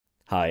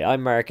Hi,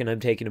 I'm Mark and I'm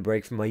taking a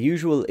break from my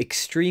usual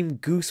extreme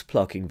goose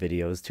plucking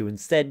videos to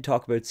instead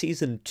talk about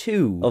season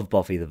 2 of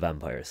Buffy the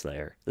Vampire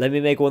Slayer. Let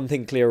me make one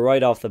thing clear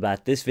right off the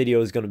bat, this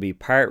video is going to be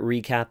part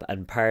recap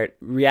and part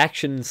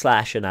reaction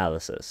 /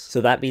 analysis.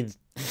 So that means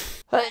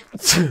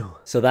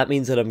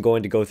that I'm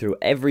going to go through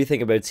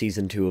everything about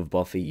season 2 of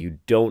Buffy. You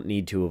don't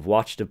need to have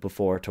watched it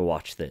before to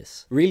watch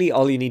this. Really,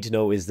 all you need to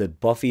know is that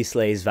Buffy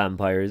slays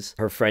vampires,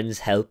 her friends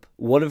help,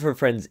 one of her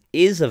friends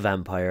is a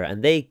vampire,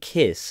 and they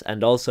kiss,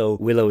 and also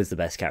Willow is the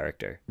best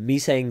character. Me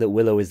saying that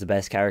Willow is the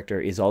best character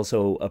is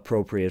also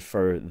appropriate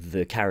for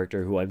the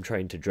character who I'm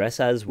trying to dress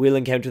as. We'll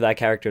encounter that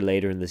character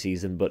later in the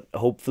season, but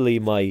hopefully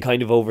my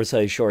kind of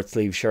oversized short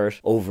sleeve shirt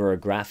over a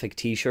graphic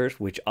t-shirt,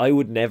 which I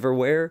would never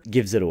wear,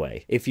 gives it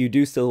away. If you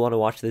do still want to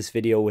watch this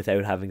video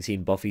without having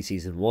seen Buffy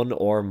season 1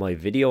 or my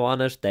video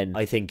on it, then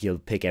I think you'll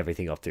pick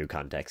everything up through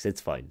context.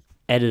 It's fine.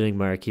 Editing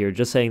Mark here,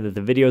 just saying that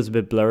the video is a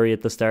bit blurry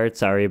at the start,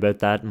 sorry about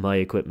that, my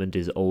equipment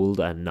is old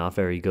and not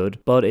very good,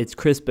 but it's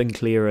crisp and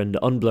clear and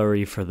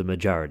unblurry for the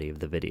majority of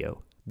the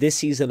video. This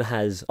season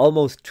has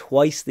almost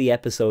twice the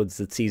episodes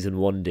that season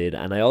 1 did,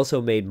 and I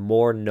also made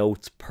more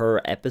notes per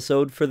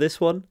episode for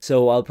this one,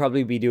 so I'll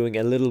probably be doing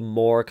a little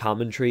more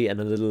commentary and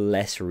a little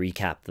less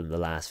recap than the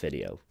last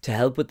video. To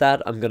help with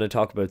that, I'm going to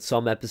talk about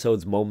some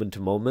episodes moment to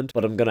moment,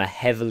 but I'm going to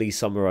heavily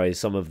summarize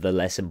some of the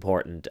less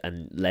important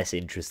and less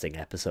interesting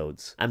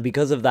episodes. And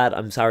because of that,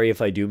 I'm sorry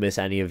if I do miss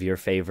any of your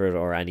favorite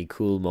or any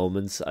cool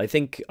moments. I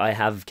think I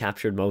have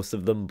captured most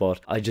of them,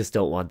 but I just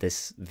don't want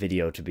this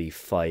video to be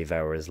 5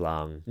 hours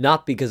long.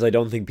 Not because I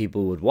don't think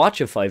people would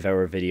watch a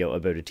 5-hour video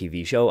about a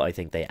TV show, I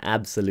think they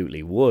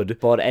absolutely would,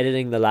 but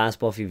editing the last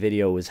Buffy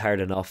video was hard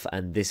enough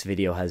and this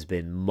video has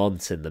been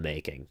months in the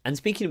making. And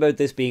speaking about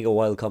this being a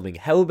while coming,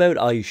 how about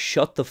I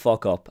shut the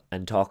fuck up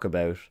and talk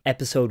about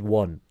episode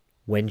 1,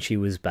 When She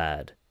Was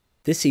Bad.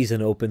 This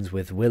season opens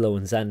with Willow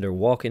and Xander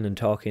walking and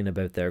talking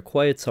about their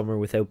quiet summer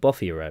without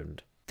Buffy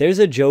around. There's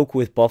a joke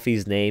with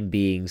Buffy's name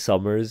being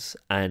Summers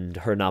and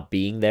her not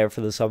being there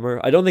for the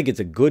summer. I don't think it's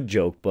a good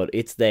joke, but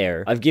it's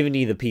there. I've given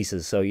you the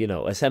pieces, so, you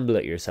know, assemble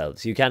it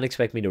yourselves. You can't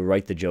expect me to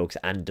write the jokes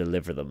and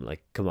deliver them,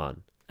 like, come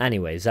on.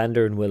 Anyway,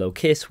 Xander and Willow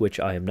kiss, which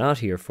I am not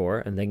here for,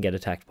 and then get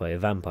attacked by a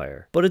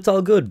vampire. But it's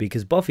all good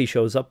because Buffy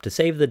shows up to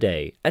save the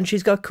day, and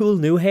she's got cool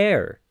new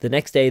hair. The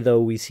next day, though,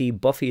 we see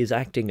Buffy is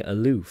acting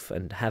aloof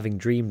and having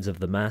dreams of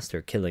the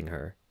Master killing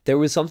her. There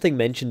was something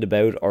mentioned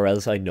about, or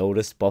else I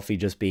noticed, Buffy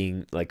just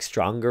being, like,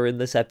 stronger in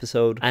this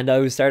episode, and I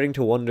was starting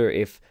to wonder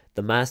if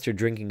the Master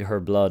drinking her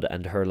blood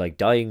and her, like,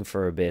 dying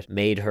for a bit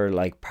made her,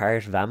 like,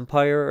 part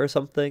vampire or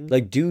something.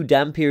 Like, do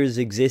Dampiers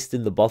exist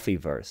in the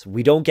Buffyverse?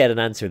 We don't get an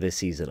answer this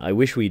season. I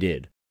wish we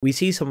did. We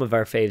see some of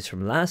our faves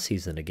from last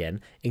season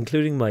again,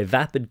 including my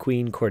vapid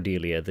queen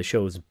Cordelia, the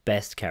show's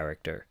best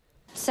character.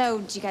 So,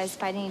 did you guys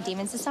fight any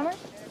demons this summer?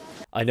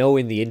 I know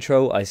in the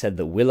intro I said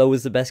that Willow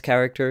is the best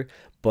character,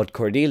 but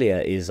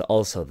Cordelia is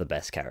also the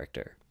best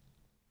character.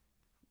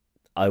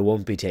 I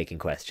won't be taking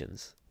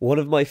questions. One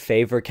of my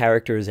favourite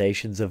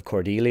characterizations of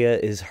Cordelia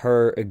is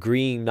her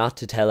agreeing not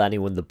to tell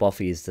anyone that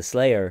Buffy is the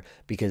Slayer,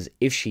 because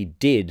if she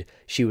did,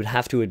 she would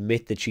have to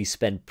admit that she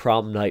spent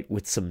prom night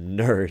with some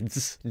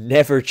nerds.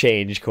 Never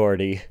change,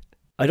 Cordy.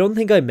 I don't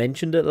think I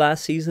mentioned it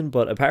last season,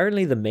 but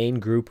apparently the main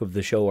group of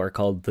the show are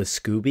called the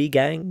Scooby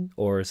Gang,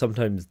 or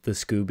sometimes the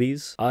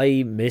Scoobies.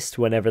 I missed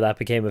whenever that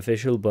became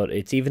official, but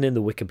it's even in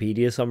the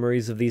Wikipedia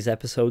summaries of these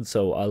episodes,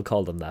 so I'll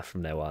call them that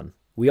from now on.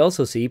 We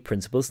also see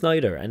Principal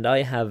Snyder, and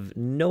I have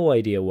no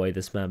idea why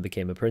this man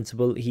became a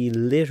principal. He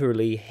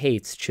literally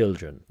hates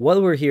children.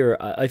 While we're here,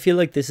 I feel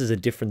like this is a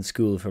different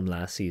school from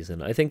last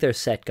season. I think their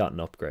set got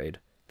an upgrade.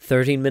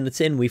 13 minutes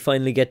in, we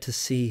finally get to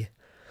see...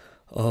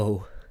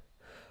 Oh,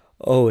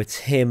 it's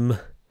him.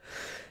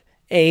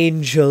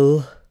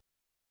 Angel.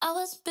 I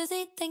was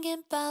busy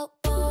thinking about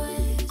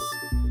boys.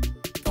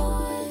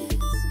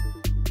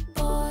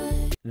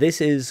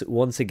 This is,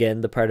 once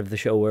again, the part of the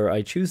show where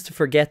I choose to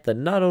forget that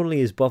not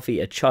only is Buffy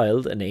a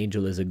child and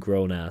Angel is a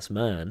grown-ass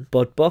man,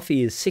 but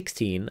Buffy is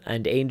 16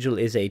 and Angel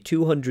is a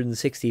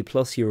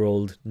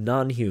 260-plus-year-old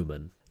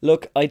non-human.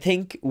 Look, I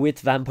think with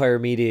vampire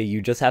media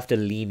you just have to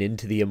lean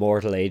into the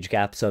immortal age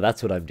gap, so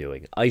that's what I'm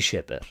doing. I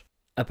ship it.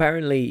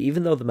 Apparently,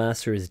 even though the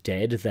Master is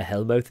dead, the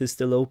Hellmouth is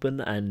still open,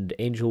 and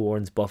Angel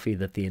warns Buffy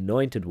that the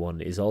Anointed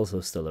One is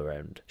also still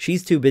around.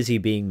 She's too busy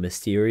being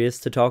mysterious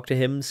to talk to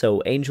him,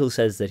 so Angel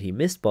says that he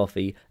missed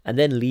Buffy, and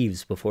then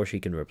leaves before she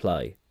can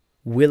reply.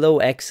 Willow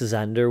x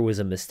Xander was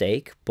a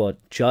mistake,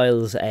 but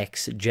Giles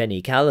x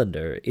Jenny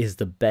Calendar is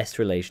the best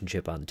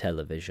relationship on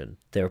television.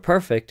 They're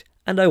perfect,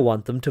 and I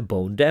want them to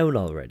bone down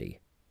already.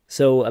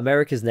 So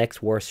America's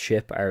Next Worst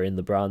Ship are in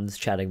the Bronze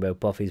chatting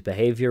about Buffy's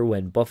behaviour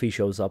when Buffy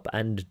shows up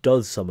and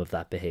does some of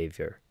that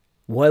behaviour.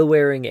 While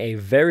wearing a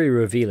very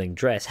revealing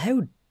dress,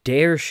 how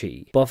dare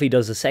she? Buffy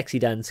does a sexy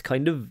dance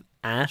kind of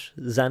at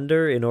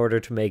Xander in order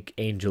to make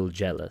Angel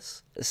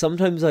jealous.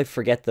 Sometimes I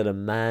forget that a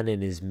man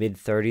in his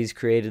mid-30s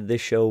created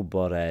this show,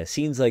 but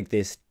scenes like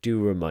this do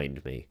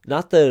remind me.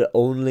 Not that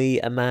only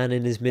a man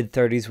in his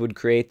mid-30s would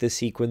create this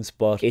sequence,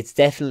 but it's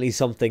definitely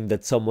something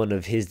that someone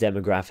of his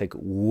demographic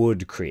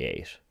would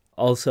create.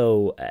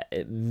 Also,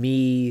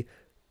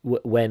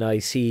 when I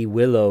see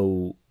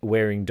Willow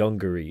wearing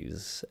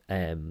dungarees,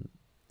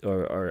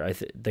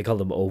 they call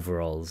them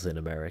overalls in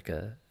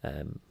America.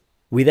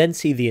 We then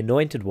see the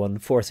Anointed One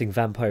forcing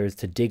vampires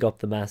to dig up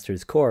the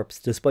Master's corpse,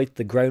 despite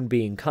the ground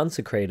being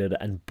consecrated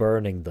and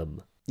burning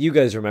them. You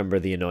guys remember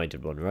the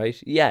Anointed One,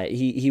 right? Yeah,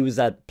 he was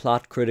that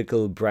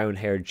plot-critical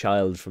brown-haired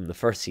child from the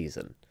first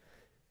season.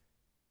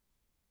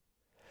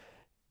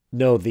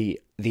 No, the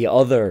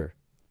other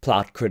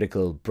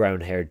plot-critical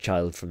brown-haired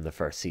child from the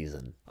first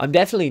season. I'm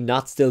definitely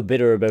not still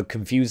bitter about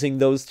confusing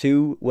those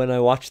two when I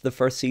watched the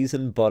first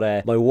season,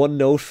 but my one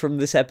note from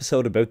this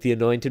episode about the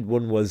Anointed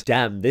One was,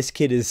 damn, this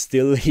kid is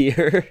still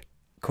here.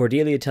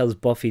 Cordelia tells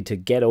Buffy to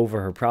get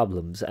over her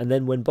problems, and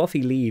then when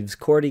Buffy leaves,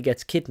 Cordy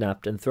gets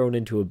kidnapped and thrown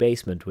into a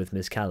basement with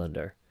Miss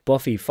Calendar.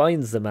 Buffy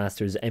finds the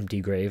Master's empty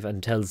grave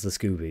and tells the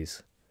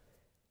Scoobies.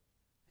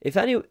 If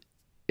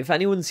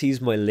anyone sees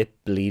my lip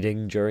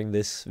bleeding during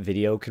this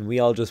video, can we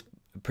all just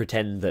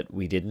pretend that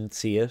we didn't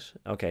see it?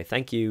 Okay,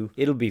 thank you.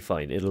 It'll be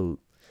fine. It'll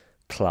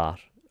clot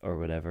or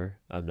whatever.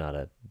 I'm not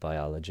a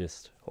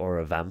biologist or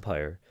a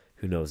vampire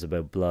who knows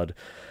about blood.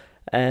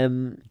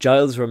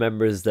 Giles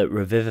remembers that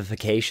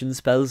revivification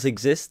spells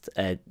exist.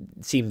 It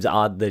seems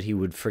odd that he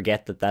would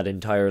forget that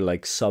entire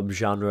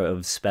subgenre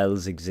of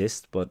spells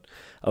exist, but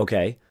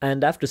okay.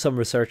 And after some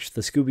research,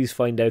 the Scoobies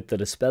find out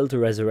that a spell to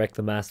resurrect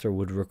the Master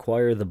would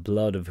require the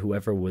blood of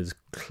whoever was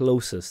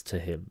closest to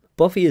him.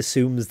 Buffy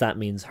assumes that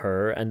means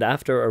her, and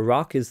after a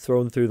rock is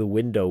thrown through the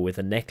window with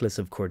a necklace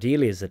of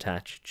Cordelia's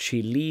attached,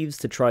 she leaves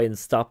to try and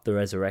stop the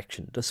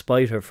resurrection,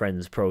 despite her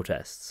friend's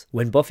protests.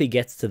 When Buffy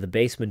gets to the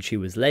basement she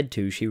was led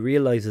to, she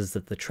realizes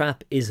that the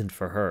trap isn't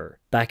for her.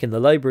 Back in the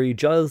library,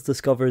 Giles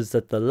discovers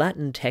that the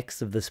Latin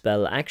text of the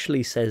spell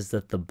actually says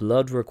that the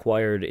blood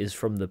required is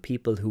from the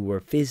people who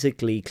were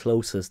physically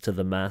closest to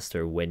the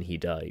Master when he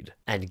died.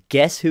 And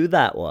guess who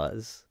that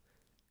was?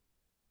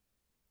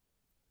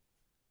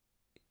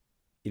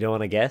 You don't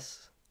want to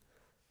guess?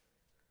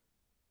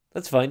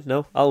 That's fine.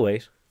 No, I'll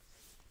wait.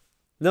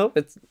 No,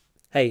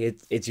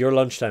 it's your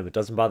lunchtime. It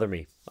doesn't bother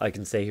me. I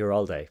can stay here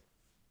all day.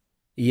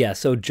 Yeah,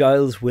 so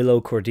Giles, Willow,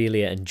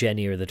 Cordelia, and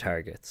Jenny are the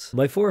targets.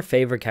 My 4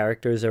 favourite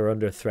characters are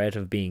under threat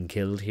of being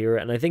killed here,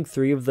 and I think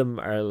 3 of them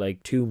are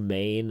too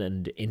main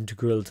and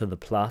integral to the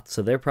plot,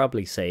 so they're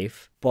probably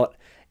safe. But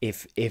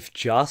if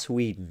Joss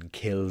Whedon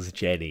kills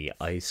Jenny,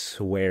 I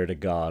swear to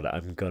God,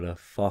 I'm gonna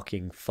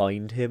fucking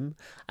find him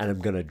and I'm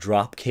gonna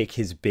drop kick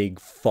his big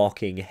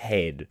fucking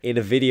head in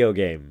a video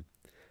game.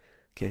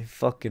 Okay,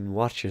 fucking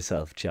watch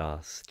yourself,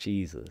 Joss.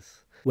 Jesus.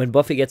 When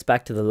Buffy gets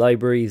back to the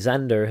library,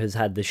 Xander has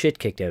had the shit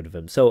kicked out of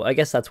him, so I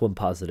guess that's one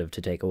positive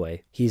to take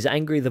away. He's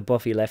angry that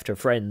Buffy left her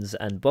friends,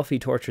 and Buffy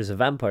tortures a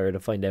vampire to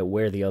find out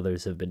where the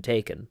others have been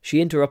taken.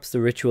 She interrupts the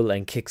ritual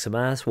and kicks some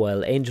ass,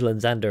 while Angel and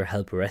Xander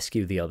help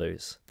rescue the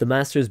others. The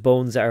Master's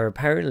bones are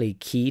apparently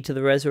key to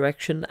the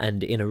resurrection,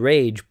 and in a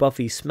rage,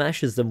 Buffy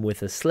smashes them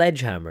with a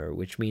sledgehammer,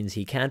 which means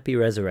he can't be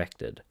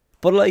resurrected.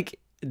 But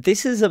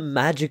this is a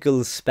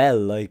magical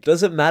spell.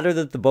 Does it matter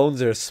that the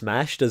bones are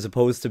smashed as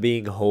opposed to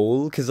being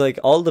whole? Because,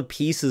 all the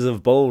pieces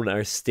of bone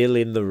are still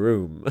in the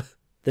room.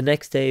 The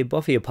next day,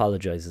 Buffy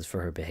apologizes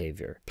for her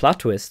behavior.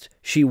 Plot twist,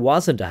 she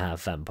wasn't a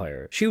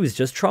half-vampire. She was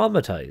just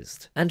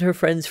traumatized. And her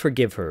friends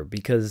forgive her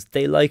because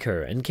they like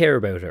her and care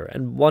about her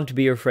and want to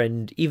be her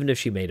friend even if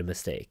she made a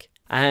mistake.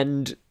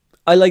 And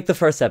I like the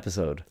first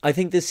episode. I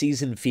think this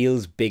season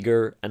feels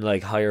bigger and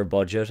higher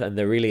budget, and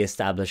they're really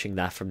establishing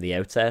that from the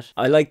outset.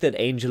 I like that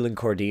Angel and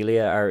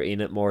Cordelia are in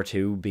it more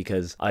too,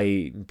 because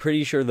I'm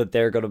pretty sure that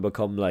they're going to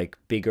become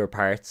bigger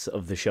parts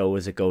of the show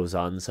as it goes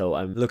on, so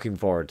I'm looking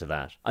forward to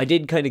that. I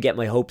did kind of get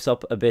my hopes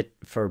up a bit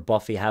for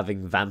Buffy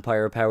having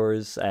vampire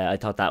powers. I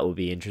thought that would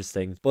be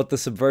interesting. But the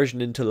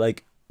subversion into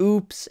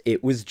oops,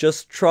 it was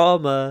just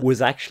trauma was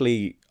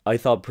actually, I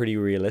thought, pretty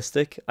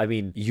realistic. I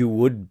mean, you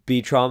would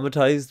be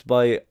traumatized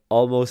by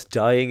almost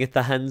dying at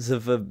the hands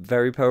of a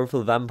very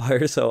powerful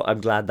vampire, so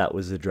I'm glad that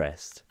was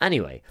addressed.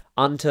 Anyway,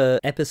 on to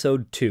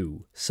episode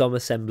 2, Some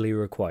Assembly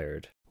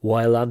Required.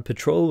 While on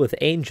patrol with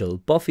Angel,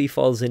 Buffy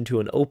falls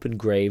into an open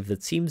grave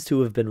that seems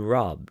to have been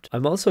robbed.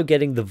 I'm also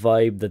getting the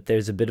vibe that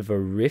there's a bit of a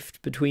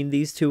rift between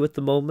these two at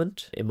the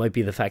moment. It might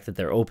be the fact that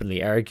they're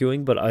openly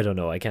arguing, but I don't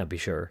know, I can't be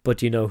sure. But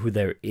do you know who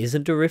there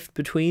isn't a rift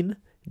between?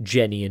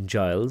 Jenny and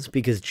Giles,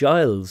 because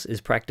Giles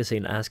is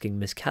practicing asking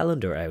Miss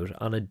Calendar out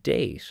on a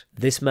date.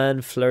 This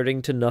man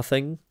flirting to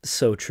nothing?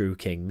 So true,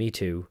 King, me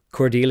too.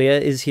 Cordelia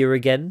is here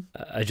again.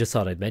 I just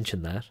thought I'd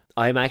mention that.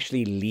 I'm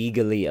actually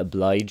legally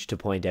obliged to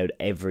point out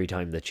every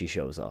time that she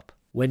shows up.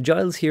 When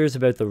Giles hears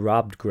about the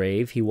robbed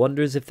grave, he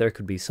wonders if there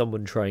could be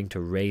someone trying to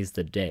raise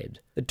the dead.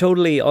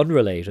 Totally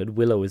unrelated,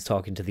 Willow is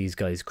talking to these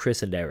guys,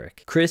 Chris and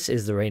Eric. Chris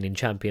is the reigning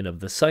champion of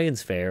the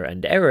science fair,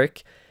 and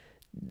Eric,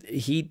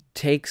 he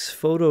takes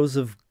photos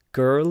of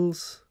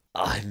girls.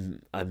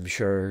 I'm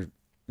sure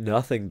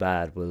nothing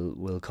bad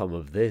will come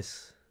of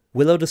this.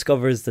 Willow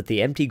discovers that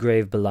the empty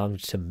grave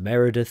belonged to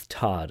Meredith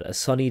Todd, a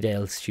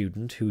Sunnydale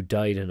student who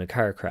died in a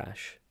car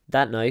crash.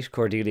 That night,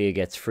 Cordelia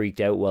gets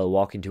freaked out while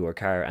walking to her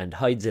car and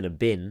hides in a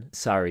bin.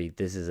 Sorry,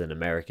 this is an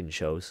American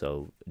show,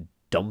 so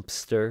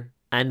dumpster.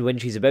 And when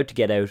she's about to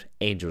get out,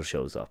 Angel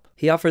shows up.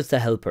 He offers to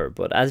help her,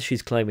 but as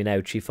she's climbing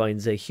out, she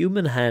finds a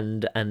human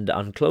hand and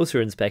on closer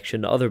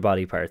inspection, other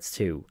body parts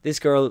too. This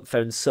girl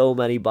found so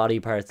many body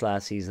parts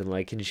last season,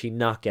 like, can she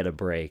not get a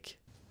break?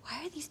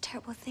 Why are these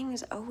terrible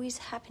things always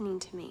happening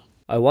to me?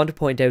 I want to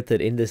point out that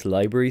in this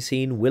library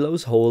scene,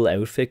 Willow's whole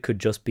outfit could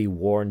just be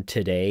worn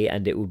today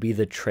and it would be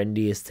the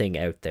trendiest thing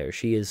out there.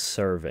 She is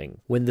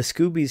serving. When the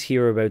Scoobies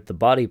hear about the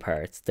body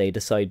parts, they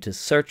decide to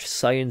search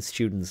science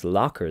students'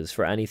 lockers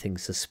for anything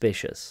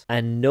suspicious.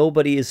 And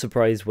nobody is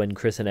surprised when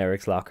Chris and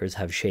Eric's lockers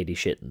have shady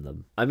shit in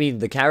them. I mean,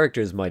 the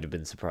characters might have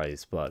been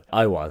surprised, but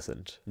I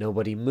wasn't.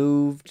 Nobody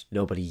moved,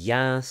 nobody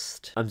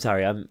yassed. I'm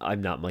sorry,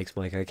 I'm not Mike's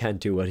Mike, I can't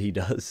do what he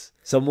does.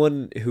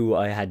 Someone who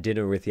I had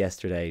dinner with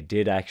yesterday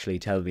did actually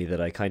tell me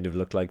that I kind of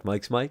look like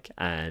Mike's Mike,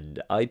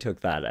 and I took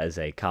that as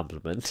a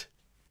compliment.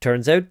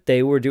 Turns out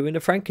they were doing a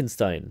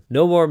Frankenstein.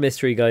 No more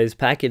mystery, guys,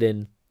 pack it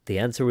in. The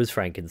answer was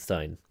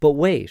Frankenstein. But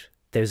wait,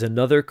 there's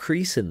another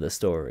crease in the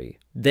story.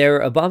 Their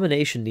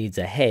abomination needs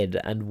a head,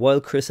 and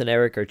while Chris and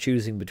Eric are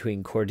choosing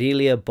between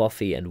Cordelia,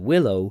 Buffy, and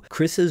Willow,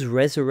 Chris's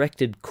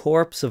resurrected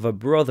corpse of a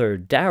brother,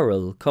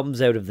 Daryl,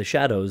 comes out of the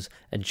shadows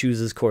and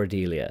chooses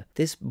Cordelia.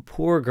 This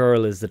poor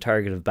girl is the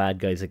target of bad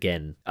guys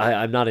again.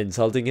 I'm not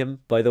insulting him,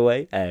 by the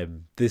way.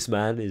 This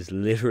man is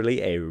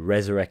literally a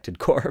resurrected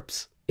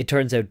corpse. It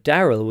turns out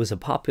Daryl was a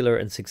popular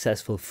and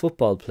successful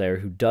football player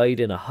who died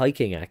in a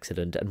hiking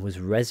accident and was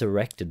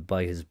resurrected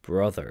by his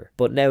brother.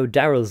 But now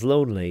Daryl's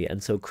lonely,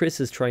 and so Chris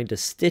is trying to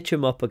stitch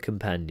him up a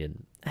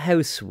companion.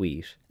 How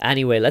sweet.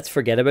 Anyway, let's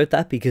forget about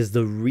that because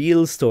the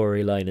real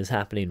storyline is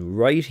happening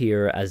right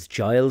here as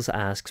Giles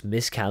asks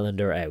Miss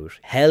Calendar out.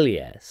 Hell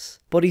yes.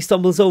 But he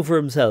stumbles over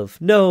himself.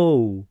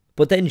 No.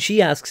 But then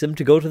she asks him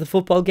to go to the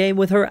football game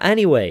with her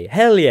anyway.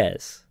 Hell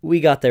yes.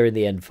 We got there in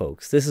the end,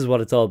 folks. This is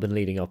what it's all been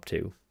leading up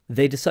to.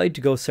 They decide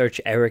to go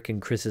search Eric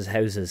and Chris's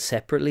houses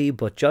separately,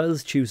 but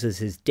Giles chooses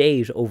his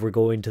date over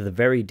going to the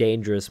very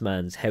dangerous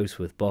man's house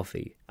with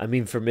Buffy. I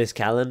mean, for Miss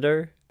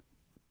Calendar,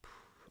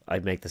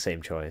 I'd make the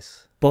same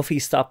choice. Buffy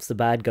stops the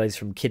bad guys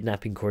from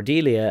kidnapping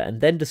Cordelia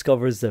and then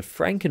discovers that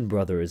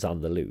Frankenbrother is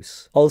on the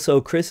loose. Also,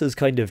 Chris has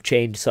kind of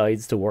changed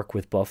sides to work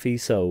with Buffy,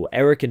 so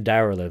Eric and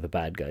Daryl are the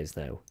bad guys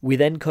now. We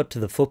then cut to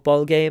the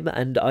football game,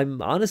 and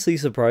I'm honestly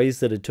surprised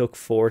that it took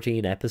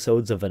 14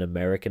 episodes of an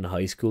American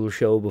high school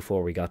show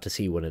before we got to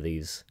see one of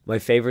these. My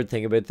favourite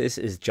thing about this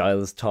is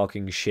Giles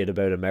talking shit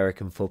about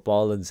American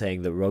football and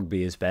saying that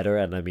rugby is better,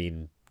 and I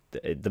mean,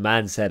 the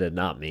man said it,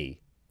 not me.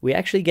 We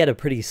actually get a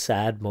pretty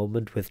sad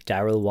moment with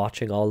Daryl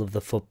watching all of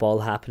the football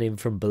happening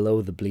from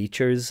below the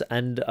bleachers,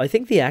 and I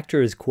think the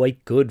actor is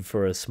quite good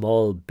for a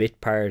small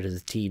bit part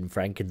as teen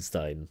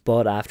Frankenstein.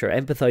 But after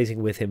empathising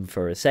with him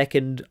for a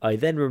second, I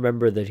then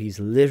remember that he's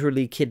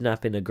literally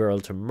kidnapping a girl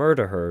to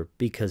murder her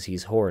because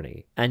he's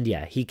horny. And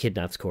yeah, he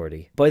kidnaps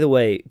Cordy. By the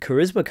way,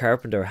 Charisma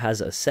Carpenter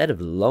has a set of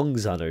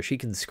lungs on her, she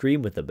can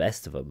scream with the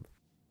best of them.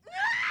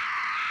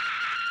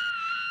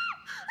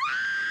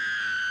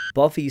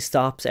 Buffy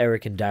stops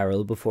Eric and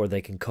Daryl before they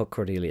can cut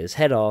Cordelia's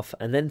head off,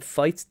 and then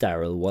fights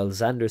Daryl while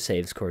Xander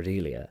saves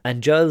Cordelia.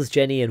 And Giles,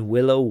 Jenny and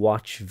Willow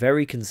watch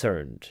very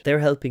concerned. They're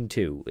helping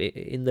too,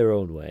 in their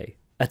own way.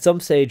 At some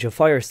stage a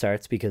fire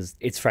starts because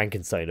it's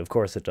Frankenstein, of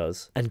course it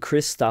does, and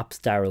Chris stops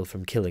Daryl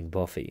from killing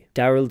Buffy.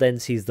 Daryl then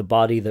sees the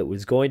body that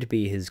was going to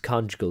be his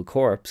conjugal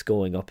corpse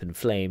going up in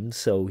flames,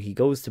 so he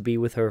goes to be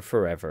with her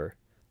forever.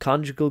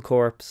 Conjugal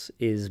corpse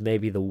is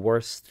maybe the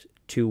worst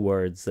two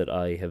words that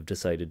I have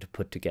decided to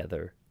put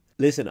together.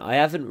 Listen, I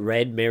haven't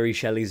read Mary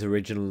Shelley's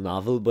original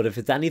novel, but if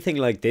it's anything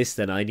like this,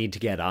 then I need to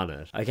get on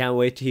it. I can't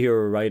wait to hear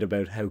her write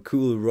about how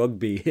cool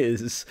rugby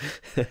is.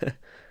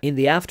 In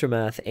the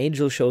aftermath,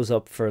 Angel shows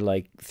up for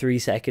like 3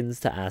 seconds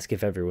to ask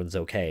if everyone's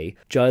okay.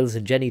 Giles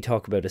and Jenny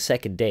talk about a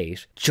second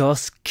date.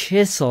 Just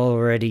kiss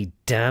already,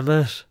 damn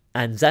it.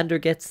 And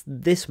Xander gets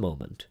this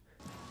moment.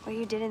 What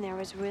you did in there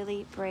was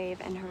really brave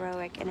and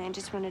heroic, and I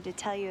just wanted to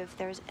tell you if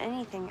there's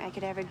anything I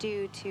could ever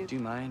do to... Do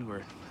you mind?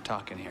 We're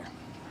talking here.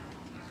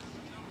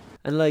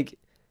 And like,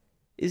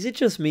 is it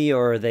just me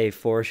or are they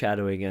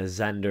foreshadowing a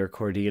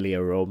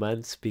Xander-Cordelia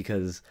romance?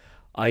 Because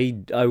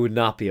I would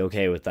not be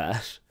okay with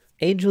that.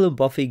 Angel and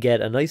Buffy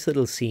get a nice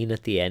little scene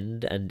at the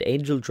end, and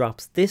Angel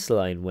drops this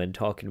line when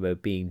talking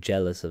about being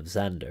jealous of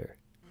Xander.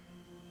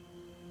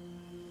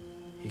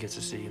 He gets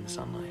to see you in the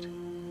sunlight.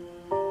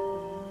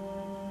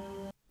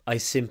 I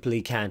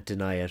simply can't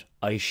deny it.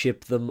 I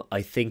ship them.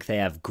 I think they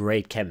have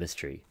great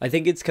chemistry. I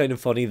think it's kind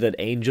of funny that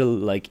Angel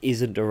like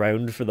isn't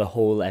around for the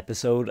whole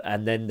episode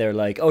and then they're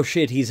like, oh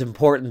shit, he's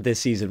important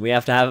this season. We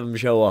have to have him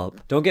show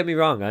up. Don't get me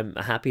wrong, I'm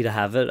happy to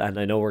have it and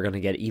I know we're going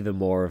to get even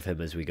more of him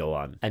as we go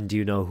on. And do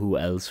you know who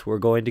else we're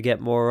going to get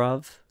more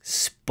of?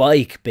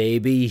 Spike,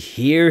 baby.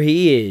 Here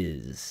he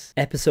is.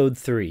 Episode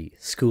 3,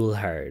 School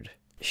Hard.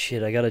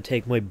 Shit, I gotta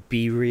take my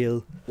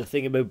B-reel. The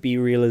thing about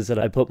B-reel is that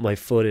I put my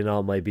foot in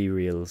all my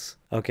B-reels.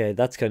 Okay,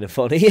 that's kind of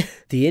funny.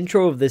 The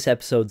intro of this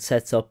episode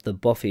sets up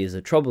that Buffy is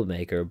a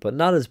troublemaker, but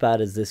not as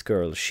bad as this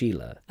girl,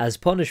 Sheila. As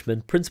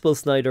punishment, Principal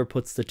Snyder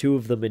puts the two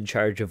of them in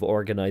charge of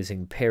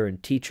organising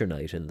parent-teacher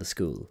night in the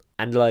school.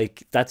 And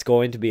like, that's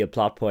going to be a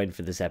plot point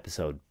for this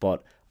episode,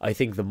 but I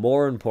think the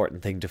more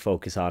important thing to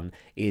focus on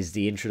is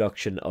the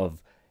introduction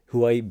of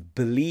who I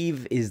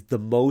believe is the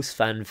most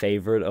fan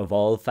favourite of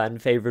all fan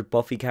favourite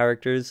Buffy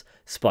characters,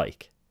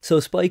 Spike. So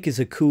Spike is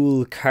a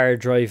cool,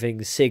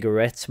 car-driving,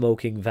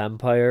 cigarette-smoking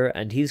vampire,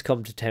 and he's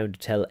come to town to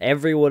tell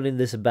everyone in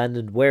this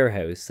abandoned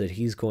warehouse that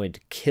he's going to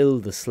kill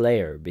the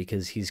Slayer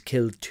because he's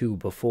killed 2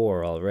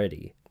 before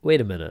already. Wait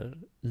a minute.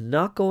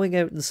 Not going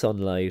out in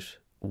sunlight,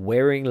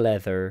 wearing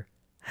leather,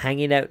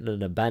 hanging out in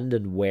an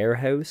abandoned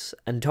warehouse,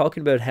 and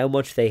talking about how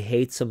much they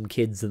hate some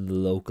kids in the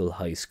local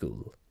high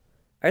school.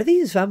 Are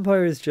these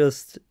vampires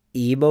just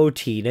emo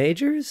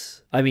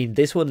teenagers? I mean,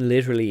 this one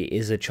literally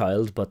is a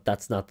child, but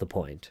that's not the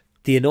point.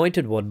 The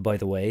Anointed One, by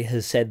the way,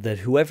 has said that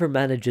whoever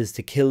manages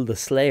to kill the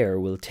Slayer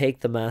will take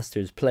the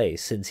Master's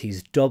place since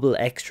he's double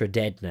extra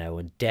dead now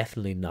and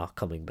definitely not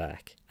coming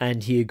back.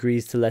 And he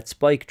agrees to let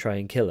Spike try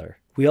and kill her.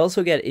 We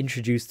also get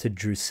introduced to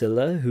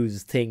Drusilla,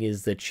 whose thing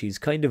is that she's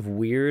kind of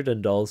weird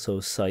and also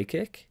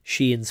psychic.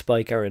 She and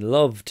Spike are in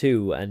love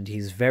too, and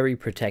he's very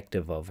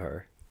protective of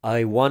her.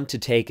 I want to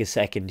take a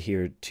second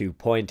here to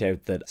point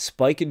out that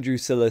Spike and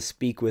Drusilla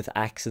speak with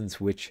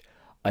accents which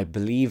I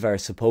believe are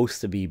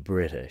supposed to be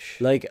British.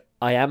 Like,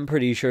 I am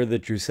pretty sure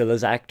that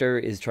Drusilla's actor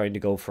is trying to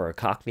go for a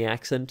Cockney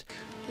accent.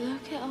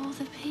 Look at all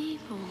the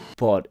people.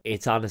 But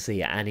it's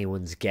honestly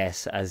anyone's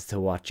guess as to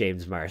what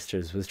James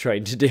Marsters was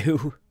trying to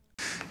do.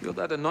 You're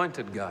that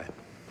anointed guy.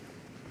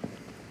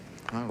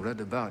 I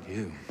read about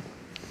you.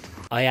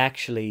 I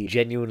actually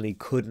genuinely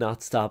could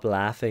not stop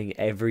laughing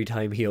every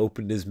time he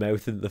opened his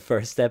mouth in the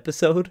first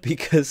episode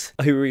because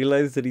I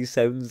realised that he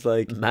sounds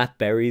like Matt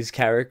Berry's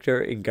character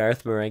in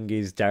Garth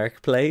Marenghi's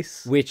Dark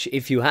Place, which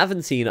if you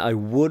haven't seen I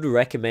would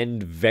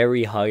recommend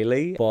very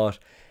highly, but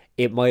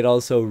it might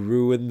also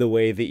ruin the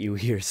way that you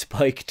hear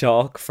Spike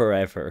talk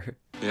forever.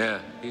 Yeah,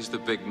 he's the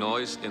big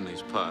noise in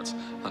these parts,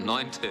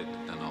 anointed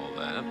and all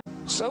that.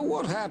 So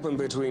what happened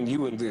between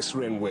you and this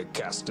Renwick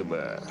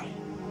customer?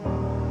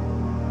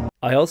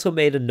 I also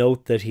made a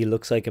note that he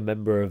looks like a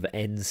member of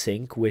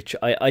NSYNC, which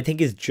I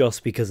think is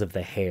just because of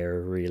the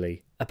hair,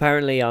 really.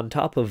 Apparently, on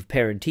top of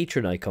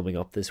parent-teacher night coming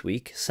up this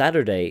week,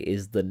 Saturday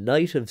is the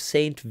night of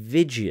Saint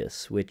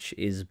Vigius, which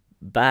is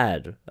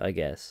bad, I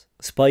guess.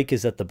 Spike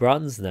is at the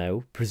Bronze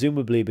now,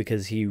 presumably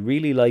because he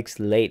really likes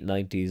late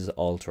 90s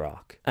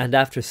alt-rock. And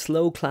after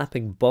slow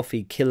clapping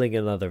Buffy killing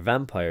another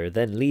vampire,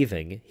 then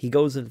leaving, he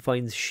goes and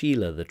finds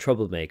Sheila, the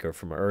troublemaker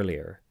from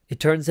earlier. It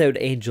turns out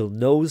Angel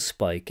knows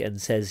Spike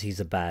and says he's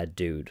a bad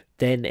dude.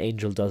 Then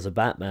Angel does a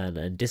Batman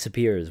and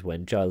disappears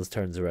when Giles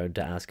turns around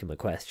to ask him a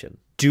question.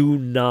 Do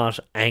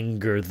not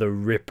anger the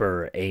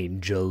Ripper,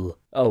 Angel.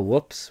 Oh,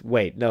 whoops.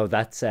 Wait, no,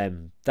 that's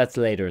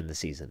later in the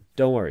season.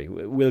 Don't worry,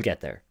 we'll get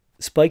there.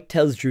 Spike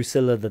tells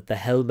Drusilla that the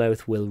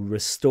Hellmouth will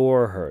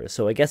restore her,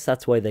 so I guess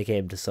that's why they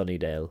came to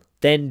Sunnydale.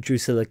 Then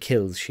Drusilla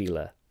kills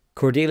Sheila.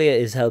 Cordelia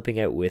is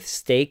helping out with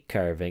steak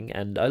carving,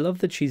 and I love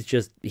that she's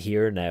just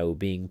here now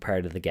being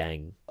part of the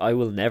gang. I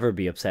will never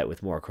be upset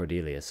with more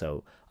Cordelia,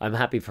 so I'm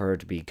happy for her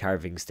to be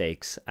carving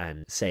steaks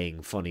and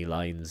saying funny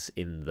lines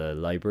in the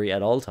library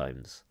at all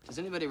times. Does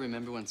anybody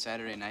remember when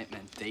Saturday night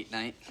meant date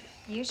night?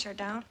 You sure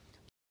don't.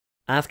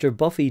 After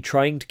Buffy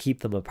trying to keep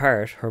them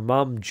apart, her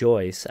mom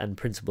Joyce and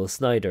Principal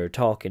Snyder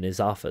talk in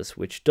his office,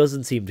 which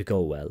doesn't seem to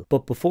go well.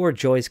 But before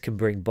Joyce can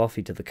bring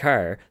Buffy to the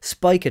car,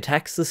 Spike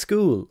attacks the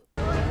school.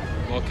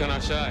 What can I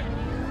say?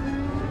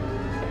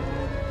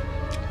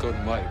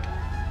 Couldn't wait.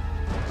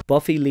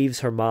 Buffy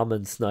leaves her mom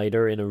and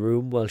Snyder in a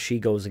room while she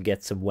goes and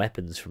gets some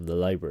weapons from the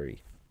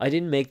library. I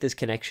didn't make this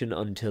connection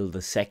until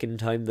the second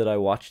time that I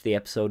watched the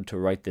episode to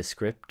write the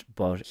script,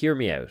 but hear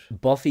me out.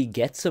 Buffy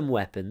gets some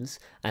weapons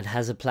and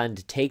has a plan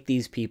to take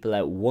these people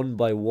out one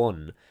by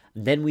one,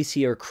 and then we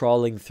see her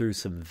crawling through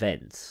some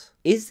vents.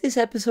 Is this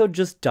episode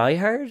just Die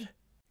Hard?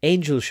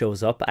 Angel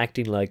shows up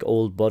acting like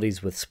old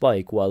buddies with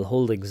Spike while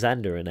holding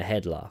Xander in a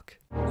headlock.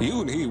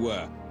 You and he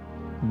were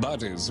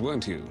buddies,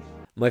 weren't you?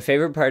 My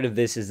favourite part of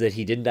this is that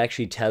he didn't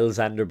actually tell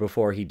Xander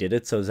before he did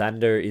it, so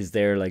Xander is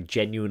there like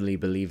genuinely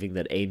believing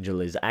that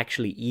Angel is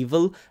actually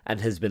evil and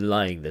has been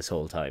lying this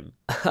whole time.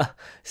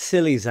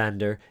 Silly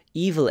Xander.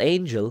 Evil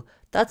Angel?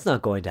 That's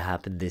not going to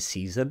happen this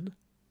season.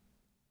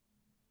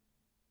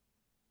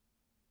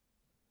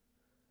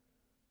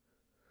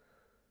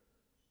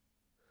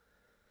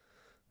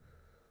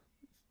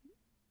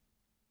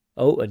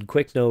 Oh, and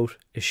quick note,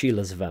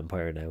 Sheila's a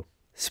vampire now.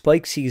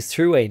 Spike sees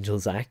through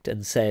Angel's act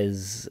and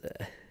says,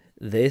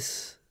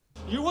 this?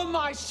 You were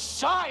my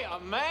sire,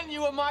 man!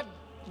 You were my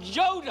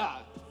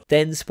Yoda!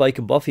 Then Spike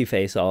and Buffy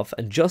face off,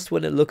 and just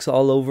when it looks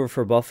all over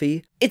for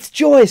Buffy, it's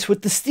Joyce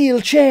with the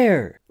steel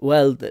chair!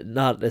 Well,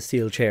 not a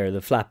steel chair,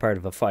 the flat part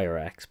of a fire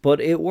axe, but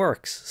it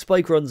works.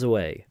 Spike runs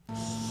away.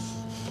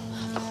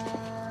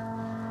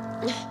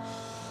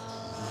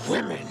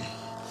 women.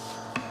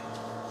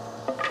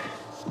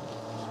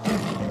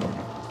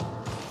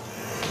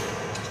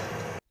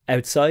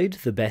 Outside,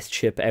 the best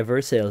ship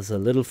ever sails a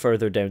little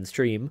further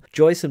downstream.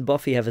 Joyce and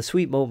Buffy have a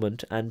sweet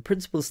moment, and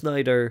Principal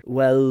Snyder,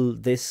 well,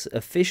 this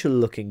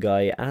official-looking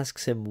guy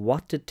asks him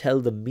what to tell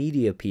the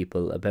media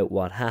people about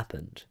what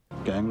happened.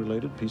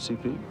 Gang-related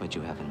PCP? What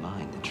you have in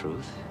mind, the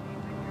truth?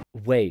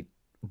 Wait,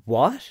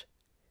 what?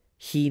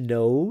 He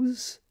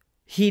knows?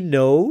 He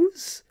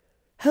knows?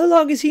 How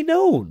long has he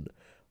known?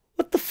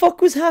 What the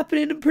fuck was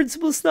happening in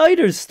Principal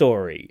Snyder's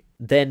story?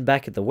 Then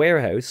back at the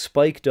warehouse,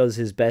 Spike does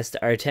his best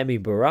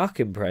Artemi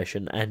Barak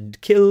impression and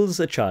kills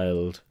a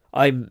child.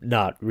 I'm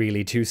not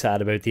really too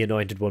sad about the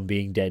Anointed One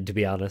being dead, to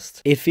be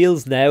honest. It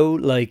feels now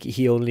like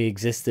he only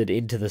existed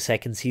into the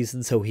second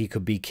season so he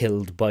could be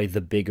killed by the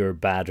bigger,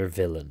 badder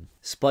villain.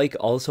 Spike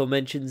also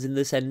mentions in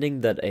this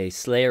ending that a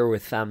slayer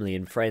with family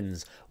and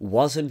friends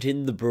wasn't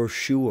in the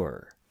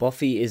brochure.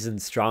 Buffy isn't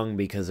strong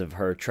because of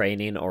her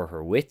training or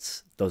her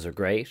wits, those are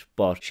great,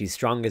 but she's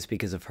strongest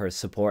because of her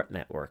support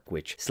network,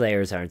 which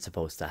slayers aren't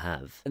supposed to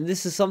have. And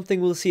this is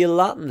something we'll see a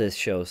lot in this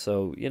show,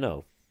 so, you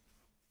know,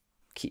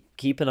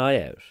 keep an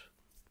eye out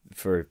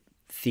for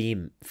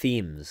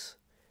themes.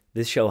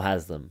 This show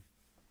has them.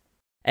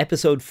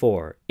 Episode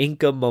 4,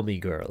 Inca Mummy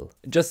Girl.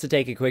 Just to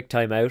take a quick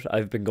time out,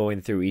 I've been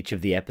going through each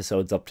of the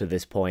episodes up to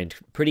this point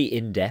pretty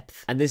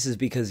in-depth, and this is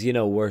because, you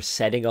know, we're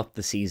setting up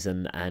the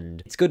season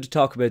and it's good to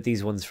talk about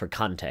these ones for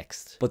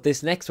context. But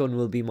this next one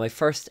will be my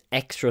first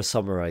extra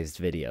summarized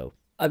video.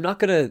 I'm not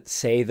going to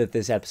say that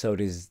this episode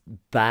is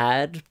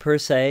bad per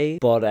se,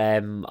 but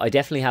I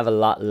definitely have a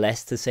lot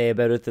less to say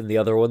about it than the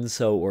other ones,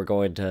 so we're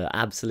going to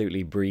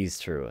absolutely breeze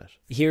through it.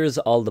 Here's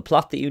all the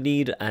plot that you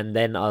need, and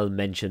then I'll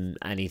mention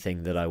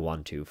anything that I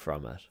want to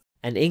from it.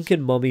 An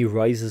Incan mummy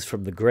rises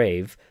from the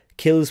grave,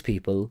 kills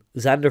people,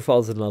 Xander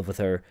falls in love with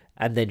her,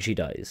 and then she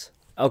dies.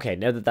 Okay,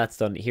 now that that's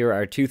done, here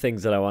are two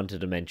things that I wanted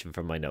to mention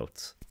from my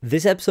notes.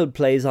 This episode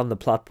plays on the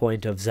plot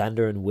point of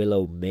Xander and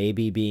Willow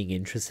maybe being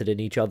interested in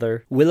each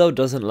other. Willow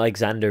doesn't like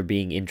Xander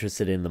being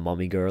interested in the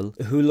mummy girl,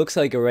 who looks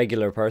like a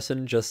regular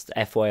person, just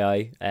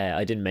FYI.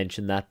 I didn't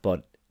mention that,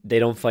 but they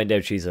don't find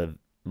out she's a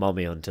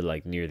mummy until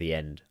like near the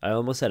end. I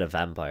almost said a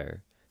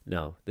vampire.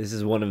 No, this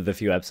is one of the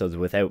few episodes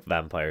without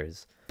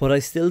vampires. But I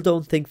still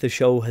don't think the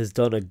show has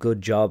done a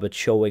good job at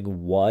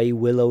showing why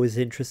Willow is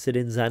interested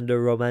in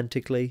Xander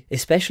romantically.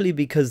 Especially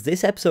because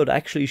this episode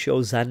actually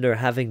shows Xander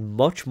having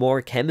much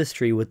more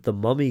chemistry with the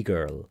mummy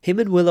girl. Him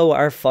and Willow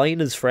are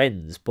fine as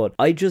friends, but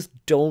I just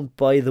don't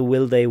buy the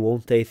will they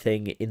won't they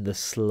thing in the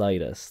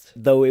slightest.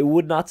 Though it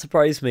would not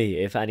surprise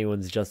me if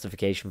anyone's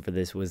justification for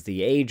this was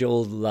the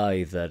age-old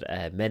lie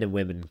that men and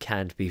women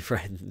can't be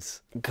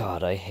friends.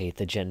 God, I hate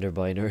the gender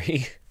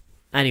binary.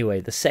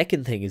 Anyway, the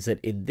second thing is that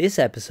in this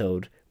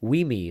episode,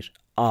 we meet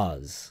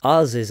Oz.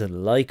 Oz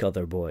isn't like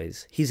other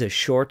boys. He's a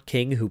short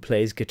king who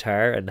plays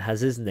guitar and has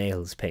his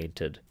nails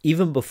painted.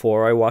 Even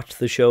before I watched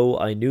the show,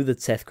 I knew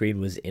that Seth Green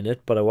was in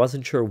it, but I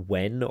wasn't sure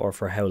when or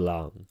for how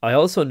long. I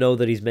also know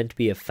that he's meant to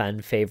be a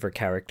fan favourite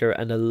character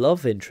and a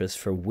love interest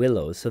for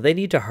Willow, so they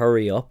need to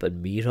hurry up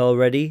and meet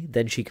already,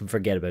 then she can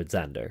forget about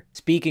Xander.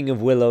 Speaking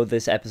of Willow,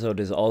 this episode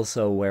is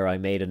also where I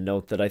made a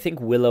note that I think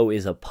Willow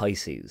is a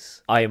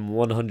Pisces. I am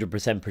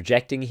 100%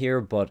 projecting here,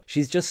 but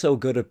she's just so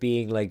good at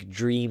being like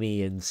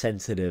dreamy and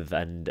sensitive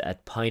and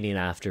at pining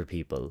after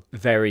people.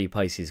 Very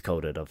Pisces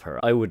coded of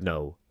her, I would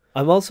know.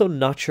 I'm also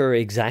not sure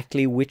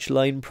exactly which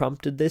line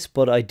prompted this,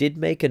 but I did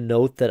make a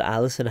note that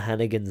Alison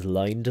Hannigan's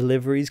line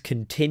deliveries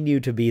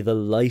continue to be the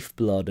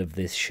lifeblood of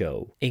this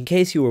show. In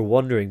case you were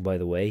wondering, by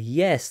the way,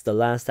 yes, the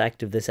last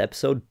act of this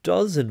episode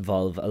does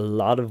involve a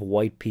lot of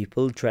white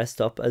people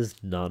dressed up as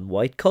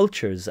non-white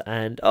cultures,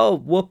 and oh,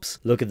 whoops,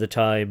 look at the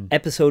time.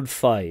 Episode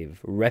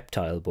 5,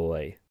 Reptile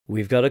Boy.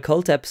 We've got a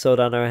cult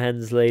episode on our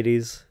hands,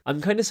 ladies.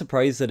 I'm kind of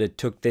surprised that it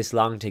took this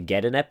long to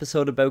get an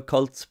episode about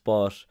cults,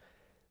 but...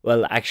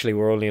 well, actually,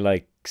 we're only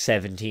like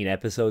 17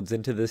 episodes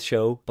into this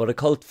show, but a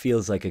cult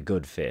feels like a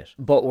good fit.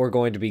 But we're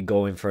going to be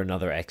going for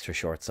another extra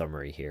short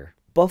summary here.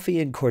 Buffy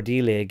and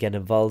Cordelia get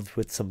involved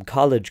with some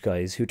college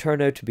guys who turn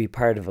out to be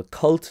part of a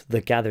cult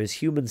that gathers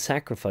human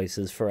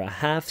sacrifices for a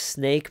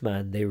half-snake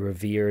man they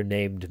revere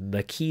named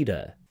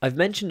Makita. I've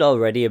mentioned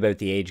already about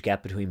the age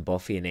gap between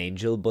Buffy and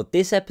Angel, but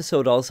this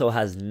episode also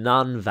has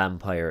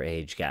non-vampire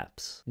age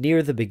gaps.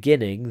 Near the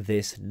beginning,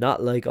 this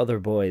not like other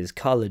boys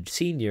college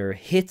senior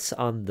hits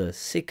on the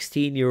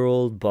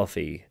 16-year-old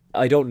Buffy.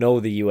 I don't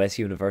know the US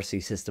university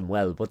system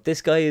well, but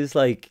this guy is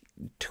like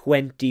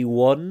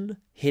 21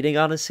 hitting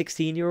on a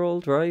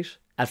 16-year-old, right?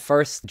 At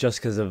first, just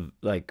because of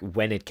like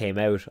when it came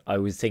out, I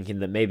was thinking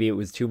that maybe it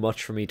was too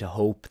much for me to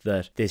hope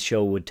that this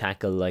show would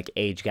tackle like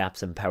age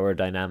gaps and power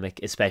dynamic,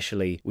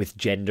 especially with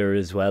gender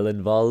as well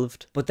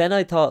involved. But then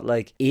I thought,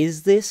 like,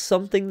 is this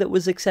something that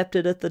was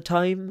accepted at the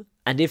time?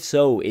 And if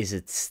so, is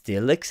it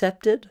still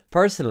accepted?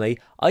 Personally,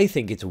 I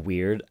think it's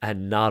weird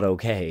and not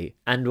okay.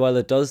 And while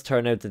it does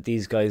turn out that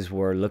these guys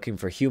were looking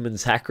for human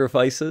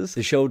sacrifices,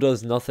 the show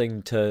does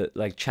nothing to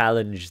like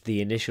challenge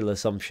the initial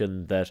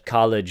assumption that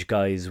college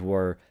guys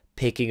were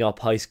picking up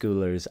high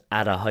schoolers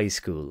at a high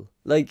school.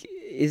 Like,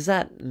 is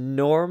that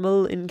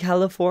normal in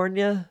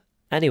California?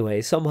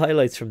 Anyway, some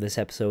highlights from this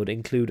episode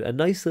include a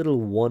nice little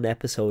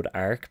one-episode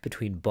arc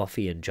between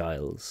Buffy and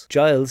Giles.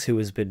 Giles, who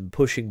has been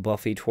pushing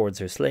Buffy towards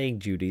her slaying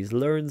duties,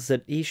 learns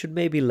that he should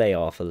maybe lay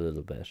off a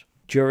little bit.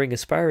 During a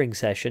sparring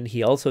session,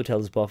 he also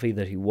tells Buffy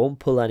that he won't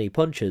pull any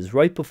punches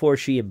right before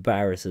she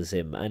embarrasses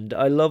him, and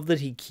I love that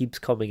he keeps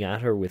coming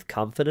at her with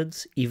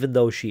confidence, even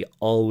though she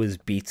always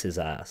beats his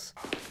ass.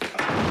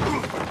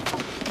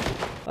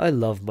 I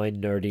love my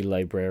nerdy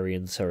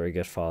librarian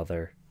surrogate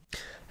father.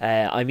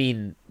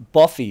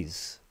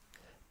 Buffy's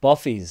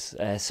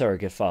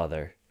surrogate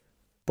father.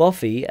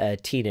 Buffy, a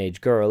teenage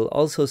girl,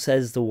 also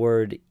says the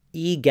word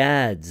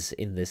egads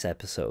in this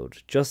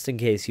episode, just in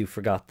case you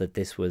forgot that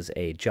this was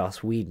a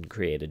Joss Whedon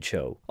created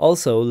show.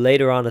 Also,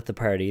 later on at the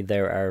party,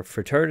 there are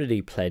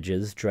fraternity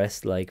pledges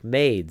dressed like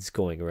maids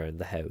going around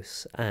the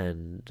house,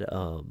 and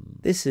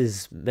this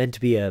is meant to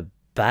be a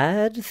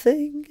bad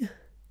thing?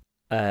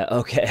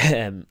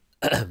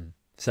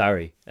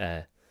 Sorry,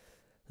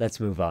 let's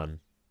move on.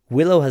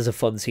 Willow has a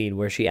fun scene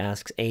where she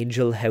asks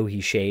Angel how he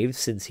shaves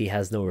since he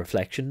has no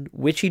reflection,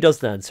 which he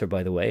doesn't answer,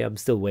 by the way. I'm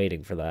still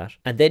waiting for that.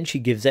 And then she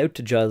gives out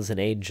to Giles and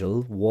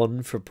Angel,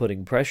 one for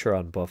putting pressure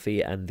on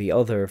Buffy and the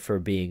other for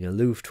being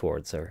aloof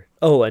towards her.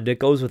 Oh, and it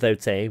goes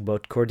without saying,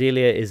 but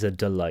Cordelia is a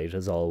delight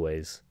as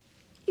always.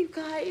 You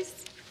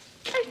guys,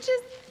 I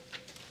just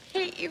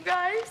hate you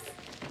guys.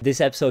 This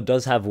episode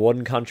does have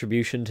one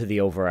contribution to the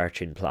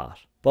overarching plot.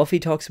 Buffy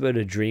talks about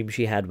a dream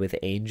she had with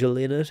Angel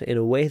in it in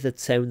a way that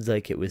sounds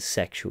like it was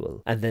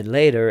sexual. And then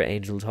later,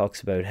 Angel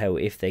talks about how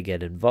if they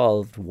get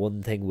involved,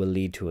 one thing will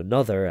lead to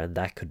another and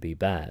that could be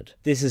bad.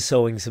 This is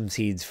sowing some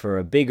seeds for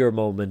a bigger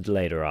moment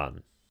later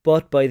on.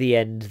 But by the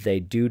end, they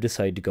do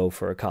decide to go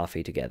for a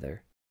coffee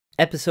together.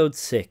 Episode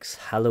 6,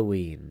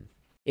 Halloween.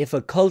 If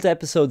a cult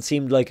episode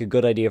seemed like a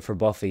good idea for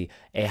Buffy,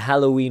 a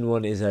Halloween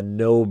one is a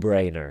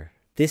no-brainer.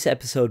 This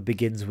episode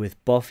begins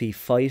with Buffy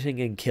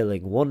fighting and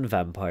killing one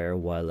vampire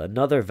while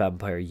another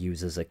vampire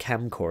uses a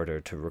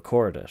camcorder to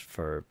record it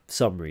for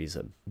some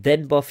reason.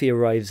 Then Buffy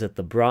arrives at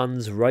the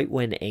bronze right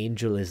when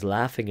Angel is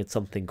laughing at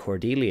something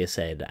Cordelia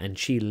said, and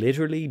she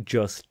literally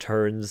just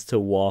turns to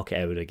walk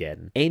out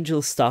again.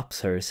 Angel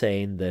stops her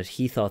saying that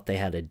he thought they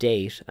had a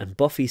date, and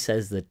Buffy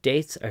says that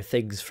dates are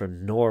things for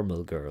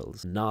normal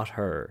girls, not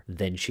her.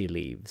 Then she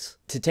leaves.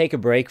 To take a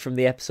break from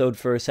the episode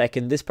for a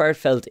second, this part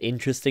felt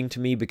interesting to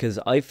me because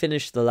I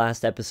finished the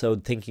last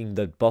episode thinking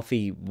that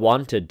Buffy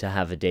wanted to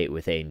have a date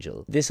with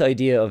Angel. This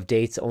idea of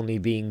dates only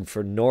being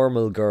for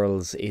normal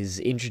girls is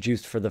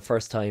introduced for the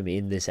first time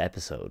in this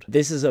episode.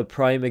 This is a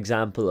prime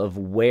example of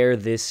where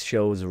this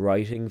show's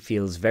writing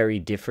feels very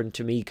different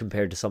to me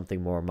compared to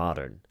something more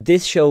modern.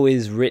 This show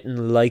is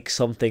written like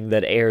something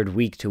that aired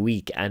week to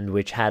week and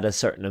which had a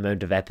certain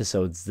amount of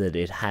episodes that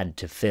it had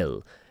to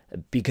fill.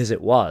 Because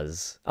it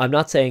was. I'm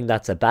not saying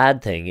that's a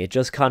bad thing, it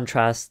just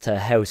contrasts to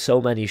how so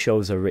many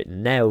shows are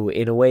written now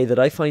in a way that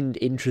I find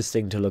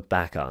interesting to look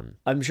back on.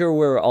 I'm sure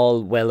we're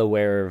all well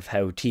aware of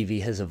how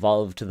TV has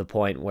evolved to the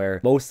point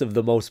where most of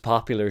the most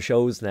popular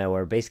shows now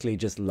are basically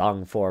just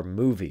long-form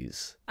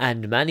movies.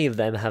 And many of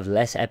them have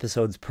less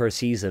episodes per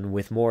season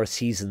with more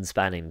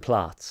season-spanning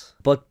plots.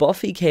 But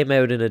Buffy came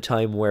out in a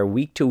time where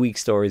week-to-week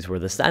stories were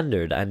the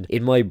standard, and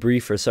in my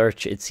brief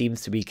research it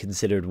seems to be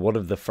considered one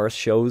of the first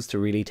shows to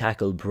really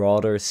tackle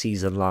broader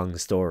season-long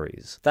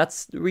stories.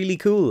 That's really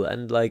cool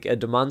and like a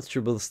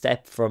demonstrable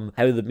step from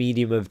how the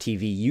medium of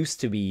TV used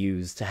to be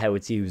used to how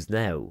it's used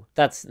now.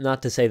 That's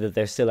not to say that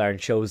there still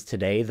aren't shows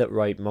today that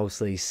write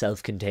mostly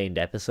self-contained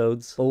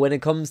episodes, but when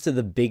it comes to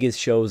the biggest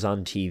shows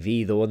on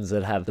TV, the ones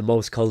that have the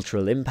most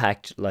cultural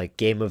impact like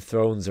Game of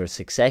Thrones or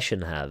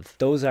Succession have,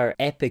 those are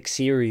epic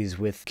series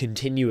with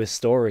continuous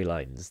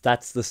storylines.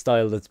 That's the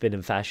style that's been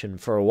in fashion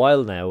for a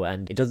while now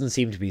and it doesn't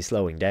seem to be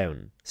slowing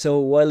down. So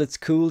while it's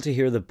cool to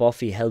hear that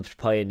Buffy helped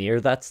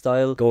pioneer that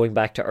style, going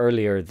back to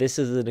earlier, this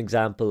is an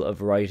example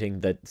of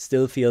writing that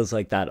still feels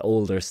like that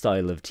older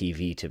style of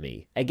TV to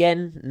me.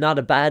 Again, not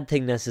a bad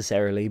thing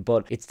necessarily,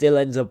 but it still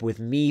ends up with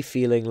me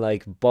feeling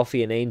like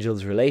Buffy and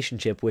Angel's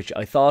relationship, which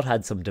I thought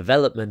had some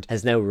development,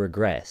 has now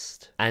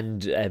regressed.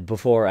 And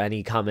before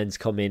any comments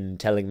come in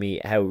telling me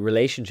how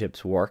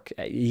relationships work,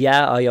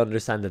 yeah, I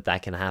understand that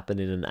that can happen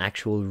in an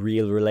actual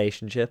real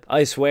relationship.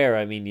 I swear,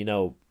 I mean, you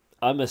know,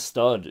 I'm a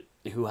stud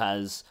who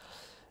has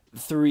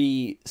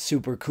 3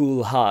 super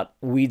cool hot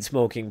weed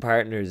smoking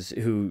partners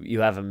who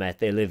you haven't met.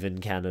 They live in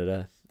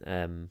Canada,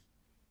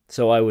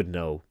 so I would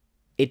know.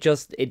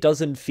 It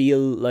doesn't feel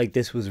like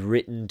this was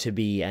written to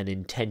be an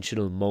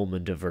intentional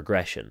moment of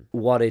regression.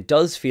 What it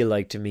does feel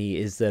like to me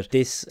is that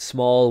this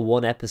small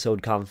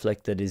one-episode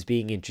conflict that is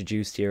being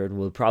introduced here and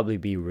will probably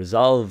be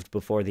resolved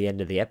before the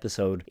end of the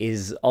episode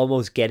is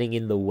almost getting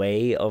in the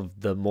way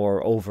of the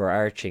more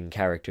overarching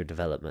character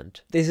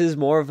development. This is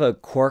more of a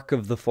quirk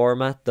of the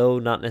format though,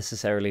 not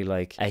necessarily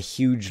like a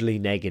hugely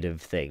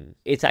negative thing.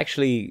 It's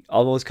actually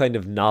almost kind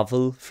of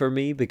novel for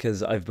me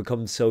because I've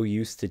become so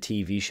used to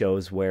TV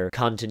shows where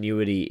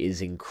continuity continuity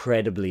is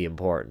incredibly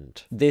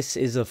important. This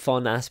is a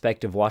fun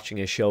aspect of watching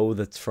a show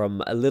that's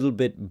from a little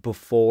bit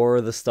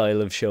before the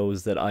style of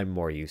shows that I'm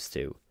more used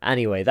to.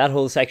 Anyway, that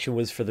whole section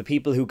was for the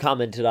people who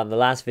commented on the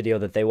last video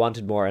that they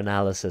wanted more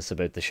analysis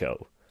about the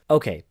show.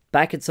 Okay,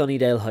 back at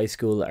Sunnydale High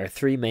School, our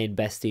three main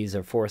besties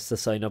are forced to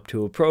sign up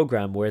to a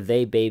program where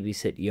they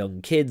babysit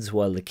young kids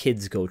while the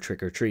kids go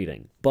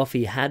trick-or-treating.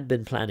 Buffy had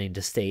been planning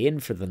to stay in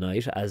for the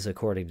night, as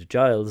according to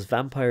Giles,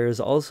 vampires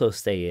also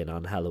stay in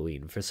on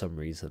Halloween for some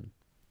reason.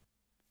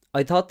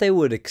 I thought they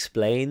would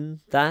explain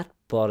that,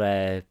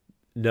 but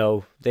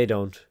no, they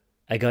don't.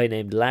 A guy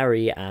named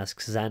Larry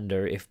asks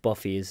Xander if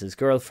Buffy is his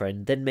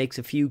girlfriend, then makes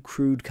a few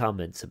crude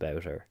comments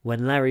about her.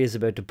 When Larry is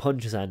about to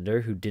punch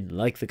Xander, who didn't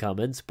like the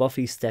comments,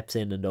 Buffy steps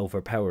in and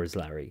overpowers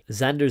Larry.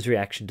 Xander's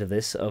reaction to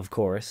this, of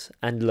course,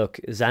 and look,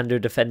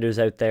 Xander defenders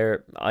out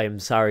there, I am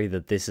sorry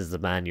that this is the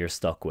man you're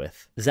stuck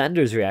with.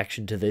 Xander's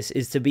reaction to this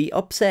is to be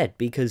upset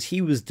because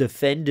he was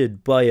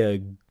defended by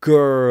a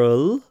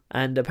girl,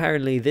 and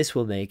apparently this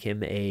will make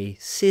him a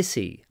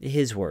sissy,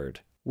 his word.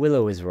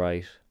 Willow is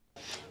right.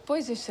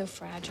 Boys are so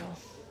fragile.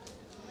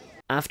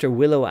 After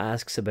Willow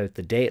asks about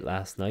the date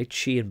last night,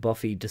 she and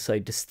Buffy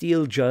decide to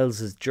steal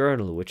Giles's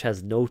journal, which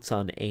has notes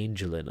on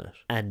Angel in it.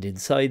 And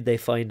inside they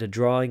find a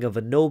drawing of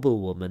a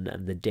noblewoman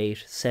and the date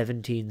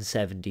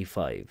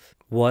 1775.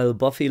 While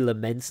Buffy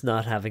laments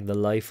not having the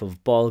life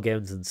of ball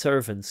gowns and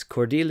servants,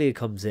 Cordelia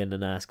comes in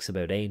and asks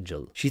about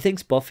Angel. She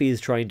thinks Buffy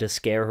is trying to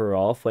scare her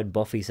off when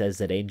Buffy says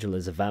that Angel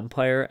is a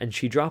vampire, and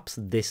she drops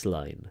this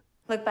line.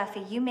 Look,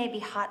 Buffy, you may be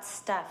hot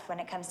stuff when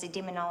it comes to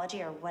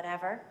demonology or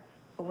whatever,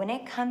 but when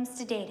it comes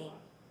to dating,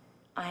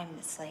 I'm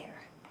the slayer.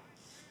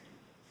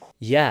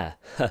 Yeah,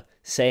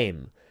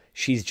 same.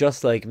 She's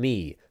just like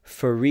me.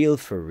 For real,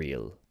 for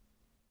real.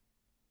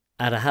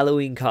 At a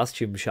Halloween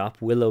costume shop,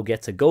 Willow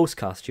gets a ghost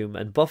costume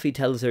and Buffy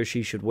tells her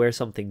she should wear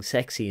something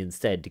sexy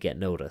instead to get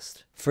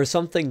noticed. For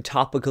something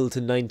topical to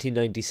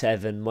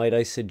 1997, might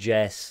I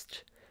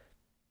suggest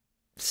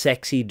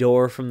Sexy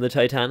Door from the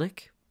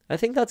Titanic? I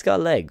think that's got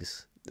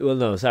legs. Well,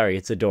 no, sorry,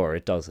 it's a door,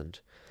 it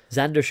doesn't.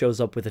 Xander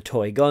shows up with a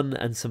toy gun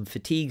and some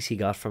fatigues he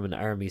got from an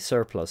army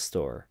surplus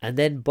store. And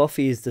then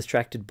Buffy is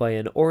distracted by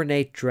an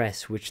ornate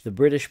dress which the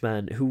British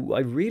man, who I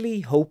really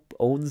hope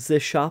owns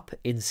this shop,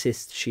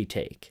 insists she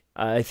take.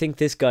 I think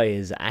this guy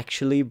is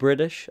actually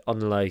British,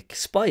 unlike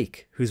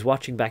Spike, who's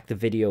watching back the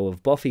video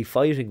of Buffy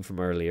fighting from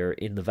earlier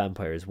in the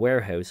vampire's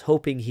warehouse,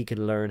 hoping he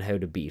can learn how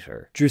to beat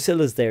her.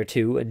 Drusilla's there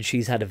too, and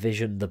she's had a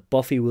vision that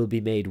Buffy will be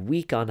made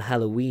weak on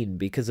Halloween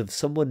because of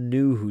someone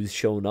new who's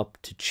shown up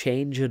to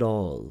change it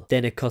all.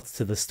 Then it cuts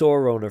to the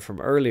store owner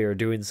from earlier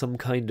doing some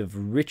kind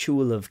of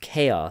ritual of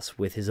chaos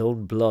with his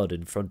own blood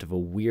in front of a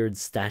weird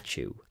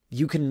statue.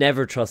 You can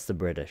never trust the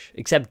British,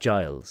 except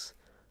Giles.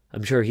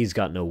 I'm sure he's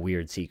got no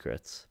weird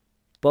secrets.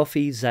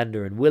 Buffy,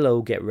 Xander and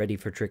Willow get ready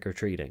for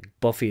trick-or-treating.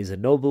 Buffy is a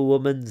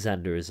noblewoman,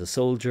 Xander is a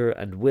soldier,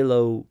 and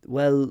Willow,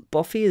 well,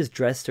 Buffy has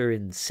dressed her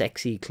in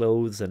sexy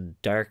clothes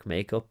and dark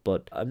makeup,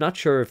 but I'm not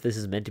sure if this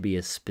is meant to be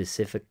a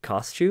specific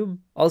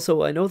costume.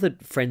 Also, I know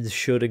that friends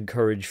should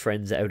encourage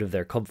friends out of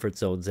their comfort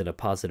zones in a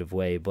positive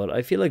way, but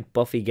I feel like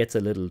Buffy gets a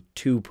little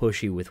too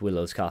pushy with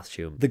Willow's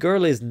costume. The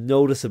girl is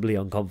noticeably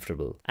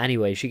uncomfortable.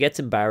 Anyway, she gets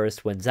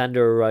embarrassed when Xander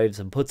arrives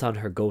and puts on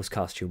her ghost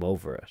costume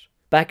over it.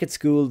 Back at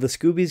school, the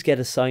Scoobies get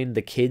assigned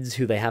the kids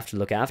who they have to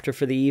look after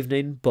for the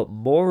evening, but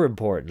more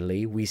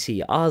importantly, we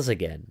see Oz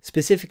again.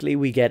 Specifically,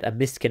 we get a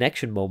missed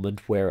connection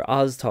moment where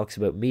Oz talks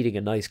about meeting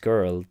a nice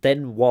girl,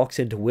 then walks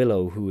into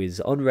Willow, who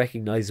is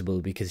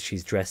unrecognizable because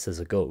she's dressed as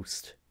a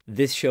ghost.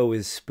 This show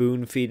is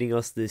spoon-feeding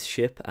us this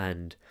ship,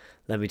 and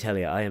let me tell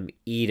you, I am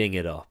eating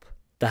it up.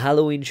 The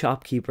Halloween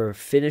shopkeeper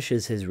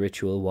finishes his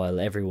ritual while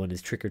everyone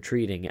is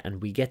trick-or-treating,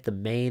 and we get the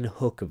main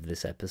hook of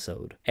this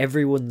episode.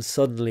 Everyone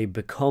suddenly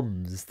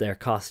becomes their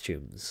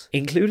costumes,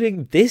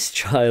 including this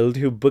child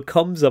who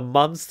becomes a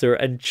monster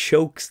and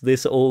chokes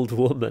this old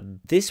woman.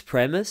 This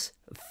premise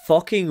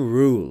fucking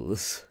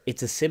rules.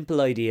 It's a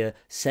simple idea,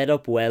 set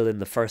up well in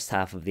the first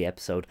half of the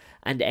episode,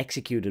 and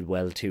executed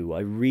well too. I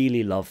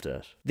really loved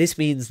it. This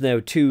means now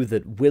too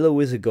that Willow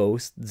is a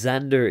ghost,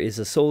 Xander is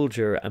a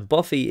soldier, and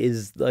Buffy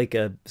is like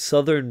a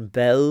Southern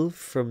belle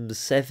from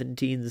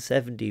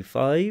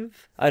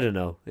 1775? I don't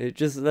know.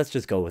 Let's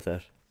just go with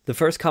it. The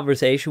first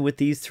conversation with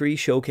these three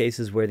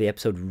showcases where the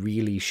episode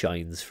really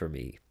shines for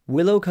me.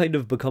 Willow kind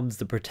of becomes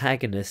the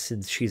protagonist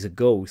since she's a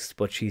ghost,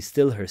 but she's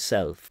still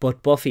herself.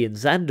 But Buffy and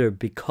Xander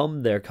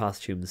become their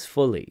costumes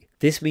fully.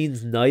 This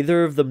means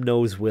neither of them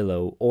knows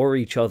Willow or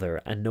each other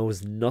and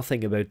knows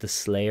nothing about the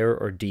Slayer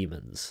or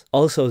demons.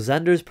 Also,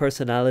 Xander's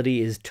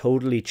personality is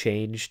totally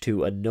changed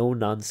to a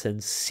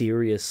no-nonsense,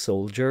 serious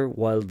soldier,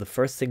 while the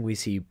first thing we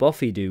see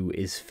Buffy do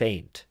is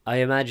faint. I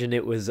imagine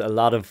it was a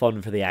lot of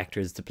fun for the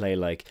actors to play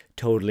like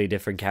totally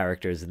different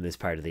characters in this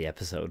part of the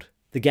episode.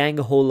 The gang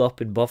hole up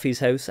in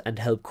Buffy's house and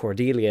help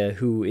Cordelia,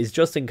 who is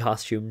just in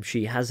costume.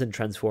 She hasn't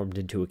transformed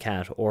into a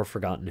cat or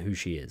forgotten who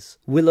she is.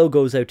 Willow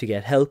goes out to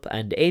get help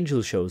and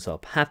Angel shows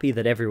up, happy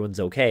that everyone's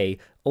okay,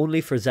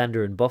 only for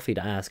Xander and Buffy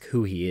to ask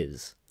who he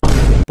is.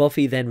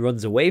 Buffy then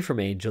runs away from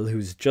Angel,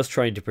 who's just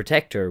trying to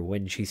protect her,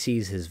 when she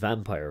sees his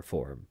vampire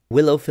form.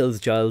 Willow fills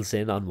Giles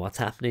in on what's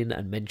happening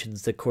and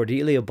mentions that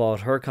Cordelia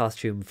bought her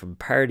costume from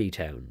Party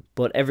Town,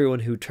 but everyone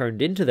who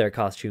turned into their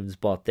costumes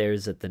bought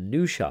theirs at the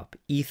new shop,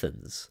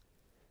 Ethan's.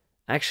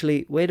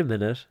 Actually, wait a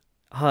minute.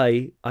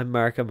 Hi, I'm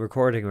Mark, I'm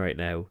recording right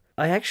now.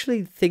 I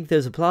actually think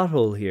there's a plot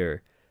hole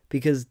here,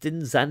 because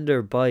didn't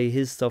Xander buy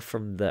his stuff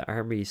from the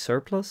army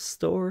surplus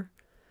store?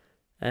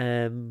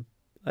 I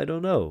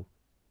don't know.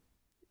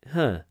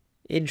 Huh,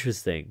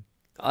 interesting.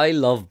 I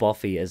love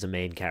Buffy as a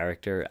main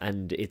character,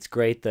 and it's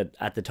great that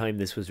at the time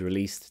this was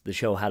released, the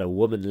show had a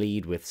woman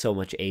lead with so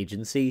much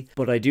agency,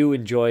 but I do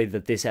enjoy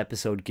that this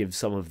episode gives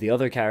some of the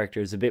other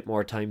characters a bit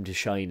more time to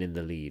shine in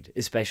the lead,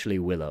 especially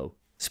Willow.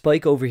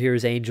 Spike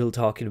overhears Angel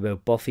talking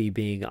about Buffy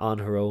being on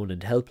her own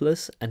and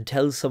helpless, and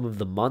tells some of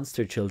the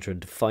monster children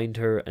to find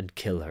her and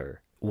kill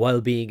her.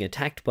 While being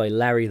attacked by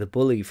Larry the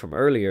bully from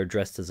earlier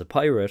dressed as a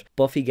pirate,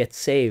 Buffy gets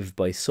saved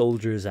by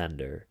Soldier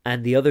Xander,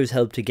 and the others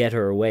help to get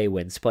her away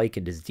when Spike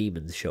and his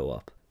demons show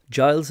up.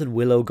 Giles and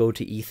Willow go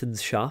to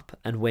Ethan's shop,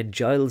 and when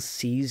Giles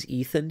sees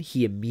Ethan,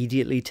 he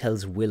immediately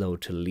tells Willow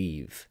to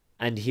leave.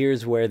 And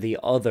here's where the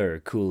other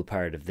cool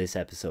part of this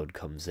episode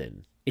comes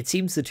in. It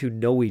seems the two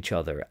know each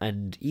other,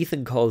 and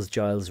Ethan calls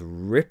Giles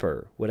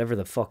Ripper, whatever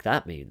the fuck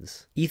that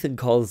means. Ethan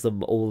calls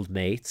them old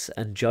mates,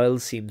 and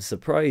Giles seems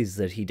surprised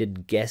that he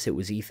didn't guess it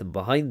was Ethan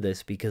behind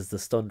this because the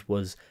stunt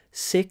was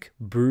sick,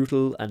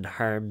 brutal, and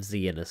harms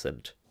the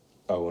innocent.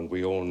 Oh, and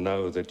we all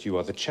know that you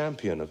are the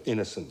champion of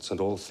innocence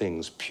and all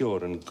things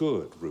pure and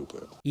good,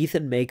 Rupert.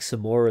 Ethan makes some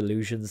more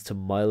allusions to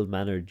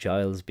mild-mannered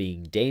Giles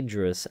being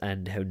dangerous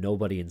and how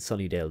nobody in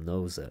Sunnydale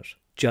knows it.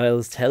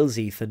 Giles tells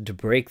Ethan to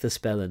break the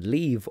spell and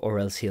leave or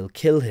else he'll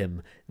kill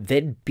him,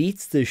 then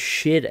beats the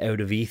shit out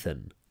of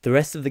Ethan. The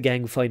rest of the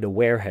gang find a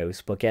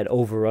warehouse but get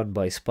overrun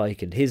by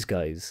Spike and his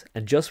guys,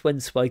 and just when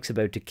Spike's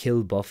about to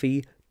kill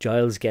Buffy,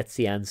 Giles gets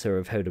the answer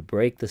of how to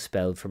break the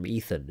spell from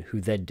Ethan,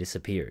 who then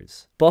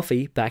disappears.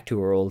 Buffy, back to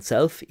her old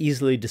self,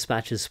 easily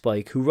dispatches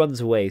Spike, who runs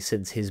away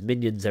since his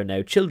minions are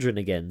now children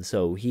again,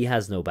 so he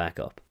has no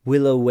backup.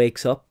 Willow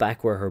wakes up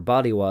back where her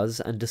body was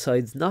and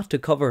decides not to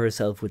cover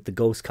herself with the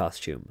ghost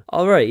costume.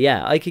 Alright,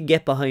 yeah, I can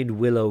get behind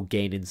Willow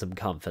gaining some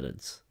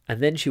confidence. And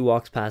then she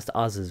walks past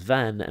Oz's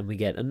van and we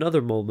get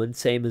another moment,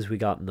 same as we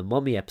got in the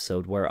Mummy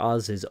episode, where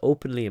Oz is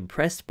openly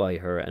impressed by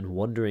her and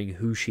wondering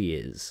who she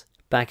is.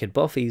 Back at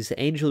Buffy's,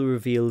 Angel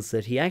reveals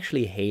that he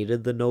actually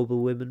hated the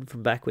noble women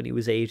from back when he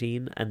was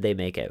 18, and they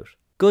make out.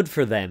 Good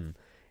for them.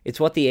 It's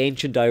what the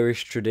ancient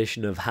Irish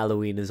tradition of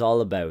Halloween is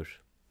all about.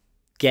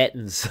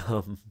 Getting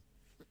some.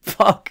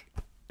 Fuck.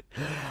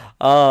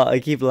 Oh, I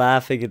keep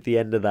laughing at the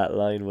end of that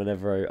line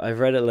whenever I've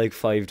read it like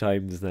 5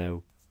 times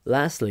now.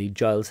 Lastly,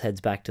 Giles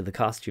heads back to the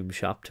costume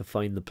shop to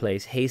find the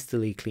place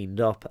hastily cleaned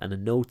up and a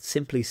note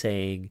simply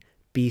saying,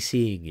 "Be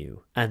seeing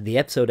you." And the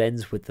episode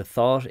ends with the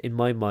thought in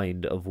my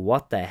mind of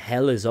what the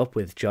hell is up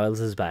with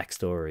Giles's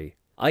backstory.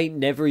 I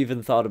never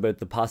even thought about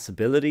the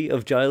possibility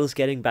of Giles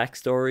getting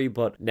backstory,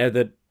 but now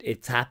that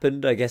it's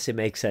happened, I guess it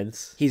makes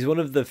sense. He's one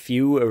of the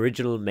few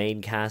original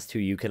main cast who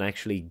you can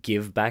actually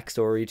give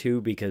backstory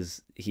to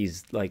because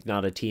he's like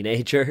not a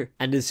teenager.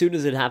 And as soon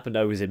as it happened,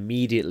 I was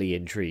immediately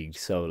intrigued.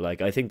 So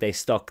like, I think they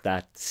stuck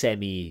that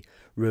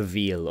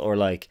semi-reveal or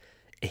like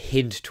a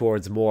hint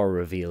towards more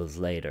reveals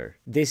later.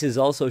 This is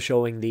also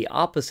showing the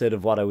opposite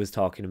of what I was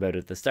talking about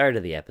at the start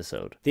of the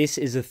episode. This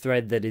is a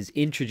thread that is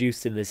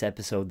introduced in this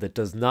episode that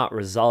does not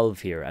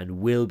resolve here and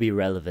will be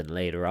relevant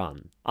later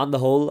on. On the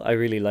whole, I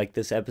really like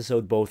this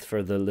episode, both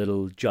for the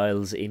little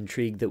Giles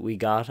intrigue that we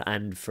got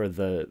and for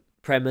the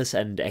premise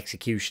and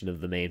execution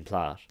of the main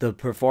plot. The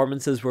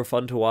performances were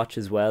fun to watch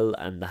as well,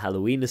 and the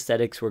Halloween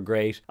aesthetics were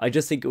great. I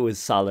just think it was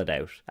solid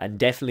out, and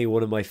definitely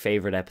one of my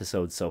favourite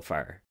episodes so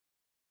far.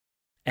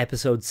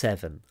 Episode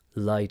 7,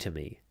 Lie to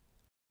Me.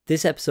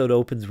 This episode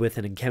opens with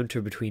an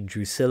encounter between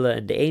Drusilla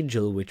and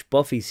Angel which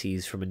Buffy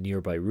sees from a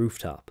nearby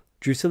rooftop.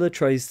 Drusilla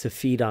tries to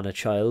feed on a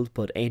child,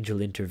 but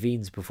Angel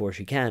intervenes before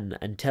she can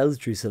and tells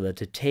Drusilla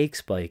to take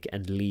Spike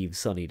and leave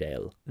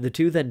Sunnydale. The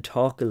two then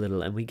talk a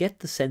little and we get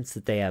the sense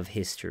that they have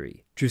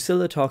history.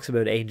 Drusilla talks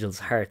about Angel's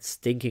heart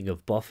stinking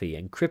of Buffy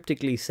and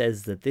cryptically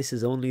says that this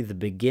is only the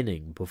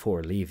beginning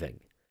before leaving.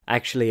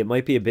 Actually, it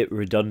might be a bit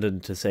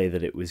redundant to say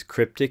that it was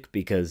cryptic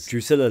because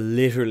Drusilla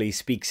literally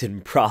speaks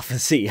in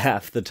prophecy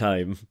half the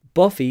time.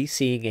 Buffy,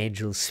 seeing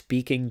Angel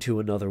speaking to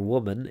another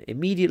woman,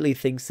 immediately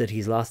thinks that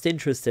he's lost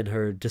interest in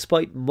her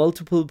despite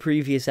multiple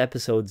previous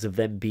episodes of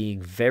them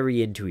being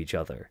very into each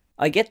other.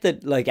 I get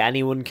that like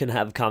anyone can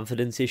have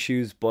confidence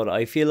issues, but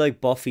I feel like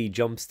Buffy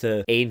jumps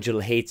to Angel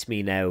hates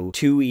me now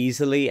too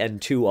easily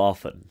and too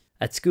often.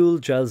 At school,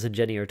 Giles and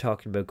Jenny are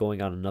talking about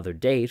going on another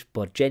date,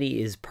 but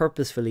Jenny is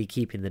purposefully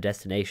keeping the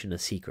destination a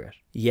secret.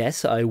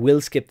 Yes, I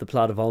will skip the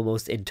plot of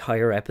almost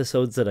entire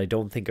episodes that I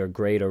don't think are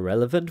great or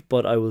relevant,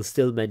 but I will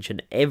still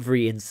mention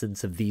every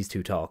instance of these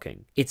two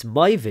talking. It's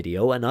my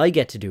video and I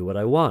get to do what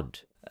I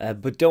want.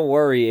 But don't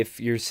worry, if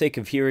you're sick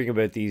of hearing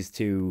about these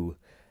two,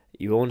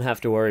 you won't have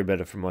to worry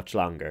about it for much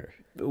longer.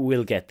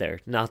 We'll get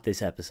there, not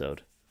this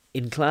episode.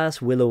 In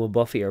class, Willow and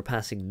Buffy are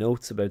passing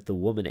notes about the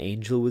woman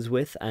Angel was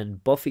with,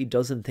 and Buffy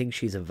doesn't think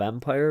she's a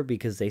vampire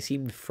because they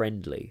seemed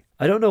friendly.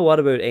 I don't know what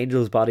about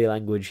Angel's body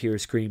language here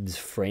screams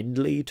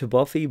friendly to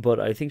Buffy, but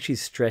I think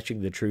she's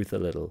stretching the truth a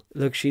little.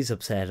 Look, she's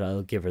upset,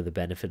 I'll give her the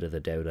benefit of the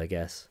doubt, I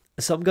guess.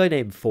 Some guy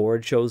named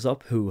Ford shows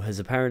up who has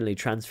apparently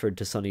transferred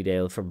to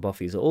Sunnydale from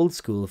Buffy's old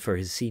school for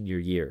his senior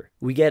year.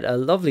 We get a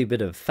lovely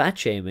bit of fat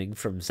shaming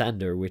from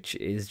Xander, which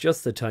is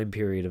just the time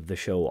period of the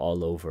show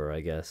all over,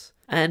 I guess.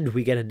 And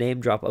we get a name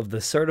drop of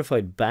the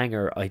certified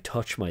banger I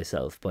Touch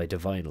Myself by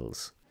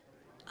Divinals.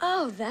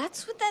 Oh,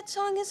 that's what that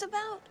song is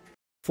about?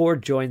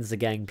 Ford joins the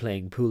gang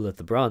playing pool at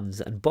the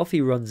Bronze, and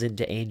Buffy runs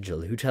into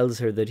Angel, who tells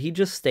her that he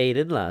just stayed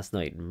in last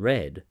night and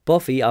read.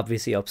 Buffy,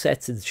 obviously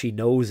upset since she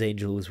knows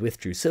Angel was with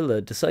Drusilla,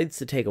 decides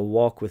to take a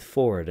walk with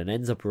Ford and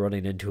ends up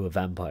running into a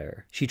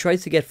vampire. She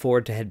tries to get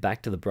Ford to head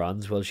back to the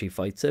Bronze while she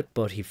fights it,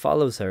 but he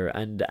follows her,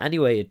 and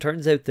anyway, it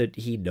turns out that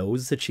he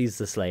knows that she's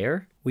the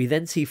Slayer. We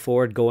then see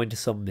Ford go into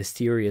some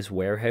mysterious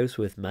warehouse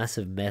with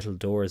massive metal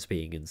doors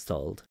being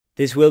installed.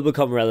 This will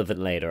become relevant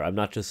later, I'm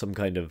not just some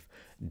kind of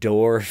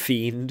door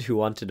fiend who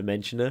wanted to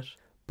mention it.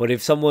 But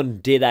if someone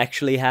did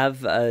actually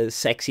have a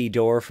sexy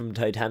door from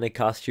Titanic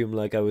costume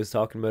like I was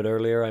talking about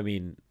earlier, I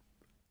mean,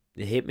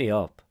 hit me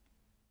up.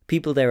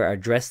 People there are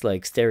dressed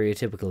like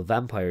stereotypical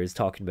vampires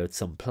talking about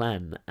some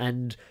plan,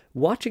 and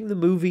watching the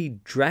movie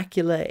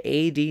Dracula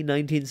AD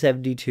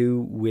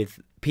 1972 with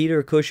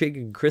Peter Cushing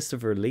and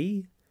Christopher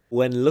Lee.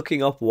 When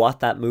looking up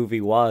what that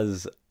movie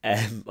was,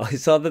 I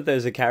saw that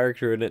there's a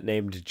character in it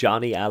named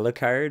Johnny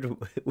Alucard,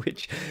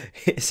 which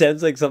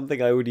sounds like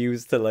something I would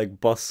use to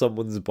like bust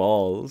someone's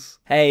balls.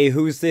 Hey,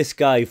 who's this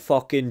guy,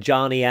 fucking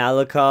Johnny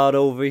Alucard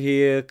over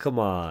here? Come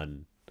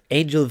on.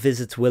 Angel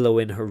visits Willow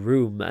in her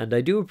room, and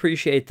I do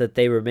appreciate that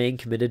they remain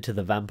committed to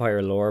the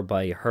vampire lore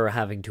by her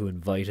having to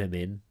invite him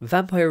in.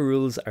 Vampire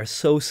rules are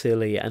so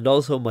silly, and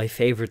also my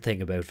favourite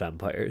thing about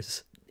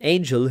vampires.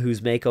 Angel,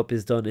 whose makeup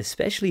is done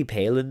especially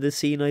pale in this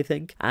scene, I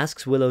think,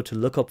 asks Willow to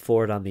look up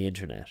Ford on the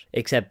internet,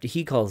 except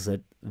he calls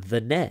it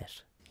the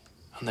net.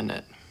 On the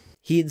net.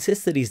 He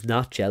insists that he's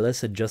not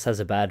jealous and just has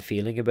a bad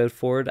feeling about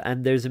Ford,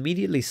 and there's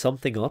immediately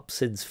something up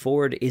since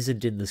Ford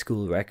isn't in the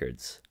school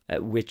records,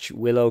 which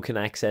Willow can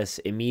access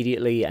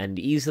immediately and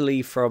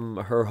easily from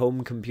her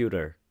home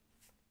computer.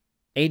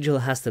 Angel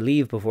has to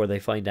leave before they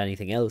find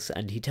anything else,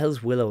 and he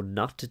tells Willow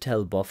not to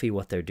tell Buffy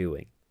what they're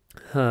doing.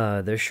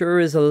 There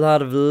sure is a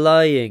lot of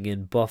lying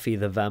in Buffy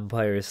the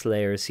Vampire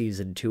Slayer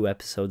Season 2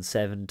 Episode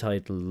 7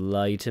 titled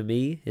Lie to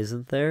Me,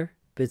 isn't there?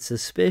 Bit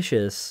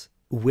suspicious.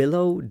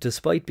 Willow,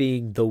 despite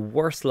being the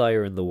worst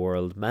liar in the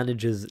world,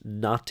 manages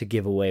not to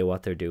give away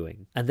what they're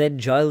doing. And then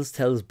Giles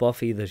tells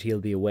Buffy that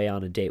he'll be away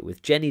on a date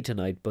with Jenny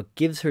tonight, but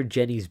gives her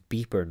Jenny's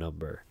beeper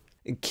number.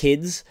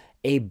 Kids,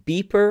 a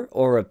beeper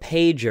or a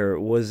pager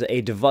was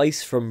a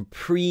device from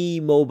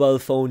pre-mobile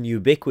phone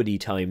ubiquity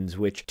times,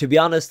 which, to be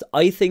honest,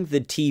 I think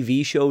the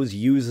TV shows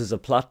use as a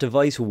plot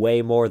device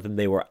way more than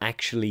they were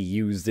actually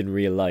used in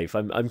real life.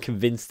 I'm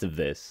convinced of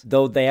this.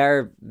 Though they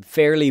are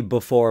fairly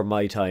before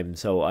my time,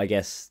 so I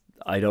guess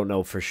I don't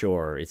know for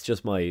sure. It's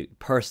just my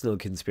personal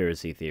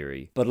conspiracy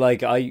theory. But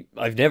like,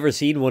 I've never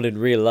seen one in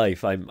real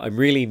life. I'm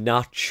really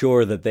not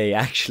sure that they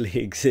actually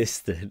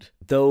existed.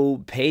 Though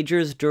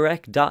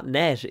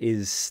pagersdirect.net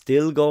is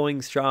still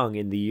going strong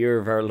in the year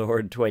of our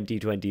Lord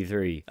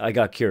 2023. I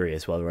got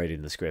curious while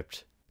writing the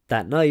script.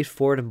 That night,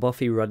 Ford and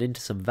Buffy run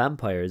into some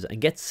vampires and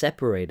get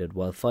separated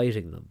while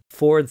fighting them.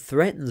 Ford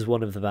threatens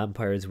one of the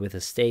vampires with a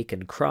stake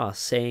and cross,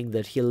 saying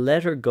that he'll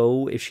let her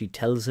go if she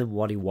tells him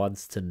what he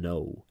wants to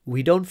know.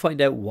 We don't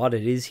find out what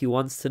it is he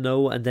wants to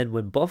know, and then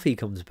when Buffy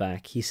comes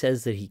back, he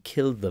says that he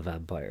killed the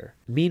vampire.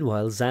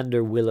 Meanwhile,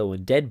 Xander, Willow,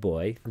 and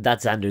Deadboy,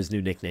 that's Xander's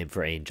new nickname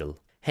for Angel,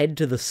 head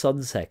to the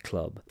Sunset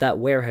Club, that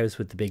warehouse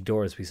with the big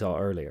doors we saw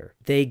earlier.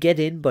 They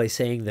get in by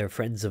saying they're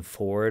friends of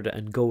Ford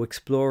and go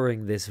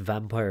exploring this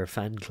vampire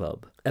fan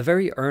club. A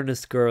very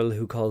earnest girl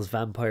who calls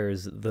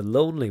vampires the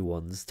lonely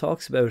ones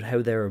talks about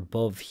how they're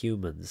above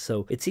humans,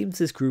 so it seems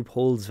this group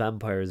holds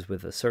vampires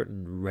with a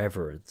certain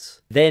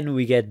reverence. Then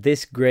we get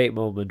this great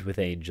moment with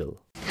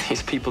Angel.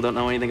 These people don't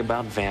know anything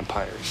about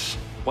vampires.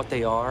 What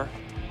they are,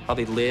 how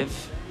they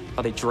live,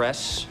 how they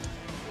dress.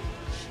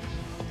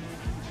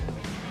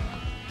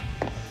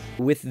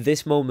 With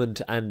this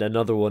moment and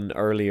another one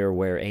earlier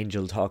where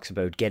Angel talks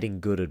about getting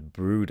good at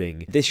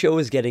brooding, this show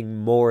is getting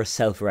more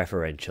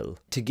self-referential.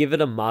 To give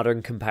it a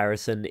modern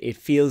comparison, it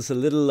feels a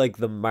little like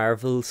the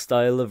Marvel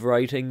style of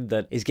writing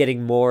that is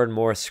getting more and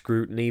more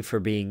scrutiny for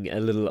being a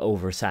little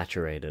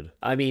oversaturated.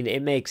 I mean,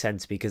 it makes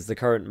sense because the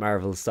current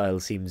Marvel style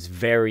seems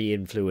very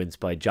influenced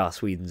by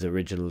Joss Whedon's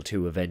original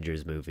 2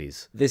 Avengers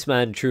movies. This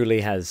man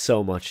truly has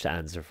so much to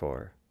answer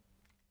for.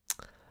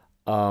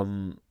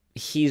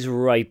 He's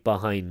right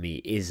behind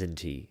me, isn't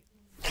he?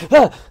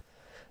 Ah!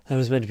 That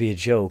was meant to be a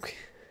joke.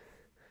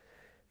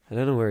 I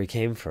don't know where he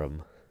came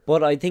from.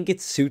 But I think it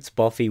suits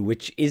Buffy,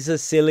 which is a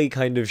silly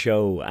kind of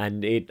show,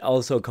 and it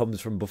also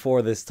comes from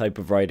before this type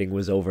of writing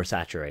was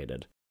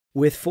oversaturated.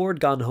 With Ford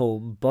gone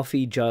home,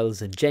 Buffy,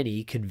 Giles and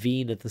Jenny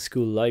convene at the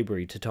school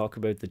library to talk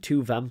about the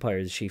 2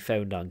 vampires she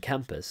found on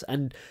campus.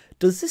 And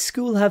does this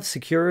school have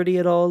security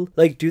at all?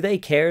 Like, do they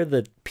care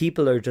that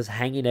people are just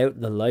hanging out in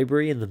the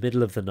library in the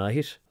middle of the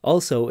night?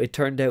 Also, it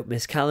turned out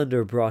Miss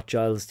Calendar brought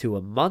Giles to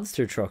a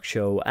monster truck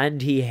show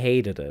and he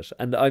hated it,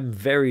 and I'm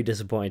very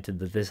disappointed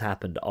that this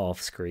happened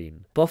off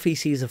screen. Buffy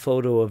sees a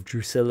photo of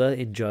Drusilla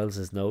in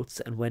Giles's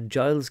notes, and when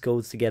Giles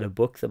goes to get a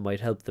book that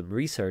might help them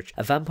research,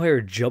 a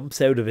vampire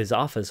jumps out of his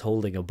office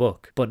holding a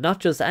book. But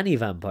not just any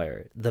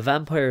vampire, the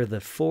vampire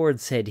that Ford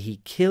said he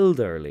killed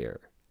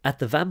earlier. At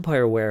the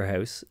vampire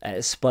warehouse,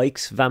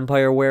 Spike's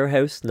vampire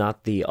warehouse,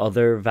 not the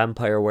other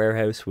vampire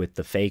warehouse with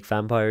the fake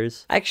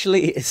vampires.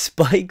 Actually,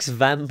 Spike's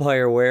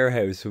vampire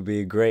warehouse would be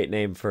a great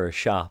name for a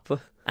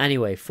shop.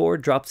 Anyway,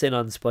 Ford drops in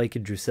on Spike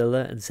and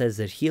Drusilla and says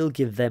that he'll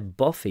give them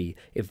Buffy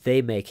if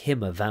they make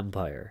him a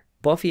vampire.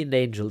 Buffy and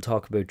Angel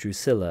talk about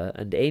Drusilla,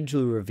 and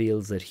Angel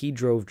reveals that he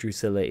drove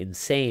Drusilla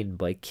insane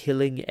by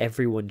killing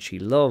everyone she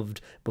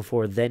loved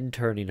before then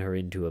turning her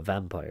into a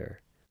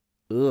vampire.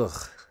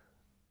 Ugh.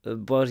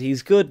 But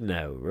he's good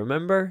now,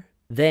 remember?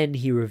 Then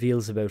he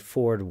reveals about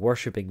Ford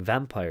worshipping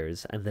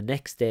vampires, and the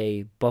next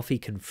day, Buffy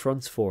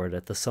confronts Ford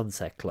at the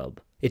Sunset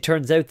Club. It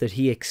turns out that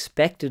he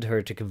expected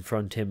her to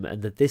confront him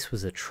and that this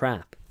was a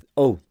trap.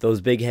 Oh, those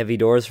big heavy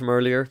doors from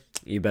earlier?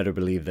 You better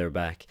believe they're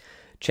back.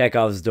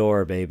 Chekhov's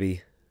door,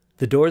 baby.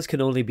 The doors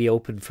can only be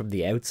opened from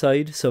the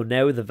outside, so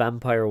now the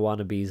vampire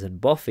wannabes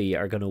and Buffy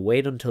are going to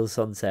wait until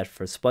sunset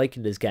for Spike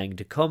and his gang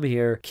to come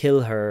here,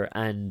 kill her,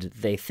 and,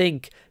 they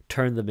think,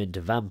 turn them into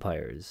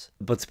vampires.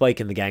 But Spike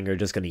and the gang are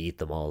just going to eat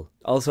them all.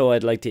 Also,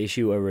 I'd like to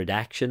issue a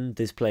redaction.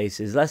 This place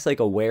is less like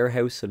a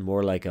warehouse and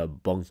more like a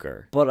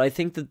bunker. But I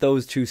think that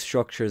those 2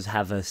 structures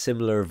have a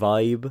similar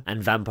vibe,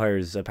 and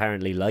vampires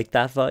apparently like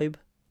that vibe.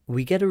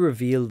 We get a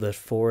reveal that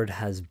Ford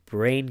has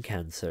brain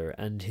cancer,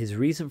 and his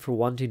reason for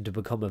wanting to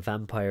become a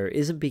vampire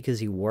isn't because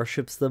he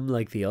worships them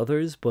like the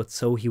others, but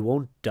so he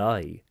won't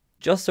die.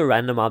 Just a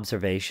random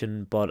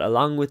observation, but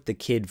along with the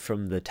kid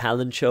from the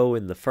talent show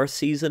in the first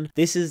season,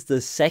 this is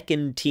the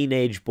 2nd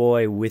teenage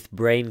boy with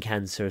brain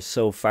cancer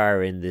so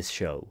far in this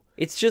show.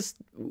 It's just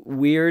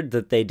weird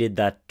that they did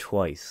that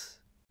twice.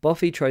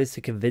 Buffy tries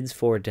to convince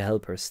Ford to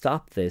help her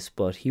stop this,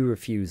 but he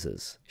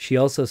refuses. She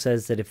also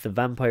says that if the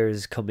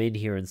vampires come in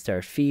here and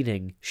start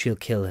feeding, she'll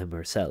kill him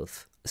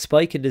herself.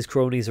 Spike and his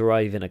cronies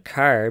arrive in a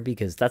car,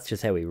 because that's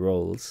just how he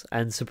rolls,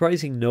 and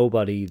surprising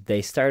nobody,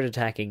 they start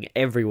attacking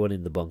everyone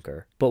in the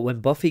bunker. But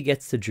when Buffy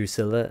gets to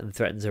Drusilla and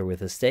threatens her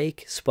with a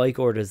stake, Spike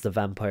orders the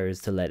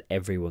vampires to let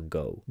everyone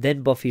go.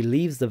 Then Buffy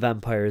leaves the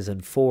vampires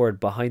and Ford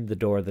behind the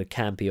door that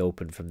can't be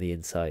opened from the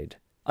inside.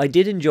 I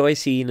did enjoy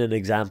seeing an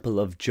example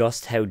of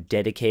just how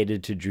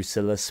dedicated to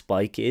Drusilla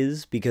Spike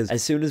is, because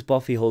as soon as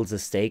Buffy holds a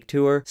stake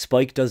to her,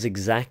 Spike does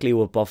exactly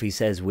what Buffy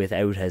says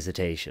without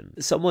hesitation.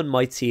 Someone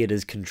might see it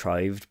as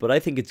contrived, but I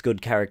think it's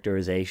good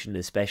characterization,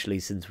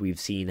 especially since we've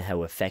seen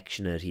how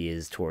affectionate he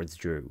is towards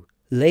Drew.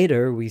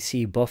 Later, we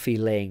see Buffy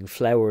laying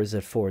flowers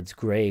at Ford's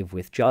grave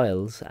with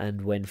Giles,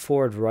 and when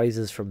Ford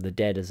rises from the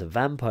dead as a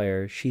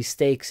vampire, she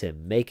stakes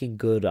him, making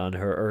good on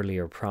her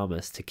earlier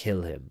promise to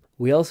kill him.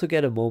 We also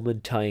get a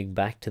moment tying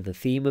back to the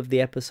theme of the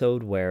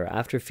episode where,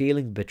 after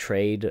feeling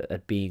betrayed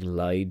at being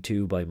lied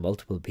to by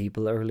multiple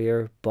people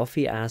earlier,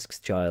 Buffy asks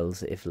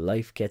Giles if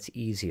life gets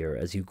easier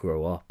as you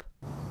grow up.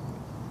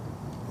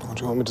 What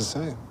do you want me to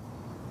say?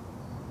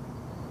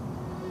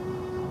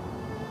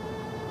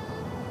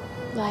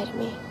 Lie to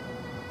me.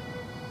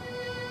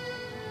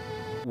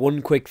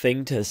 One quick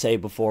thing to say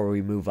before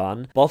we move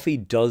on. Buffy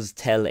does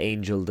tell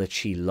Angel that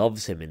she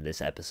loves him in this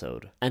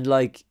episode. And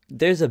like,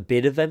 there's a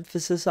bit of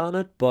emphasis on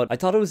it, but I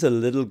thought it was a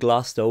little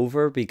glossed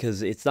over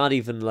because it's not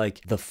even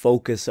like the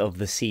focus of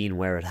the scene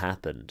where it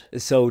happened.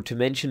 So to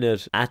mention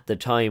it at the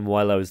time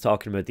while I was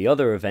talking about the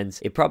other events,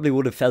 it probably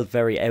would have felt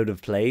very out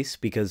of place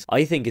because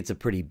I think it's a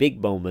pretty big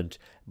moment,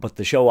 but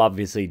the show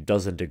obviously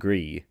doesn't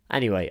agree.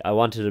 Anyway, I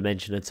wanted to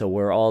mention it so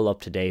we're all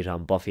up to date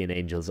on Buffy and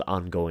Angel's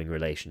ongoing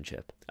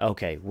relationship.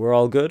 Okay, we're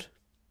all good?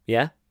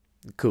 Yeah?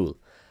 Cool.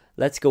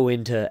 Let's go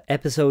into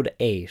episode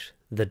 8,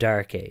 The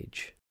Dark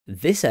Age.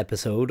 This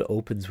episode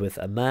opens with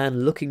a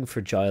man looking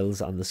for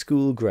Giles on the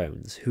school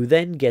grounds, who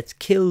then gets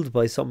killed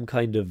by some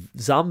kind of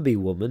zombie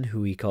woman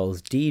who he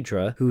calls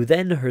Deidre, who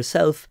then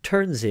herself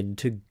turns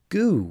into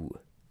goo.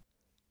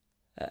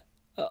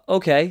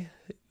 Okay,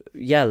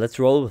 yeah, let's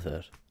roll with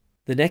it.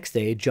 The next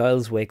day,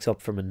 Giles wakes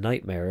up from a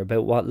nightmare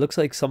about what looks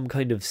like some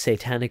kind of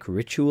satanic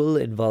ritual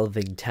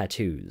involving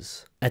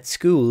tattoos. At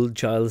school,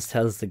 Giles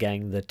tells the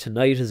gang that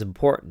tonight is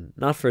important,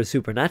 not for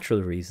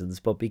supernatural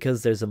reasons, but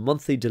because there's a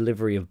monthly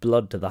delivery of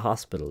blood to the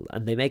hospital,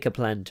 and they make a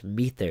plan to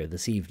meet there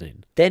this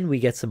evening. Then we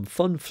get some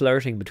fun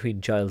flirting between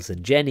Giles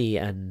and Jenny,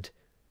 and...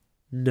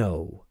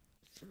 no.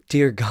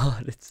 Dear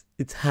God,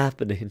 it's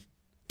happening.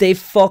 They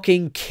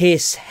fucking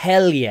kiss,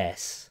 hell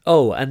yes!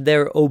 Oh, and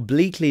they're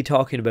obliquely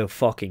talking about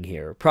fucking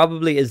here,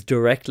 probably as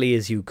directly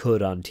as you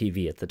could on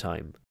TV at the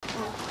time.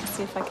 Let's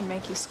see if I can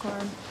make you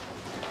squirm.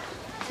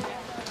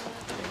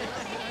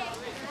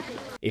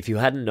 If you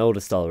hadn't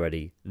noticed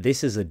already,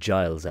 this is a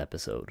Giles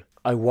episode.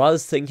 I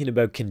was thinking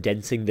about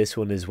condensing this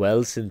one as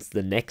well, since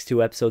the next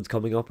 2 episodes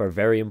coming up are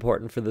very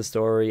important for the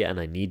story and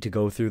I need to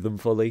go through them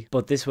fully.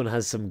 But this one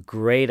has some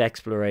great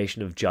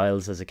exploration of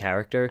Giles as a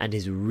character and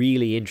his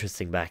really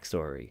interesting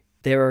backstory.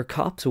 There are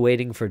cops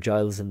waiting for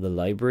Giles in the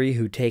library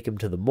who take him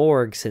to the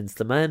morgue since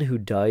the man who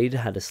died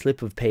had a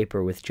slip of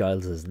paper with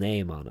Giles's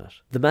name on it.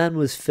 The man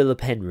was Philip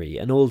Henry,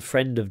 an old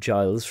friend of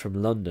Giles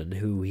from London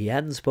who he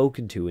hadn't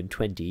spoken to in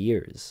 20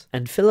 years.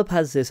 And Philip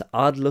has this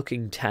odd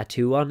looking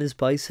tattoo on his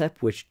bicep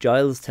which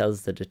Giles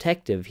tells the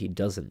detective he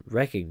doesn't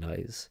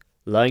recognise.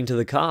 Lying to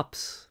the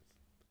cops.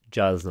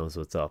 Giles knows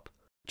what's up.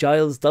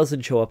 Giles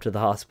doesn't show up to the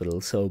hospital,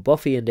 so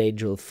Buffy and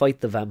Angel fight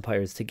the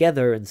vampires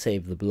together and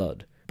save the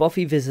blood.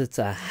 Buffy visits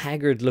a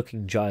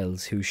haggard-looking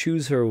Giles who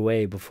shoos her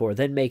away before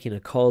then making a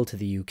call to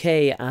the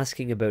UK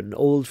asking about an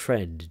old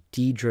friend,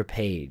 Deidre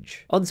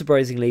Page.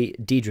 Unsurprisingly,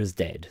 Deidre's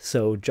dead,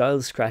 so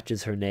Giles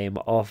scratches her name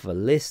off a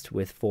list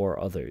with 4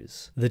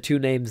 others. The 2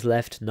 names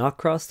left not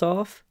crossed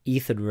off?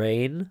 Ethan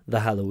Rayne, the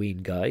Halloween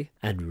guy,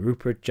 and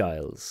Rupert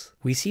Giles.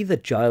 We see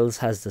that Giles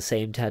has the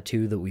same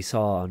tattoo that we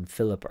saw on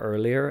Philip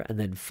earlier, and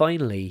then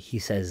finally he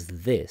says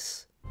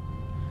this.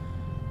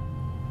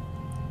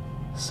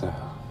 So,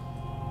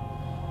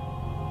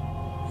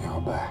 you're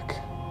back.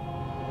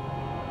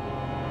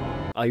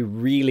 I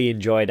really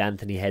enjoyed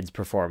Anthony Head's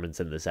performance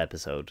in this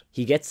episode.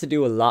 He gets to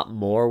do a lot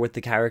more with the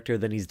character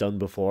than he's done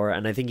before,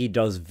 and I think he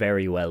does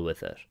very well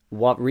with it.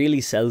 What really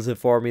sells it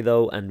for me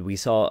though, and we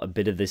saw a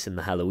bit of this in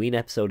the Halloween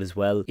episode as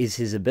well, is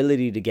his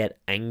ability to get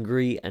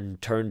angry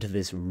and turn to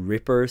this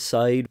Ripper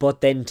side, but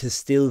then to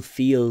still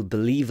feel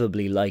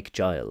believably like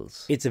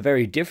Giles. It's a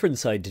very different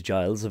side to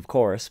Giles, of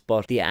course,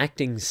 but the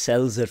acting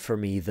sells it for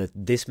me that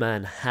this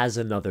man has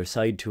another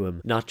side to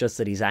him, not just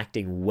that he's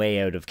acting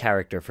way out of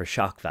character for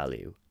shock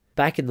value.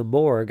 Back in the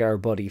morgue, our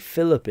buddy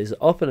Philip is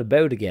up and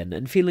about again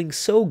and feeling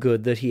so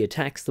good that he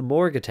attacks the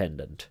morgue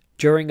attendant.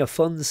 During a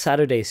fun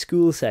Saturday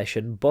school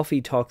session,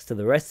 Buffy talks to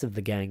the rest of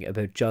the gang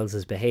about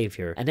Giles's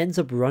behaviour and ends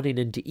up running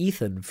into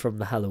Ethan from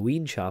the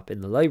Halloween shop in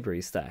the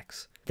library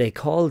stacks. They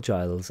call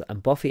Giles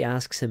and Buffy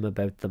asks him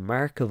about the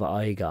mark of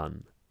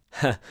Igon.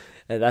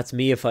 That's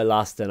me if I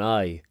lost an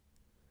eye.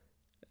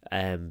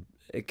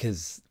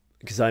 Cause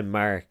I'm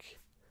Mark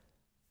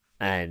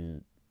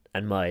and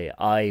my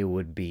eye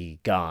would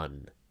be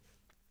gone.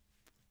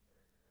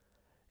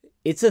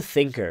 It's a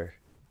thinker.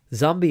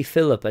 Zombie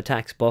Philip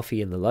attacks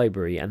Buffy in the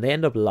library and they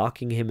end up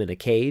locking him in a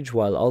cage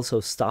while also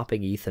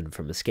stopping Ethan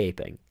from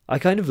escaping. I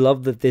kind of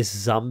love that this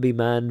zombie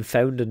man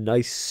found a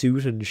nice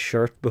suit and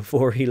shirt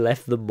before he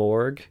left the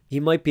morgue.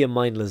 He might be a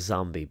mindless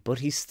zombie, but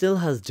he still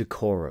has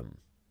decorum.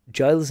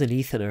 Giles and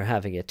Ethan are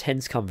having a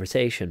tense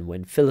conversation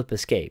when Philip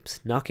escapes,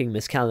 knocking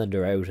Miss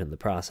Calendar out in the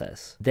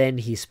process. Then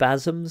he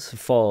spasms,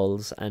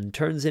 falls, and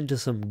turns into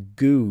some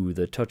goo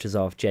that touches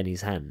off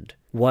Jenny's hand.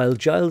 While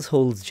Giles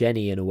holds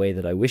Jenny in a way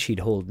that I wish he'd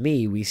hold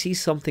me, we see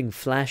something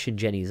flash in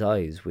Jenny's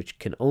eyes, which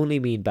can only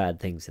mean bad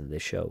things in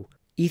this show.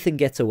 Ethan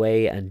gets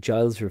away and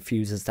Giles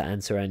refuses to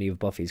answer any of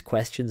Buffy's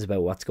questions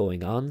about what's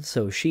going on,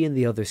 so she and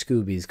the other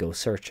Scoobies go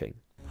searching.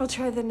 I'll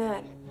try the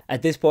net.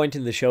 At this point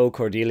in the show,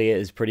 Cordelia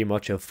is pretty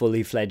much a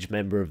fully fledged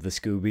member of the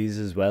Scoobies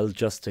as well,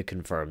 just to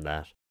confirm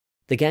that.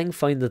 The gang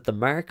find that the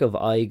mark of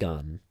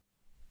Igon,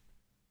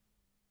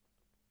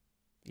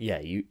 yeah,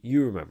 you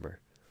remember,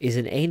 is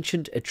an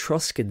ancient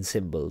Etruscan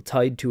symbol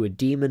tied to a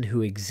demon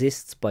who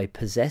exists by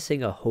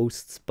possessing a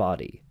host's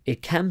body.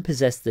 It can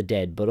possess the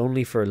dead, but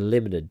only for a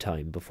limited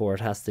time before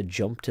it has to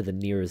jump to the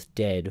nearest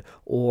dead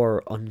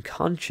or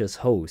unconscious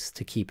host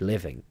to keep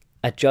living.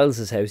 At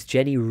Giles's house,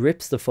 Jenny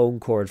rips the phone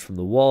cord from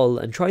the wall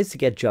and tries to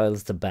get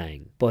Giles to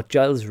bang, but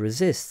Giles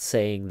resists,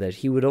 saying that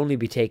he would only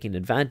be taking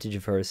advantage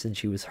of her since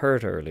she was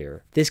hurt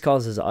earlier. This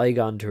causes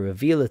Igon to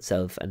reveal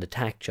itself and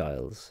attack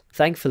Giles.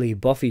 Thankfully,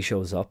 Buffy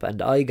shows up and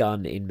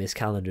Igon in Miss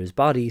Calendar's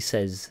body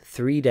says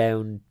 3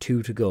 down,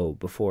 2 to go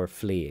before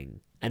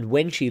fleeing. And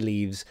when she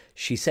leaves,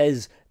 she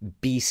says,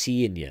 "Be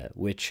seeing ya,"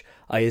 which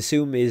I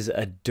assume is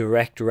a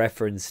direct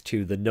reference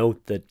to the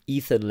note that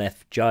Ethan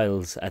left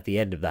Giles at the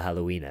end of the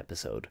Halloween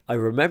episode. I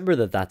remember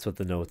that that's what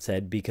the note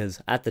said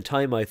because at the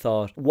time I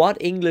thought, what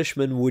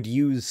Englishman would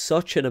use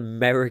such an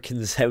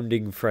American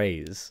sounding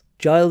phrase?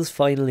 Giles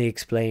finally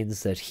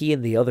explains that he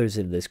and the others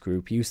in this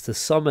group used to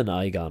summon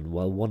Igon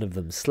while one of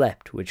them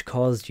slept, which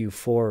caused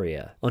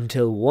euphoria,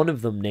 until one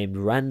of them named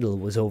Randall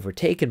was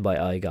overtaken by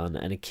Igon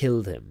and it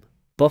killed him.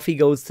 Buffy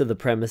goes to the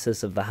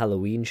premises of the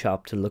Halloween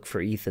shop to look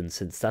for Ethan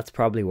since that's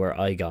probably where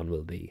Igon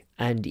will be.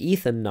 And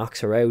Ethan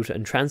knocks her out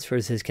and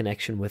transfers his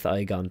connection with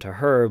Igon to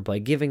her by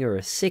giving her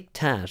a sick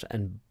tat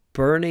and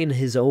burning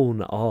his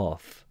own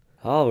off.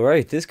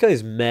 Alright, this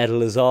guy's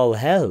metal as all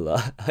hell.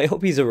 I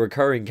hope he's a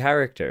recurring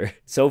character.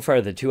 So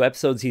far, the 2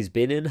 episodes he's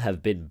been in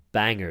have been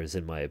bangers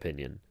in my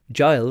opinion.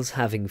 Giles,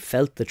 having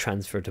felt the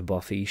transfer to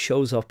Buffy,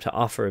 shows up to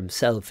offer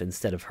himself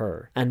instead of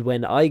her. And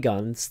when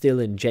Igon, still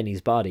in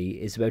Jenny's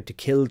body, is about to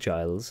kill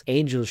Giles,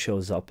 Angel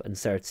shows up and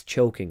starts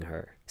choking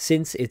her.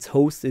 Since its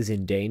host is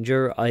in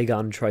danger,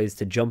 Igon tries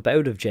to jump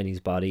out of Jenny's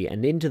body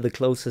and into the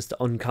closest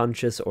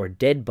unconscious or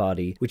dead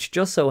body, which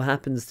just so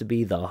happens to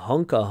be the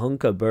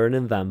hunka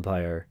burning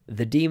vampire.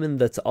 The demon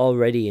that's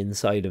already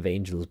inside of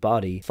Angel's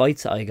body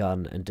fights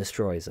Igon and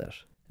destroys it.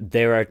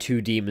 There are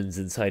two demons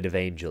inside of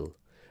Angel.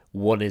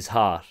 One is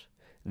hot,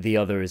 the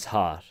other is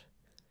hot.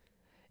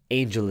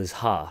 Angel is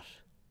hot.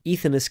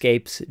 Ethan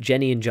escapes,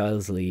 Jenny and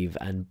Giles leave,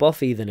 and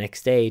Buffy the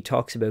next day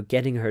talks about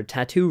getting her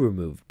tattoo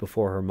removed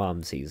before her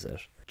mom sees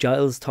it.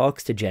 Giles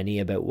talks to Jenny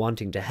about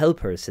wanting to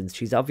help her since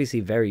she's obviously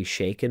very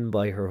shaken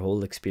by her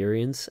whole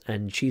experience,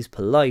 and she's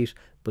polite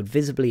but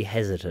visibly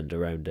hesitant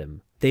around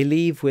him. They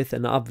leave with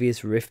an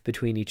obvious rift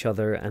between each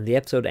other, and the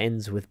episode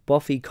ends with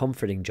Buffy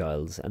comforting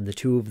Giles and the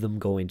two of them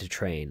going to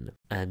train.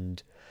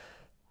 And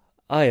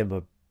I am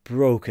a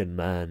broken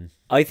man.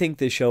 I think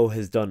the show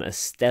has done a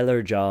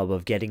stellar job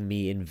of getting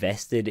me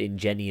invested in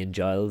Jenny and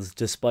Giles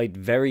despite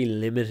very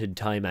limited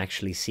time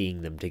actually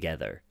seeing them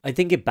together. I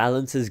think it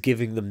balances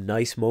giving them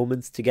nice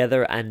moments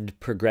together and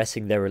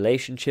progressing their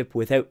relationship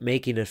without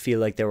making it feel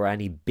like there were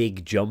any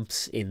big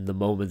jumps in the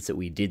moments that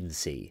we didn't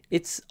see.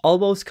 It's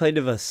almost kind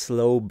of a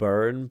slow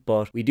burn,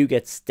 but we do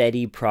get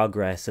steady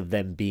progress of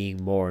them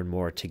being more and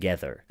more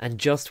together. And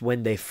just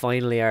when they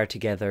finally are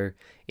together,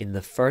 in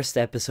the first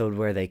episode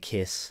where they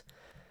kiss,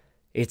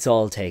 it's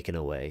all taken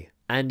away.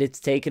 And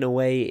it's taken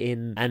away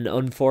in an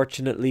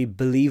unfortunately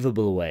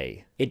believable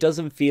way. It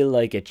doesn't feel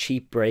like a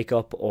cheap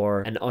breakup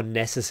or an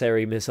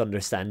unnecessary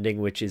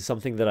misunderstanding, which is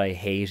something that I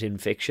hate in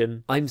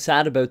fiction. I'm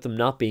sad about them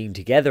not being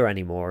together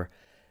anymore,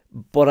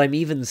 but I'm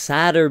even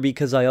sadder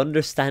because I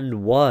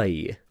understand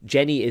why.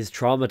 Jenny is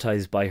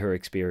traumatized by her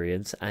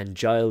experience, and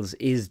Giles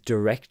is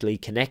directly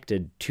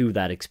connected to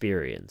that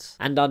experience.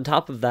 And on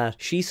top of that,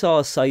 she saw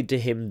a side to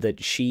him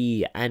that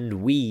she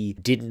and we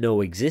didn't know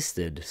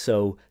existed,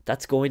 so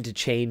that's going to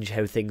change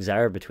how things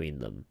are between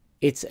them.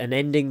 It's an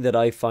ending that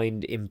I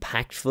find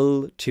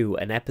impactful to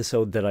an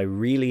episode that I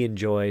really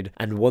enjoyed,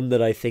 and one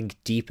that I think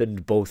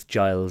deepened both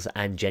Giles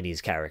and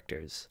Jenny's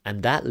characters.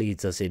 And that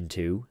leads us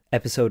into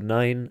episode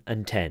 9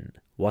 and 10,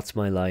 What's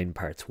My Line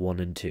parts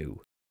 1 and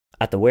 2.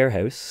 At the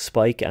warehouse,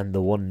 Spike and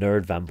the one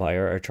nerd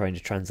vampire are trying to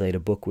translate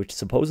a book which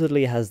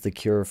supposedly has the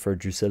cure for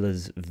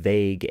Drusilla's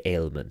vague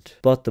ailment.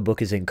 But the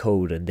book is in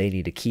code and they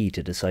need a key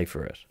to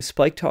decipher it.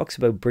 Spike talks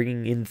about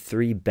bringing in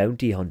 3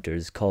 bounty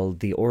hunters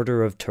called the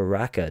Order of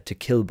Taraka to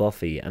kill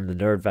Buffy, and the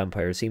nerd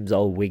vampire seems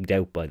all wigged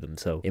out by them,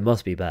 so it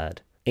must be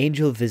bad.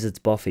 Angel visits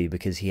Buffy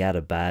because he had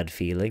a bad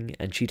feeling,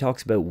 and she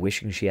talks about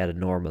wishing she had a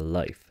normal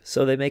life,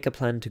 so they make a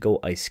plan to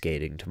go ice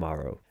skating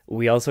tomorrow.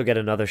 We also get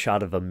another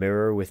shot of a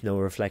mirror with no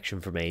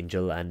reflection from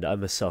Angel, and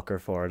I'm a sucker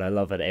for it. I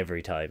love it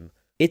every time.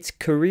 It's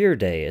career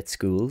day at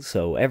school,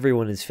 so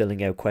everyone is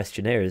filling out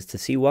questionnaires to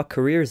see what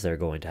careers they're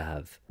going to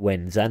have.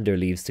 When Xander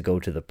leaves to go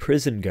to the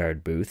prison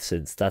guard booth,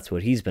 since that's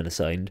what he's been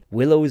assigned,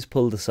 Willow is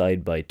pulled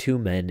aside by 2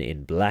 men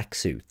in black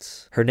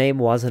suits. Her name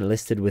wasn't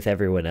listed with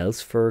everyone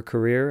else for her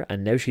career,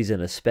 and now she's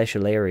in a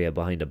special area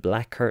behind a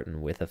black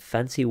curtain with a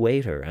fancy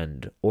waiter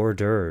and hors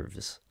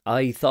d'oeuvres.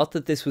 I thought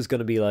that this was going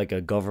to be like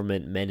a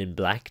government Men in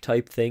Black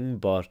type thing,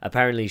 but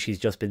apparently she's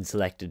just been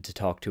selected to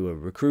talk to a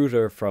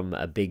recruiter from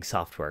a big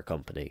software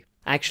company.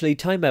 Actually,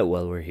 time out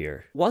while we're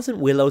here. Wasn't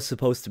Willow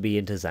supposed to be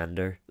into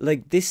Xander?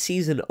 Like, this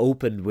season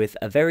opened with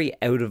a very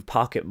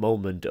out-of-pocket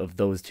moment of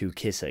those two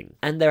kissing.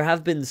 And there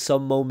have been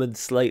some moments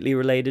slightly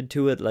related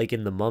to it, like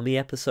in the Mummy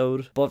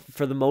episode. But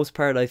for the most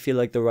part, I feel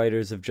like the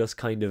writers have just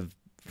kind of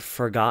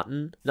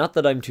forgotten. Not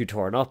that I'm too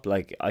torn up,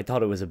 like, I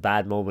thought it was a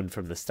bad moment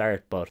from the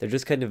start, but they're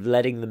just kind of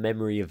letting the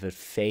memory of it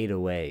fade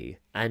away.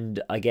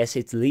 And I guess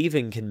its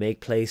leaving can make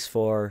place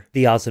for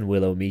the Oz and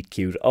Willow meet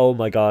cute. Oh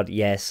my god,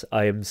 yes,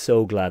 I am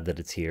so glad that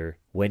it's here.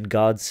 When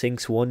God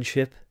sinks one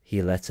ship,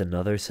 he lets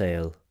another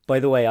sail. By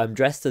the way, I'm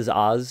dressed as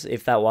Oz,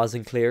 if that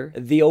wasn't clear.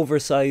 The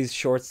oversized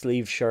short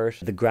sleeve shirt,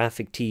 the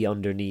graphic tee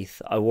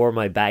underneath. I wore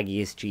my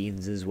baggiest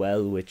jeans as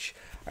well, which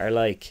are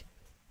like,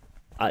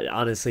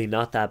 honestly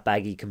not that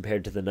baggy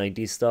compared to the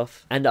 90s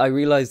stuff. And I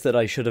realised that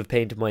I should have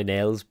painted my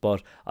nails,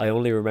 but I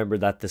only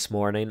remembered that this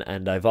morning,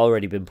 and I've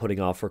already been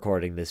putting off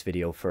recording this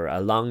video for a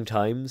long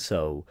time,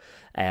 so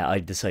I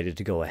decided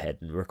to go ahead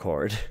and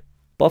record.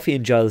 Buffy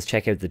and Giles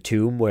check out the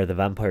tomb where the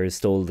vampires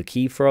stole the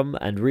key from,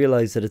 and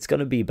realise that it's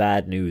going to be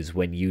bad news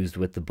when used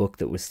with the book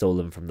that was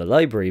stolen from the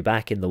library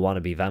back in the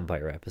Wannabe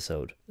Vampire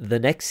episode. The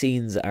next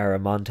scenes are a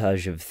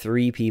montage of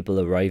 3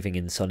 people arriving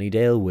in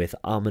Sunnydale with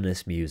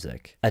ominous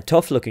music. A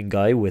tough looking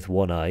guy with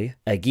one eye,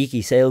 a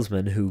geeky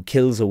salesman who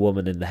kills a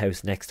woman in the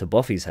house next to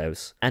Buffy's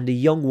house, and a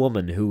young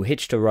woman who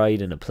hitched a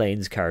ride in a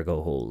plane's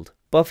cargo hold.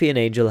 Buffy and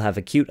Angel have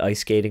a cute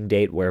ice skating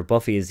date where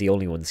Buffy is the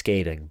only one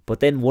skating,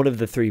 but then one of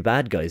the 3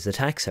 bad guys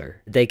attacks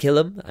her. They kill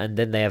him, and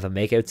then they have a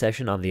makeout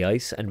session on the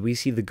ice, and we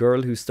see the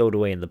girl who stowed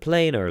away in the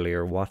plane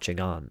earlier watching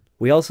on.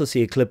 We also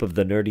see a clip of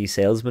the nerdy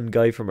salesman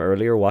guy from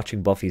earlier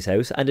watching Buffy's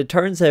house, and it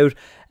turns out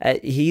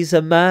he's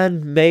a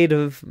man made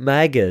of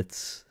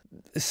maggots.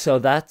 So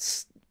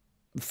that's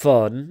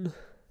fun.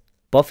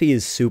 Buffy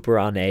is super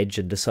on edge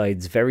and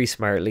decides very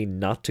smartly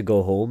not to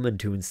go home and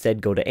to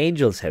instead go to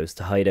Angel's house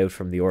to hide out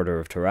from the Order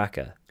of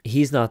Taraka.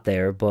 He's not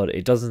there, but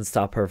it doesn't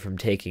stop her from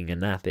taking a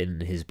nap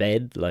in his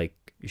bed,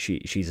 like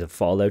she's a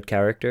Fallout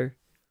character.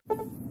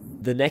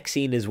 The next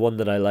scene is one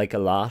that I like a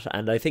lot,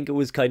 and I think it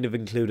was kind of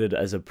included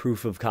as a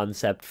proof of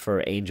concept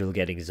for Angel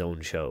getting his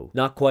own show.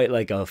 Not quite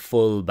like a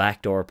full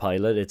backdoor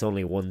pilot, it's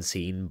only one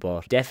scene,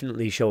 but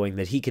definitely showing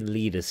that he can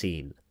lead a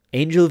scene.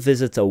 Angel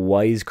visits a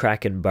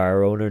wisecracking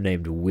bar owner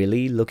named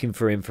Willy looking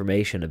for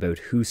information about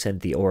who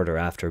sent the order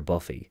after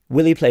Buffy.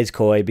 Willy plays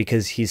coy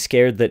because he's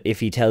scared that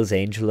if he tells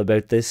Angel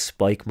about this,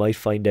 Spike might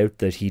find out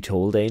that he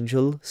told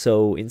Angel,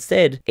 so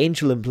instead,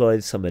 Angel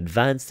employs some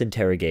advanced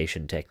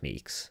interrogation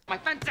techniques.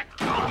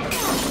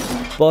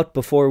 But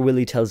before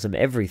Willy tells him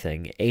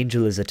everything,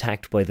 Angel is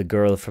attacked by the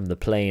girl from the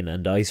plane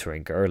and ice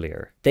rink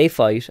earlier. They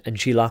fight and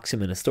she locks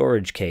him in a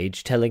storage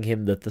cage, telling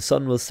him that the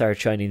sun will start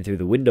shining through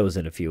the windows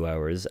in a few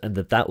hours and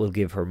that will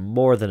give her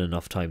more than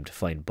enough time to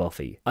find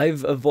Buffy.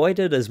 I've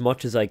avoided as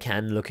much as I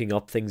can looking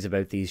up things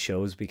about these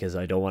shows because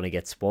I don't want to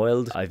get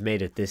spoiled. I've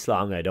made it this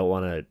long, I don't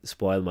want to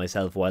spoil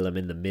myself while I'm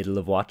in the middle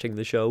of watching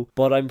the show.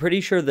 But I'm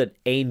pretty sure that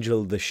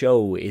Angel the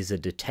show is a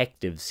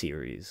detective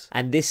series.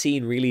 And this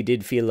scene really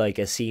did feel like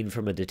a scene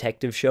from a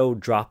detective show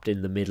dropped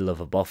in the middle of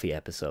a Buffy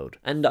episode.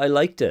 And I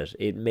liked it.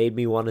 It made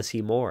me want to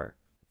see more.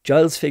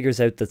 Giles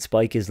figures out that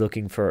Spike is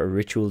looking for a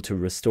ritual to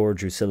restore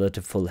Drusilla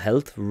to full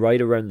health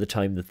right around the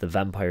time that the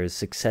vampires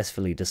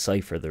successfully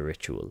decipher the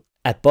ritual.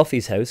 At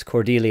Buffy's house,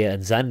 Cordelia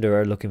and Xander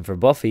are looking for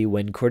Buffy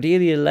when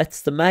Cordelia lets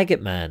the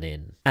Maggot Man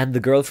in, and the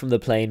girl from the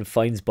plane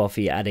finds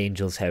Buffy at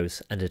Angel's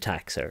house and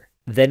attacks her.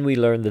 Then we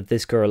learn that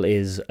this girl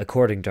is,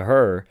 according to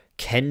her,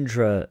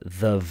 Kendra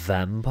the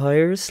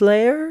Vampire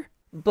Slayer?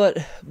 But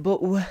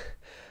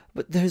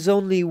there's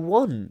only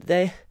one.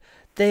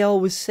 They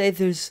always say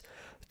there's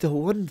the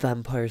one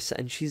vampire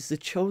and she's the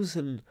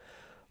chosen.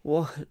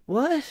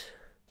 What?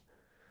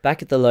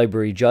 Back at the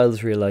library,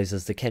 Giles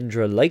realizes that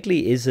Kendra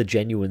likely is a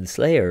genuine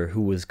Slayer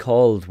who was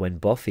called when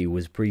Buffy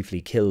was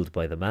briefly killed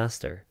by the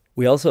Master.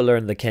 We also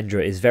learn that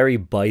Kendra is very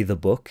by the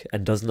book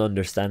and doesn't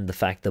understand the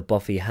fact that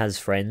Buffy has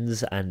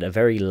friends and a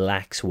very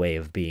lax way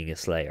of being a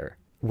Slayer.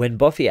 When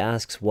Buffy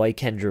asks why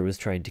Kendra was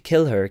trying to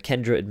kill her,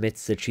 Kendra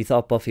admits that she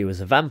thought Buffy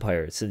was a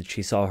vampire since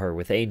she saw her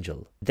with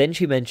Angel. Then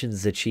she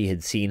mentions that she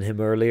had seen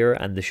him earlier,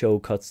 and the show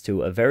cuts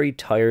to a very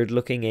tired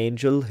looking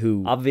Angel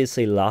who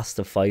obviously lost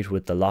a fight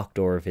with the locked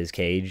door of his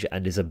cage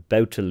and is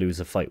about to lose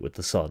a fight with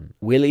the sun.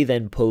 Willy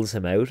then pulls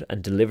him out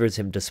and delivers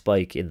him to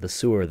Spike in the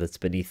sewer that's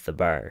beneath the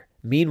bar.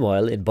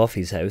 Meanwhile, in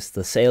Buffy's house,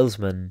 the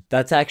salesman...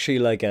 That's actually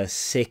like a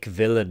sick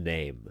villain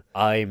name.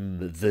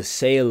 I'm the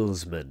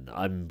salesman.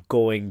 I'm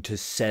going to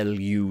sell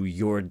you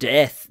your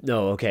death.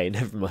 No, okay,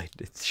 never mind.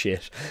 It's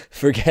shit.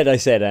 Forget I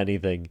said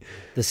anything.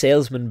 The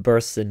salesman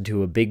bursts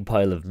into a big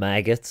pile of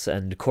maggots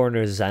and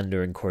corners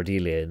Xander and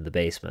Cordelia in the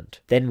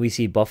basement. Then we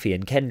see Buffy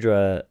and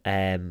Kendra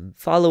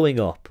following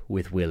up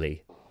with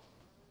Willy.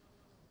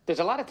 There's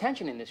a lot of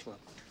tension in this room.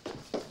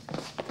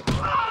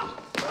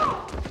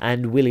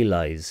 And Willy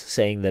lies,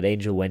 saying that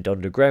Angel went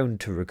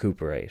underground to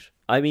recuperate.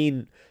 I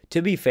mean,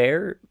 to be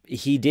fair,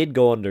 he did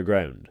go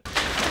underground.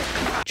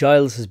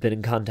 Giles has been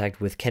in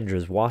contact with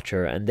Kendra's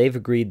watcher, and they've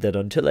agreed that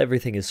until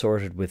everything is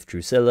sorted with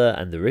Drusilla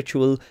and the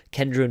ritual,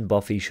 Kendra and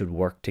Buffy should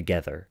work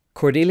together.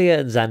 Cordelia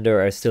and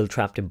Xander are still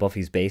trapped in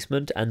Buffy's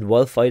basement, and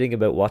while fighting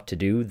about what to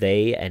do,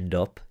 they end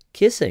up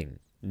kissing.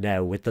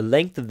 Now, with the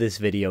length of this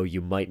video, you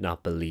might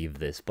not believe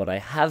this, but I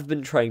have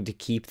been trying to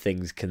keep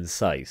things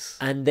concise.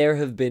 And there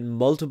have been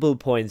multiple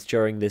points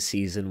during this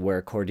season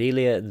where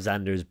Cordelia and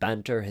Xander's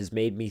banter has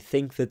made me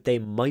think that they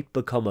might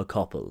become a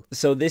couple.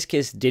 So this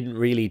kiss didn't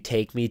really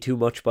take me too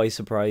much by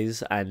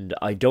surprise, and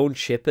I don't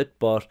ship it,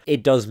 but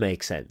it does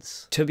make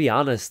sense. To be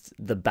honest,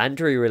 the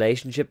bantery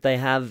relationship they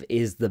have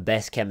is the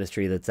best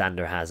chemistry that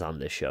Xander has on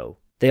this show.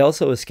 They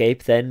also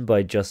escape then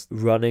by just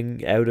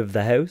running out of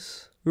the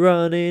house.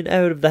 Running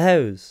out of the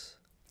house.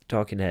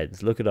 Talking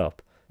Heads, look it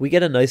up. We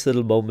get a nice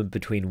little moment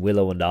between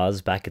Willow and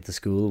Oz back at the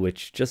school,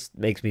 which just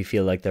makes me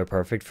feel like they're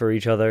perfect for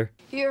each other.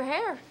 Your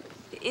hair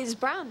is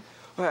brown.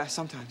 Well,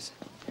 sometimes.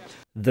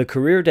 The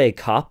career day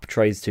cop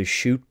tries to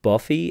shoot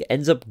Buffy,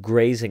 ends up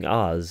grazing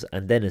Oz,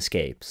 and then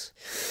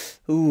escapes.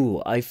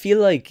 Ooh, I feel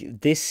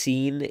like this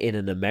scene in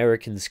an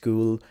American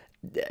school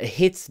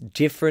hits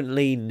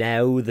differently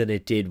now than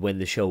it did when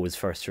the show was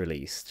first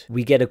released.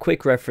 We get a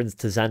quick reference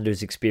to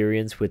Xander's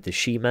experience with the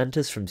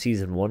she-mantis from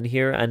season 1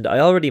 here, and I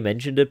already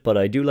mentioned it, but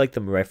I do like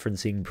them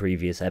referencing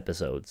previous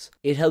episodes.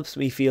 It helps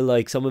me feel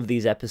like some of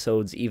these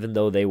episodes, even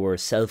though they were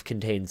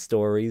self-contained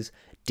stories,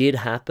 did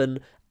happen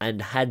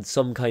and had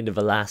some kind of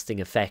a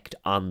lasting effect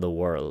on the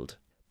world.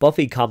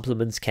 Buffy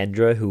compliments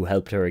Kendra, who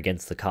helped her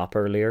against the cop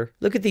earlier.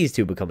 Look at these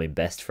two becoming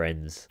best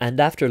friends. And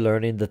after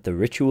learning that the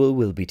ritual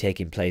will be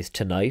taking place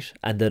tonight,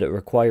 and that it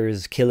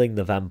requires killing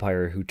the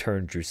vampire who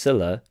turned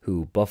Drusilla,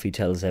 who Buffy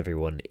tells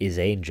everyone is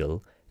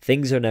Angel,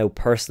 things are now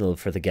personal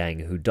for the gang,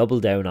 who double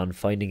down on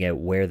finding out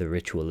where the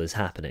ritual is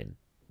happening.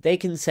 They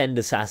can send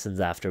assassins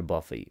after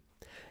Buffy.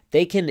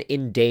 They can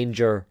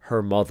endanger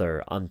her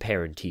mother on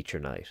parent-teacher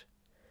night.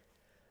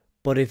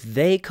 But if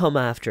they come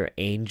after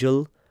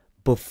Angel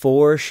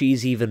before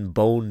she's even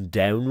boned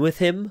down with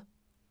him,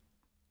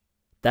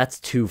 that's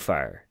too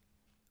far.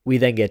 We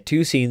then get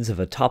 2 scenes of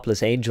a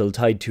topless Angel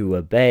tied to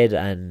a bed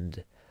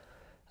and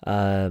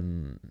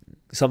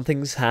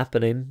something's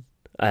happening.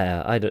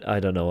 I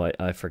don't know,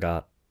 I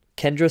forgot.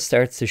 Kendra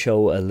starts to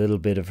show a little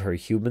bit of her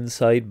human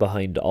side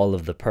behind all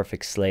of the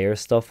perfect Slayer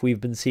stuff we've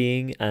been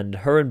seeing, and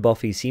her and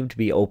Buffy seem to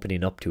be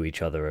opening up to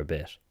each other a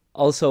bit.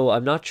 Also,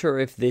 I'm not sure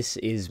if this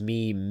is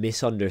me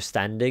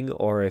misunderstanding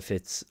or if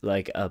it's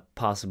like a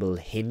possible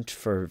hint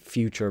for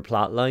future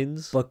plot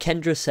lines, but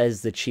Kendra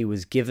says that she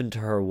was given to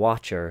her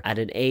watcher at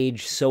an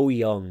age so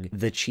young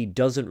that she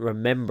doesn't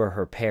remember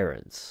her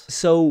parents.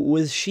 So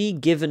was she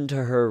given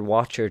to her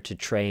watcher to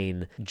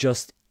train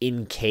just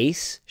in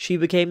case she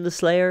became the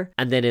Slayer,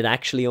 and then it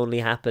actually only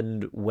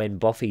happened when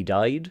Buffy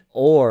died?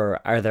 Or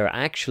are there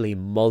actually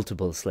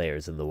multiple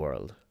Slayers in the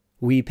world?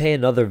 We pay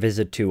another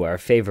visit to our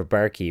favourite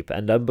barkeep,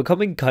 and I'm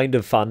becoming kind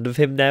of fond of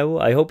him now.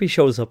 I hope he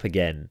shows up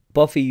again.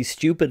 Buffy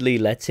stupidly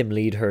lets him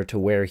lead her to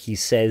where he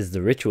says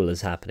the ritual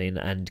is happening,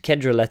 and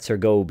Kendra lets her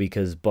go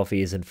because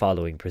Buffy isn't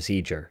following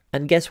procedure.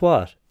 And guess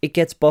what? It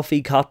gets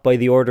Buffy caught by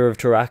the Order of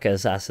Taraka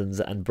assassins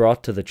and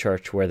brought to the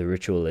church where the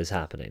ritual is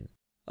happening.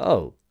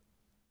 Oh.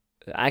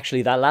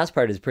 Actually, that last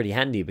part is pretty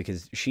handy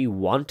because she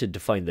wanted to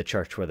find the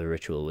church where the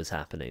ritual was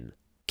happening.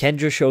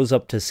 Kendra shows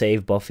up to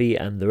save Buffy,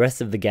 and the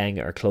rest of the gang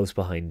are close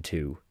behind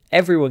too.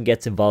 Everyone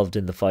gets involved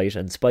in the fight,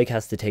 and Spike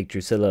has to take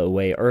Drusilla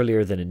away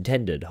earlier than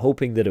intended,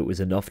 hoping that it was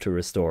enough to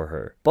restore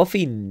her.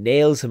 Buffy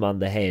nails him on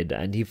the head,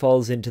 and he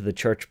falls into the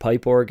church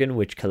pipe organ,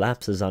 which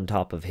collapses on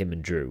top of him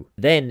and Drew.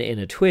 Then, in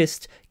a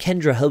twist,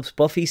 Kendra helps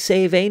Buffy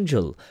save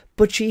Angel,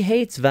 but she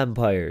hates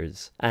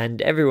vampires.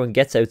 And everyone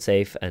gets out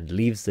safe and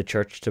leaves the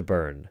church to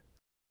burn.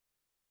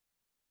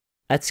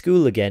 At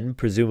school again,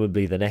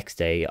 presumably the next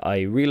day, I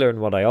relearn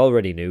what I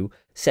already knew.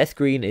 Seth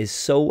Green is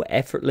so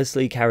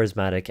effortlessly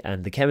charismatic,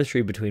 and the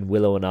chemistry between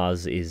Willow and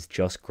Oz is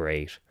just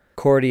great.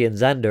 Cordy and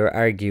Xander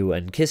argue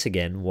and kiss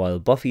again while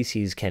Buffy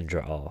sees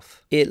Kendra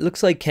off. It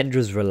looks like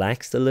Kendra's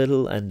relaxed a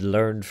little and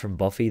learned from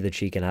Buffy that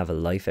she can have a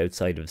life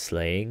outside of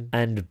slaying,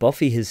 and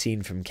Buffy has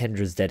seen from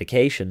Kendra's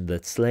dedication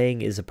that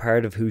slaying is a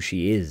part of who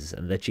she is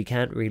and that she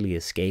can't really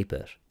escape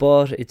it.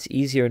 But it's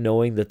easier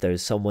knowing that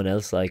there's someone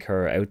else like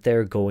her out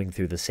there going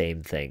through the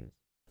same thing.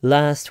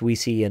 Last, we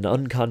see an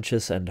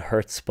unconscious and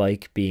hurt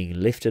Spike being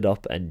lifted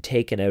up and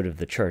taken out of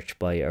the church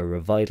by a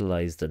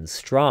revitalized and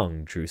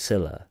strong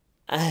Drusilla.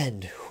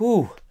 And,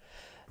 whew,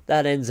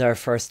 that ends our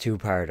first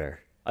 2-parter.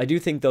 I do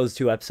think those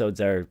 2 episodes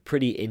are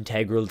pretty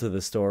integral to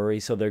the story,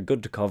 so they're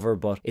good to cover,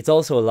 but it's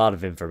also a lot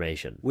of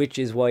information, which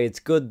is why it's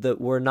good that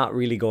we're not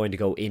really going to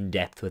go in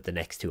depth with the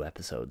next 2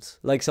 episodes.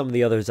 Like some of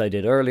the others I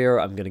did earlier,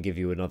 I'm going to give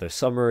you another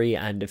summary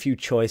and a few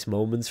choice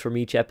moments from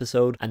each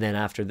episode, and then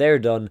after they're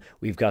done,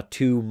 we've got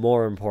 2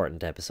 more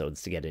important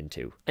episodes to get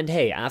into. And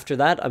hey, after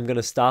that, I'm going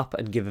to stop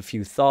and give a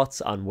few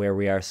thoughts on where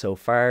we are so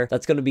far.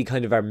 That's going to be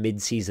kind of our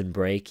mid-season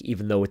break,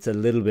 even though it's a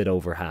little bit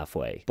over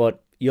halfway.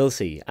 But you'll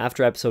see,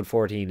 after episode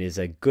 14 is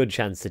a good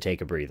chance to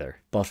take a breather.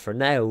 But for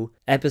now,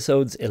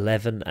 episodes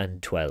 11 and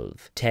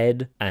 12,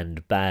 Ted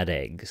and Bad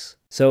Eggs.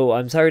 So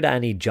I'm sorry to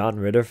any John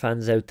Ritter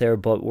fans out there,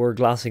 but we're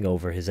glossing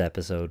over his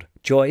episode.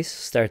 Joyce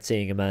starts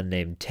seeing a man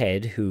named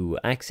Ted who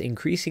acts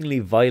increasingly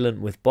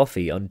violent with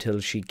Buffy until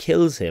she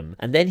kills him,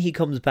 and then he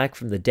comes back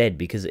from the dead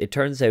because it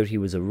turns out he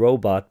was a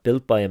robot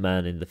built by a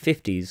man in the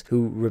 50s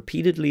who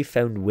repeatedly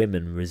found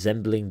women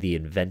resembling the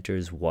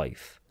inventor's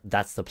wife.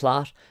 That's the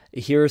plot.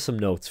 Here are some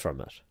notes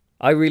from it.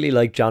 I really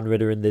like John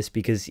Ritter in this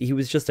because he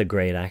was just a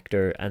great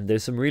actor, and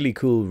there's some really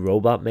cool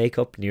robot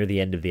makeup near the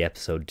end of the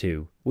episode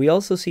too. We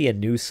also see a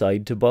new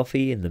side to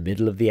Buffy in the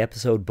middle of the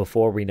episode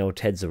before we know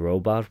Ted's a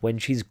robot, when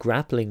she's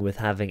grappling with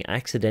having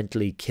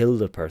accidentally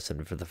killed a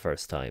person for the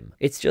first time.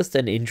 It's just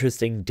an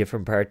interesting,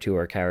 different part to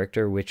her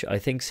character, which I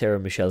think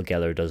Sarah Michelle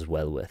Gellar does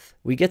well with.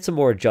 We get some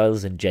more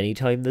Giles and Jenny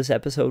time this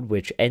episode,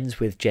 which ends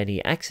with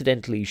Jenny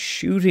accidentally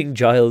shooting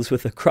Giles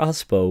with a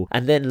crossbow,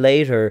 and then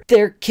later,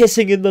 they're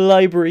kissing in the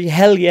library,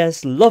 hell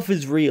yes, love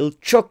is real,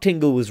 Chuck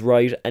Tingle was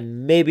right,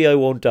 and maybe I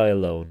won't die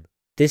alone.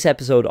 This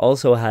episode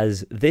also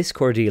has this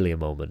Cordelia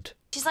moment.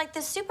 She's like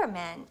the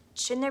Superman.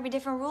 Shouldn't there be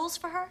different rules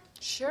for her?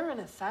 Sure, in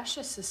a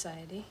fascist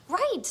society.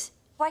 Right!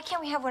 Why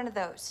can't we have one of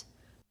those?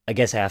 I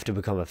guess I have to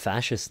become a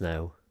fascist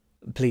now.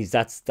 Please,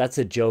 that's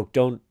a joke.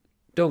 Don't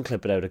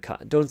clip it out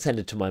of don't send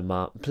it to my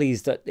mom.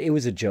 Please, it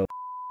was a joke.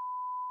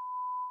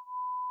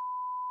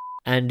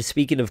 And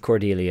speaking of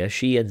Cordelia,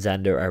 she and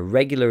Xander are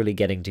regularly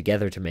getting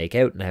together to make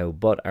out now,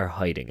 but are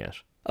hiding it.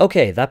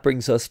 Okay, that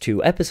brings us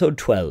to episode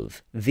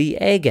 12, the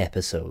egg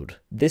episode.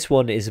 This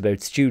one is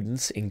about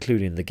students,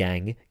 including the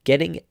gang,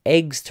 getting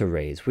eggs to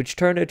raise, which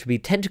turn out to be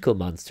tentacle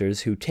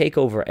monsters who take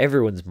over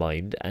everyone's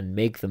mind and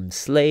make them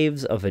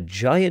slaves of a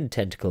giant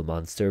tentacle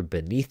monster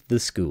beneath the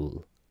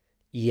school.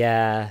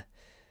 Yeah,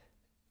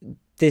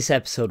 this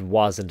episode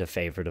wasn't a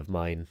favourite of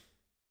mine.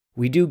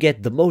 We do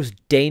get the most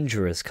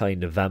dangerous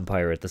kind of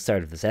vampire at the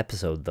start of this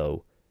episode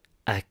though.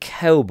 A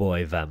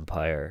cowboy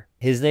vampire.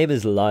 His name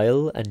is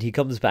Lyle, and he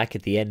comes back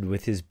at the end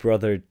with his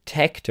brother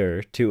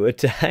Tector to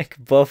attack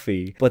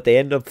Buffy, but they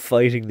end up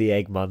fighting the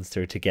egg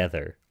monster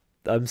together.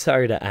 I'm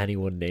sorry to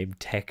anyone named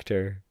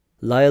Tector.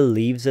 Lyle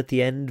leaves at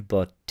the end,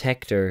 but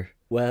Tector,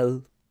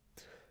 well,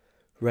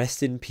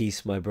 rest in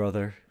peace, my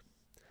brother.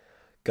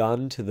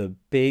 Gone to the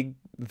big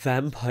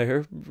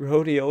vampire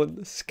rodeo in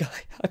the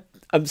sky.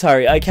 I'm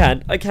sorry, I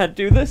can't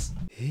do this.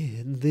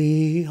 In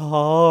the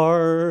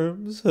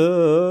arms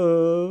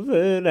of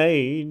an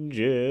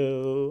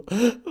angel,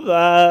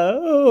 fly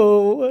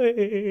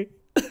away.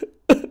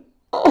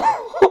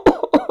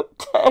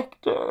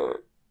 Tector.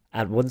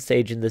 At one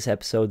stage in this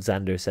episode,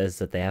 Xander says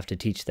that they have to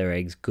teach their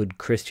eggs good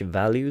Christian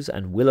values,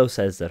 and Willow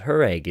says that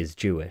her egg is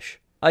Jewish.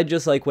 I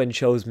just like when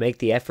shows make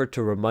the effort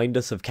to remind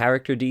us of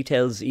character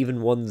details,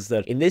 even ones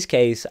that, in this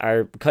case,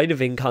 are kind of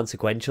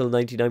inconsequential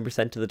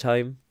 99% of the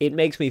time. It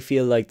makes me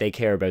feel like they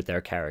care about their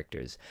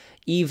characters,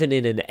 even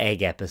in an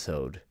egg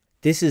episode.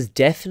 This is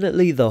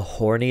definitely the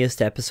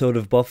horniest episode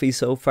of Buffy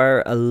so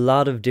far, a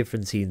lot of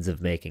different scenes of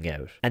making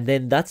out. And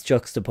then that's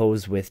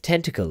juxtaposed with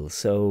tentacles,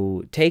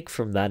 so take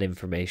from that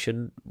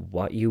information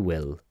what you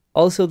will.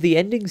 Also, the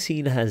ending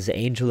scene has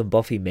Angel and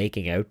Buffy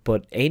making out,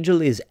 but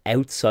Angel is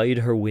outside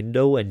her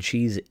window and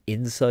she's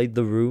inside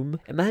the room.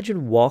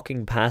 Imagine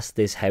walking past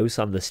this house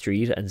on the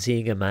street and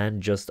seeing a man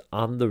just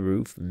on the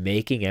roof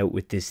making out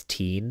with this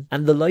teen.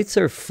 And the lights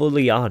are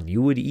fully on,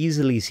 you would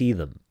easily see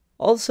them.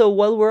 Also,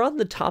 while we're on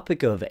the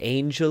topic of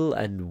Angel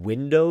and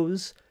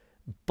windows,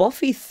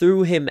 Buffy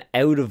threw him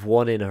out of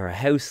one in her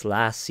house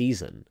last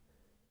season.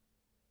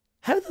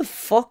 How the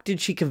fuck did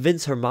she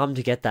convince her mom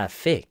to get that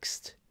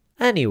fixed?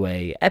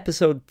 Anyway,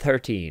 episode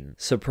 13,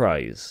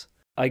 surprise.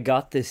 I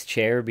got this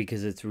chair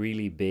because it's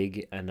really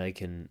big and I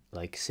can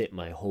like sit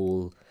my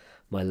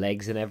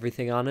legs and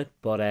everything on it,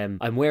 but I'm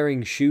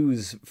wearing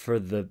shoes for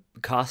the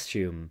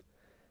costume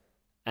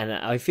and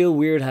I feel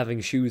weird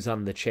having shoes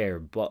on the chair,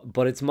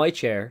 but it's my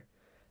chair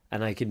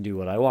and I can do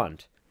what I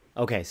want.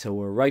 Okay, so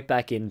we're right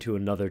back into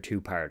another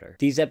two-parter.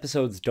 These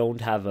episodes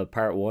don't have a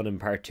part 1 and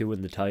part 2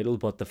 in the title,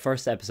 but the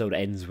first episode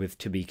ends with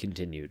to be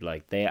continued,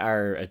 like they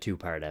are a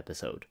two-part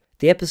episode.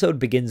 The episode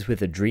begins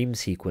with a dream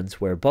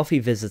sequence where Buffy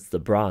visits the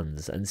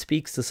Bronze and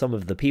speaks to some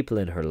of the people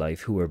in her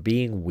life who are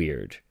being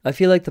weird. I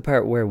feel like the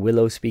part where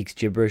Willow speaks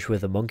gibberish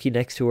with a monkey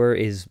next to her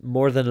is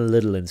more than a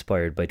little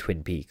inspired by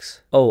Twin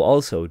Peaks. Oh,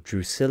 also,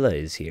 Drusilla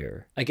is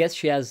here. I guess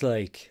she has,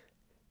 like,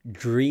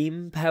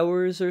 dream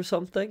powers or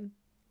something?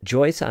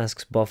 Joyce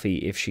asks Buffy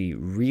if she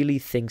really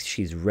thinks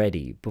she's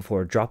ready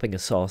before dropping a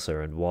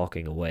saucer and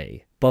walking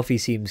away. Buffy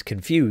seems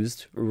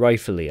confused,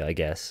 rightfully I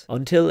guess,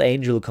 until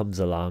Angel comes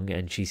along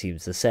and she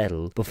seems to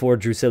settle, before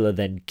Drusilla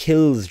then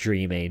kills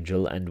Dream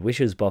Angel and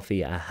wishes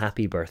Buffy a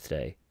happy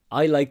birthday.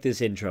 I like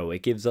this intro,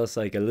 it gives us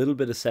like a little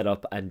bit of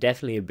setup and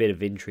definitely a bit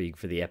of intrigue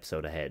for the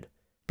episode ahead.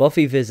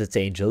 Buffy visits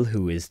Angel,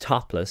 who is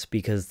topless,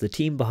 because the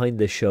team behind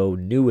the show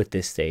knew at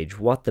this stage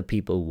what the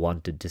people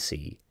wanted to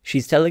see.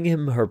 She's telling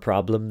him her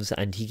problems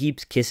and he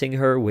keeps kissing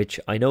her, which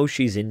I know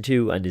she's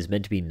into and is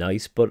meant to be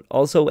nice, but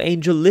also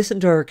Angel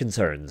listened to her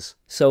concerns.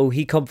 So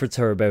he comforts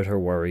her about her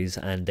worries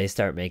and they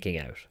start making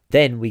out.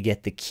 Then we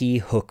get the key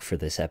hook for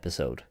this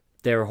episode.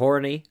 They're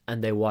horny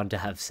and they want to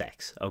have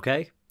sex,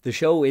 okay? The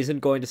show isn't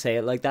going to say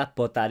it like that,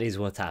 but that is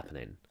what's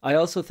happening. I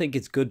also think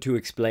it's good to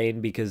explain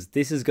because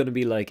this is going to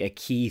be like a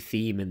key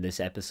theme in this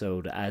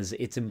episode, as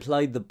it's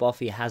implied that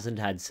Buffy hasn't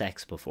had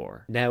sex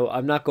before. Now,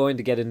 I'm not going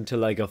to get into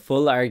like a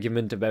full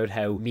argument about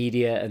how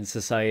media and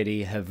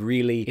society have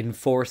really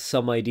enforced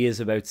some ideas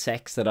about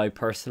sex that I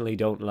personally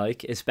don't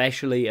like,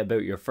 especially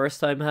about your first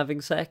time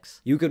having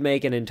sex. You could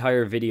make an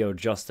entire video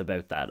just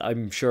about that.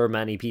 I'm sure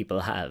many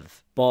people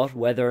have. But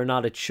whether or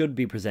not it should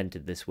be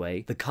presented this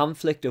way, the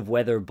conflict of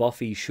whether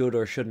Buffy should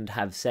or shouldn't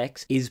have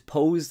sex is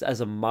posed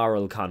as a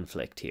moral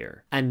conflict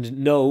here. And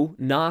no,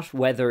 not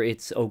whether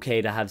it's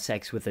okay to have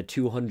sex with a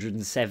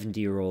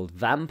 270-year-old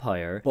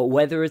vampire, but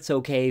whether it's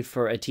okay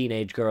for a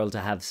teenage girl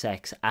to have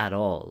sex at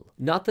all.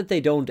 Not that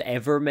they don't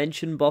ever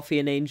mention Buffy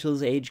and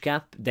Angel's age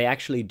gap, they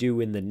actually do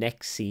in the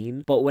next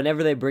scene, but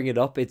whenever they bring it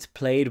up, it's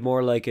played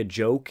more like a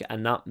joke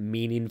and not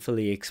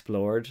meaningfully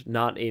explored,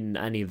 not in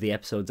any of the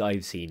episodes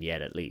I've seen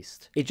yet at least.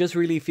 It just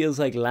really feels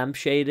like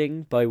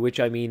lampshading, by which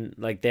I mean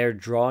like they're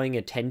drawing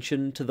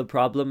attention to the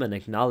problem and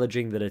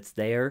acknowledging that it's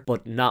there,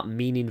 but not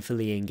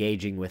meaningfully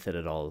engaging with it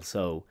at all,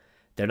 so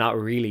they're not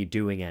really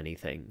doing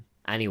anything.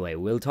 Anyway,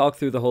 we'll talk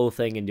through the whole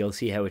thing and you'll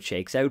see how it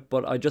shakes out,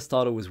 but I just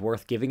thought it was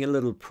worth giving a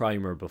little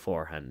primer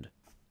beforehand.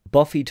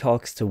 Buffy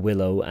talks to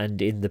Willow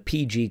and in the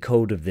PG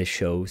code of this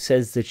show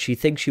says that she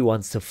thinks she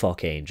wants to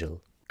fuck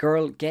Angel.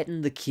 Girl, get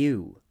in the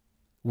queue.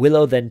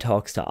 Willow then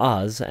talks to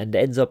Oz and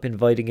ends up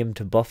inviting him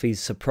to Buffy's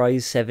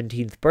surprise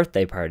 17th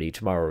birthday party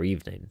tomorrow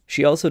evening.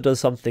 She also does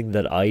something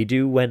that I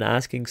do when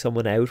asking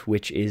someone out,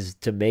 which is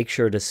to make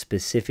sure to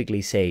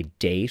specifically say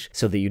date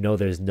so that you know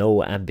there's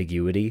no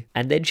ambiguity.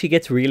 And then she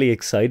gets really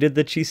excited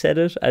that she said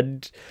it,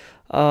 and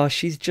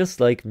she's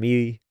just like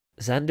me.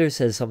 Xander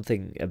says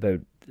something about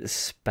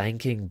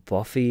spanking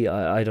Buffy,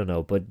 I don't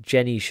know, but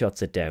Jenny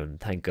shuts it down,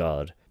 thank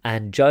God.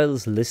 And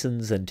Giles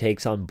listens and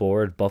takes on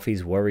board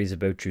Buffy's worries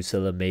about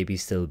Drusilla maybe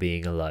still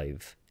being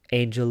alive.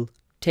 Angel,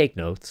 take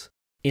notes.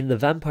 In the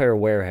vampire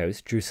warehouse,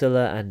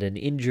 Drusilla and an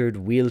injured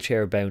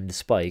wheelchair-bound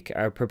Spike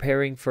are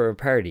preparing for a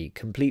party,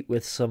 complete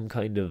with some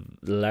kind of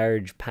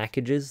large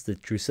packages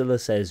that Drusilla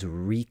says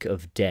reek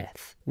of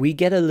death. We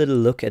get a little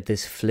look at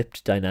this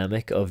flipped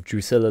dynamic of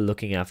Drusilla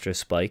looking after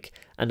Spike,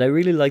 and I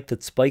really like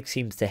that Spike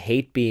seems to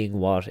hate being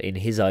what, in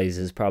his eyes,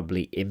 is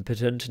probably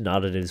impotent,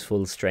 not at his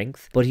full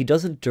strength, but he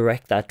doesn't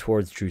direct that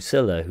towards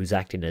Drusilla, who's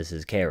acting as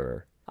his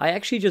carer. I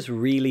actually just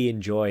really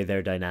enjoy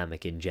their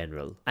dynamic in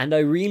general, and I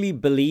really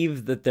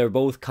believe that they're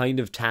both kind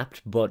of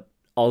tapped but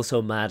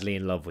also madly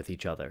in love with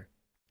each other.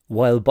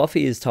 While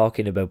Buffy is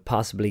talking about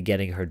possibly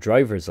getting her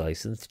driver's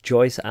license,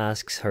 Joyce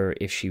asks her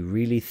if she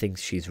really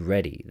thinks she's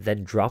ready,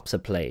 then drops a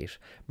plate,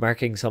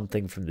 marking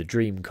something from the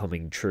dream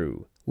coming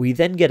true. We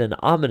then get an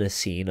ominous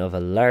scene of a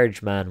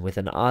large man with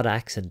an odd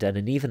accent and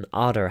an even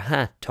odder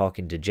hat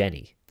talking to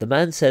Jenny. The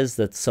man says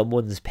that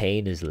someone's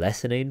pain is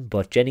lessening,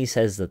 but Jenny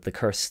says that the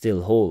curse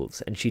still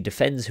holds, and she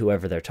defends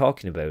whoever they're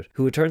talking about,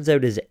 who it turns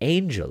out is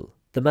Angel.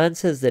 The man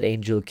says that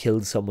Angel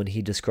killed someone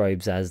he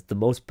describes as the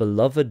most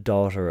beloved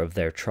daughter of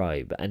their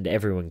tribe and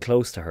everyone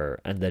close to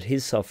her, and that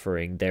his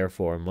suffering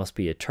therefore must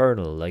be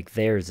eternal like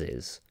theirs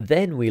is.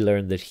 Then we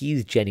learn that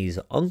he's Jenny's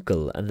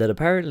uncle, and that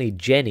apparently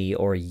Jenny,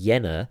 or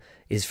Yenna,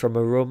 is from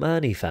a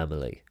Romani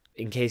family.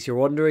 In case you're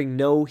wondering,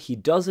 no, he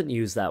doesn't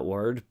use that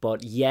word,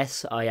 but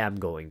yes, I am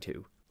going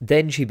to.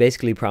 Then she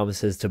basically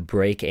promises to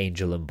break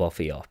Angel and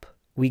Buffy up.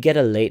 We get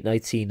a late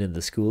night scene in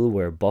the school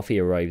where Buffy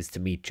arrives to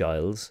meet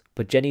Giles,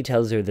 but Jenny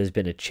tells her there's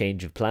been a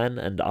change of plan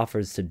and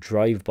offers to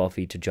drive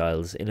Buffy to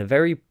Giles in a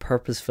very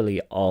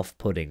purposefully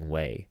off-putting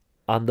way.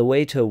 On the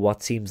way to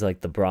what seems like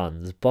the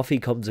Bronze, Buffy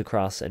comes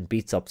across and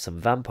beats up some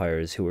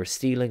vampires who are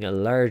stealing a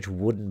large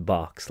wooden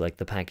box like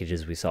the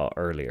packages we saw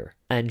earlier.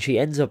 And she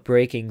ends up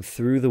breaking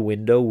through the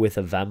window with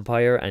a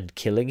vampire and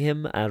killing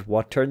him at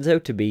what turns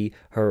out to be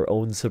her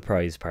own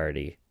surprise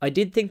party. I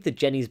did think that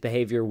Jenny's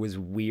behaviour was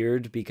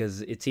weird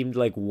because it seemed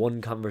like one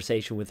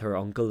conversation with her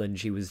uncle and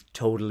she was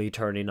totally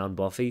turning on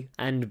Buffy.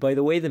 And by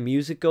the way the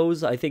music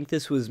goes, I think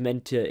this was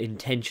meant to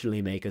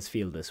intentionally make us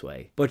feel this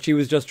way. But she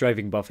was just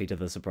driving Buffy to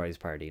the surprise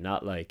party,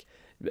 not like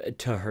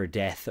to her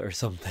death or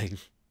something.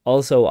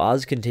 Also,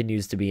 Oz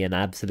continues to be an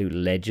absolute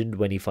legend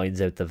when he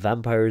finds out the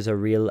vampires are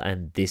real,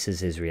 and this is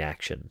his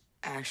reaction.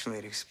 Actually,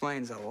 it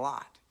explains a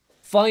lot.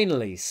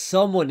 Finally,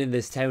 someone in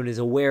this town is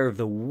aware of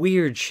the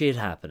weird shit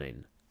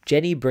happening.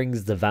 Jenny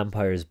brings the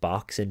vampire's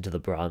box into the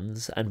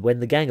Bronze, and when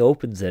the gang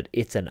opens it,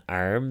 it's an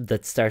arm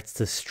that starts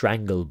to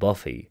strangle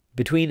Buffy.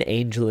 Between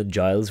Angel and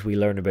Giles, we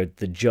learn about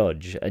the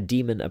Judge, a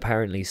demon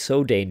apparently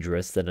so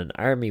dangerous that an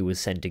army was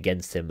sent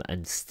against him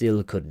and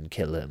still couldn't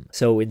kill him.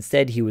 So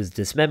instead he was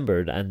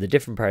dismembered and the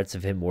different parts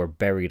of him were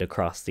buried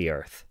across the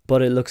earth.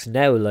 But it looks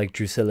now like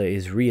Drusilla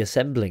is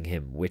reassembling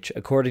him, which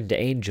according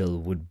to Angel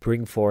would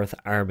bring forth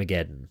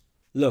Armageddon.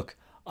 Look,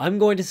 I'm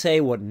going to say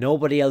what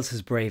nobody else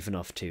is brave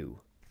enough to.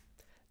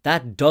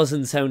 That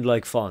doesn't sound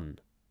like fun.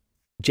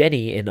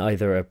 Jenny, in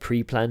either a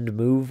pre-planned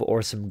move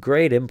or some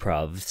great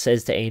improv,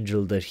 says to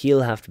Angel that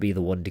he'll have to be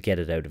the one to get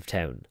it out of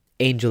town.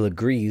 Angel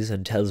agrees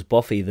and tells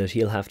Buffy that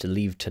he'll have to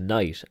leave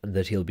tonight and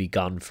that he'll be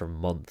gone for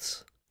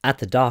months. At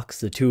the docks,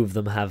 the two of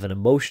them have an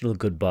emotional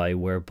goodbye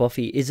where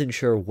Buffy isn't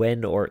sure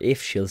when or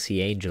if she'll see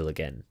Angel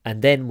again.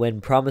 And then,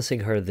 when promising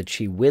her that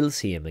she will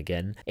see him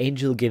again,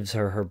 Angel gives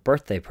her her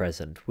birthday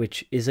present,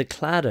 which is a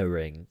claddagh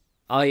ring.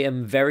 I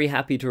am very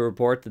happy to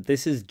report that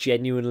this is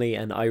genuinely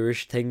an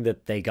Irish thing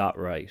that they got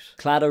right.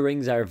 Claddagh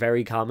rings are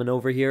very common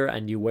over here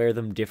and you wear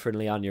them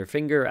differently on your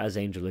finger, as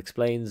Angel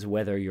explains,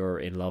 whether you're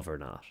in love or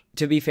not.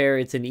 To be fair,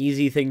 it's an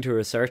easy thing to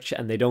research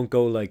and they don't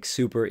go like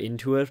super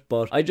into it,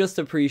 but I just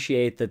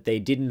appreciate that they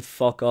didn't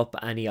fuck up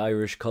any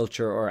Irish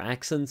culture or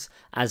accents,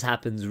 as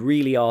happens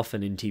really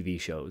often in TV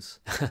shows.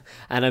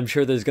 And I'm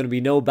sure there's going to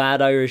be no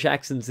bad Irish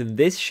accents in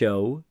this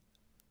show.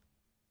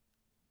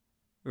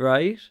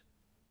 Right?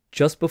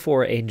 Just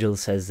before Angel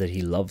says that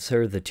he loves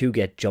her, the two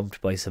get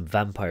jumped by some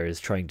vampires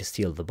trying to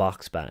steal the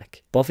box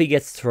back. Buffy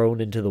gets thrown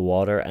into the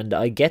water, and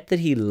I get that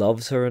he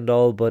loves her and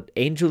all, but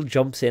Angel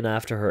jumps in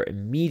after her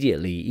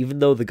immediately, even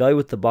though the guy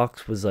with the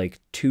box was like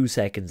 2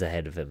 seconds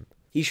ahead of him.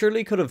 He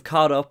surely could have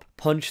caught up,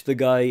 punched the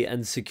guy,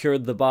 and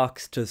secured the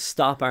box to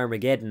stop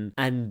Armageddon,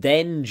 and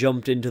then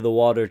jumped into the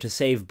water to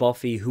save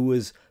Buffy, who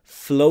was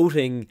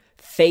floating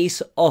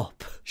face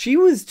up. She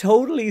was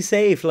totally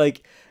safe,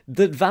 like,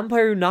 the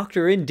vampire who knocked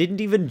her in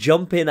didn't even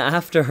jump in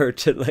after her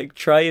to like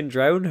try and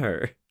drown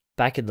her.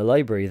 Back in the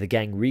library, the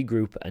gang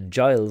regroup and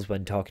Giles,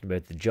 when talking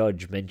about the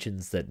Judge,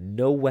 mentions that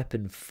no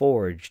weapon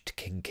forged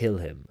can kill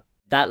him.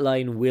 That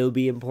line will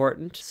be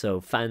important, so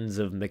fans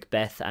of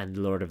Macbeth and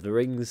Lord of the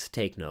Rings,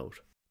 take note.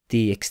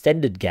 The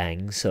extended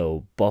gang,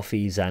 so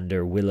Buffy,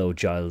 Xander, Willow,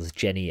 Giles,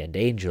 Jenny and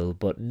Angel,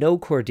 but no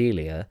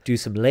Cordelia, do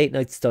some late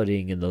night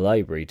studying in the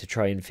library to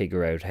try and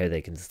figure out how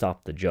they can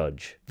stop the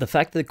judge. The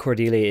fact that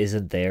Cordelia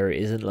isn't there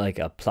isn't like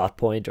a plot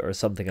point or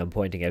something I'm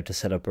pointing out to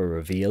set up a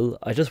reveal.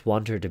 I just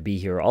want her to be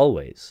here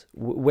always.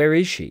 Where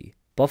is she?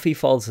 Buffy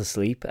falls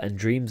asleep and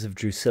dreams of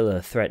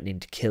Drusilla threatening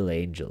to kill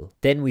Angel.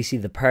 Then we see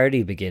the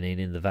party beginning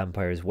in the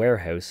vampire's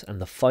warehouse and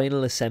the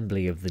final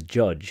assembly of the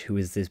judge, who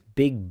is this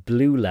big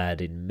blue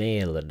lad in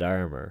mail and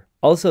armour.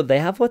 Also, they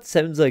have what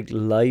sounds like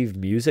live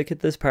music at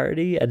this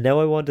party, and now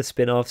I want a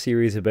spin-off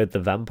series about the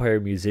vampire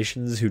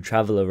musicians who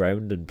travel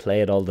around and play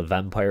at all the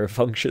vampire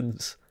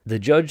functions. The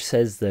judge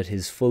says that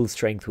his full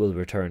strength will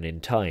return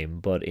in time,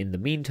 but in the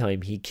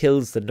meantime he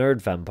kills the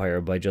nerd vampire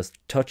by just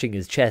touching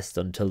his chest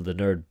until the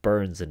nerd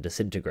burns and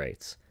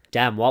disintegrates.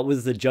 Damn, what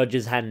was the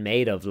judge's hand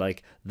made of?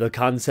 Like, the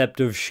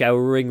concept of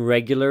showering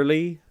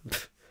regularly?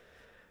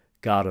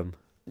 Got him.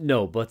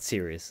 No, but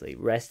seriously,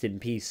 rest in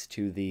peace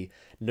to the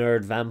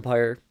nerd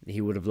vampire.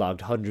 He would have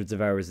logged hundreds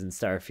of hours in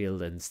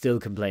Starfield and still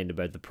complained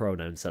about the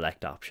pronoun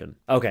select option.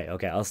 Okay,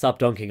 I'll stop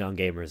dunking on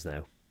gamers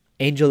now.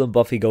 Angel and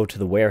Buffy go to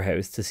the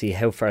warehouse to see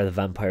how far the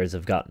vampires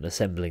have gotten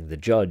assembling the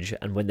judge,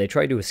 and when they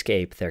try to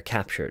escape, they're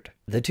captured.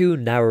 The two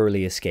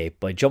narrowly escape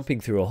by jumping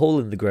through a hole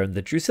in the ground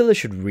that Drusilla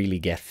should really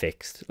get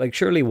fixed. Like,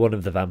 surely one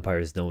of the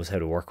vampires knows how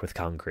to work with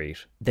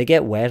concrete. They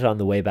get wet on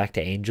the way back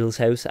to Angel's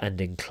house, and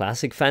in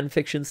classic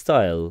fanfiction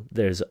style,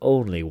 there's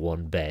only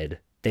one bed.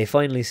 They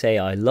finally say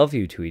I love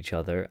you to each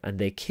other, and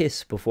they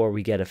kiss before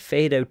we get a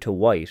fade out to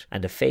white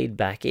and a fade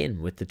back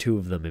in with the two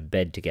of them in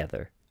bed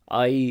together.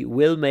 I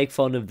will make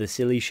fun of the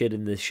silly shit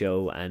in this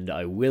show, and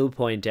I will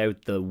point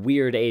out the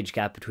weird age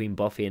gap between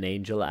Buffy and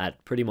Angel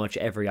at pretty much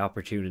every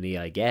opportunity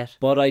I get,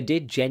 but I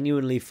did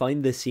genuinely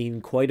find this scene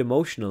quite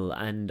emotional,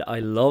 and I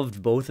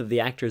loved both of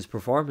the actors'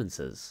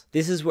 performances.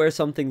 This is where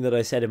something that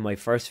I said in my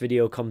first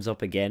video comes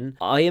up again.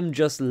 I am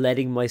just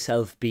letting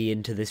myself be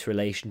into this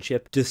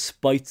relationship,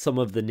 despite some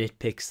of the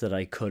nitpicks that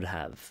I could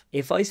have.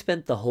 If I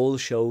spent the whole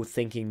show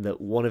thinking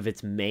that one of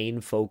its main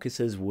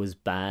focuses was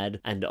bad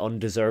and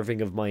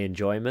undeserving of my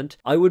enjoyment,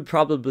 I would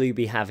probably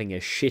be having a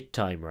shit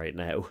time right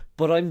now.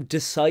 But I'm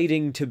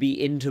deciding to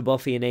be into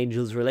Buffy and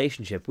Angel's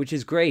relationship, which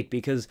is great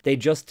because they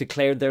just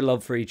declared their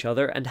love for each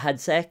other and had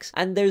sex,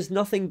 and there's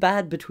nothing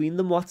bad between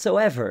them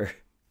whatsoever.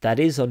 That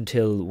is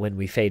until, when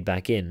we fade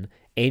back in,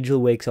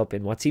 Angel wakes up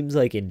in what seems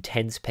like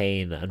intense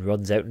pain and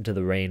runs out into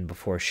the rain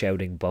before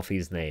shouting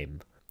Buffy's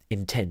name.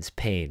 Intense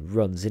pain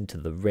runs into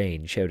the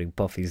rain shouting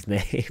Buffy's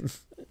name.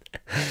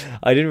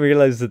 I didn't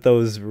realise that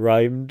those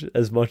rhymed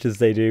as much as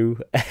they do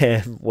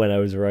when I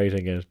was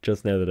writing it,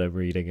 just now that I'm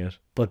reading it.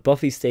 But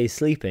Buffy stays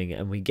sleeping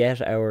and we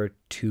get our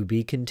to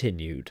be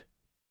continued.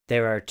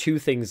 There are two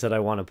things that I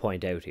want to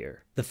point out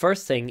here. The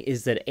first thing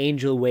is that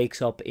Angel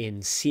wakes up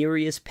in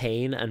serious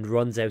pain and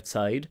runs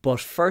outside, but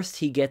first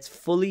he gets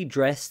fully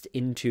dressed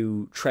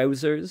into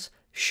trousers,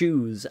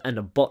 shoes and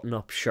a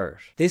button-up shirt.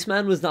 This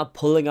man was not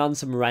pulling on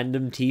some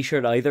random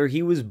t-shirt either,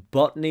 he was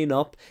buttoning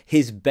up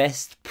his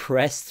best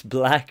pressed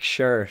black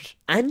shirt.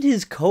 And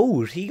his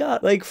coat, he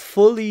got like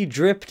fully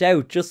dripped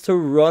out just to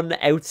run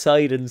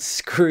outside and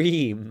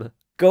scream.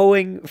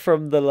 Going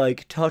from the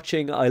like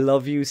touching I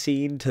love you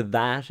scene to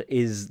that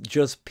is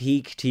just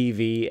peak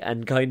TV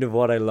and kind of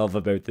what I love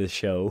about this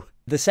show.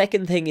 The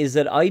second thing is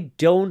that I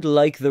don't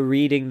like the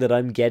reading that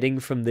I'm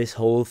getting from this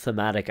whole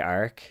thematic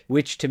arc,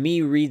 which to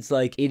me reads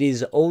like it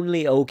is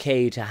only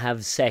okay to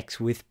have sex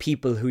with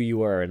people who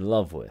you are in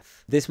love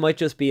with. This might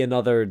just be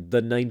another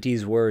the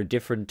 90s were a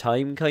different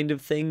time kind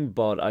of thing,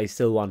 but I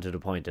still wanted to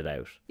point it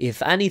out.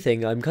 If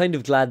anything, I'm kind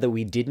of glad that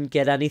we didn't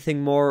get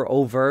anything more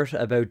overt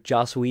about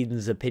Joss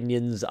Whedon's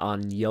opinions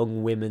on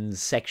young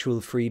women's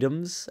sexual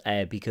freedoms,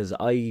 because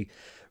I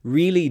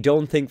really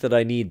don't think that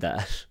I need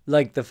that.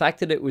 Like, the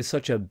fact that it was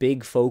such a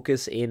big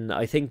focus in,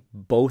 I think,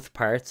 both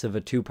parts of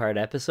a two-part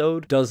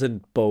episode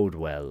doesn't bode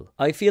well.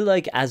 I feel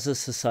like as a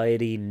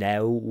society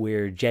now,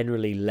 we're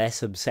generally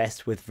less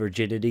obsessed with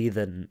virginity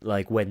than,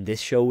 like, when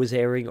this show was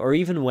airing, or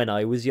even when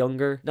I was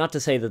younger. Not to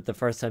say that the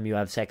first time you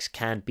have sex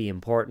can't be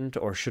important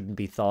or shouldn't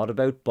be thought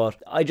about,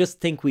 but I just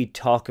think we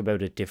talk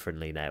about it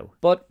differently now.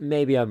 But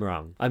maybe I'm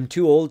wrong. I'm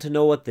too old to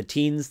know what the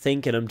teens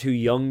think, and I'm too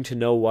young to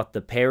know what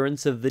the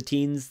parents of the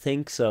teens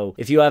think, so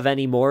if you have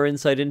any more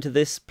insight into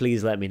this,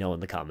 please let me know in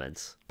the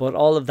comments. But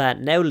all of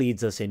that now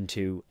leads us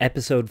into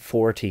episode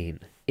 14,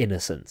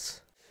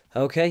 Innocence.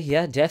 Okay,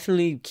 yeah,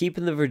 definitely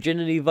keeping the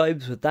virginity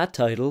vibes with that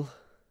title.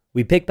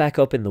 We pick back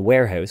up in the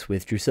warehouse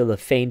with Drusilla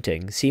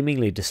fainting,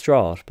 seemingly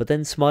distraught, but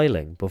then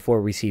smiling,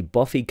 before we see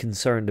Buffy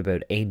concerned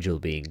about Angel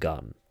being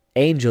gone.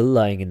 Angel,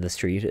 lying in the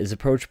street, is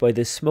approached by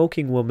this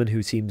smoking woman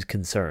who seems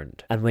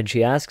concerned, and when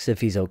she asks if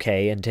he's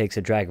okay and takes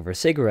a drag of her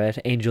cigarette,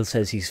 Angel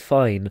says he's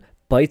fine,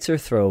 bites her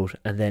throat,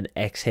 and then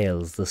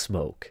exhales the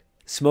smoke.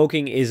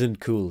 Smoking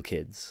isn't cool,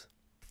 kids.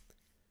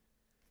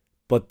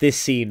 But this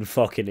scene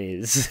fucking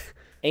is.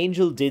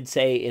 Angel did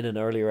say in an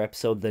earlier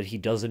episode that he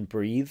doesn't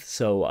breathe,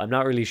 so I'm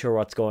not really sure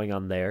what's going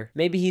on there.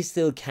 Maybe he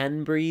still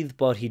can breathe,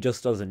 but he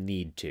just doesn't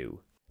need to.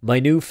 My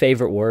new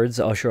favourite words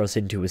usher us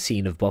into a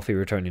scene of Buffy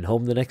returning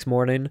home the next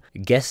morning,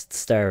 guest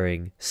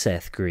starring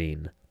Seth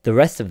Green. The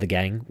rest of the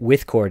gang,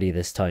 with Cordy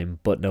this time,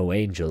 but no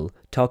Angel,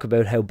 talk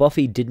about how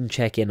Buffy didn't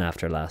check in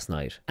after last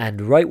night.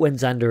 And right when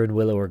Xander and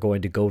Willow are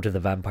going to go to the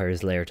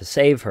vampire's lair to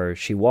save her,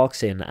 she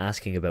walks in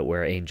asking about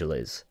where Angel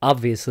is.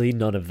 Obviously,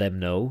 none of them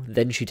know.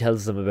 Then she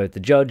tells them about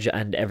the judge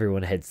and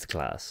everyone heads to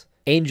class.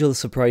 Angel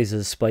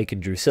surprises Spike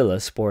and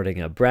Drusilla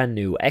sporting a brand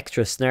new,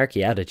 extra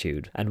snarky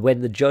attitude, and when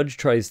the judge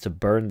tries to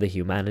burn the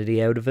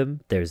humanity out of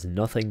him, there's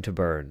nothing to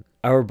burn.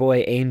 Our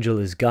boy Angel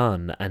is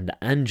gone, and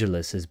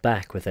Angelus is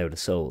back without a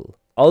soul.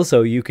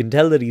 Also, you can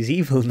tell that he's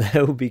evil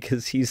now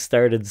because he's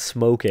started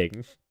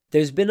smoking.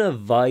 There's been a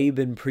vibe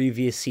in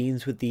previous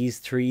scenes with these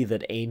three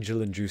that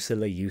Angel and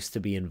Drusilla used to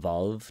be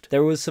involved.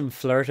 There was some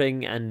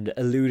flirting and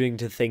alluding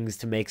to things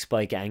to make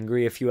Spike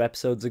angry a few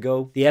episodes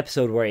ago. The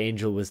episode where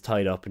Angel was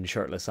tied up and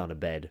shirtless on a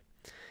bed.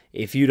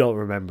 If you don't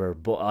remember,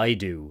 but I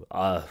do.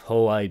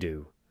 I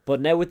do. But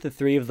now with the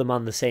three of them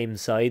on the same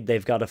side,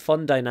 they've got a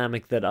fun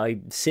dynamic that I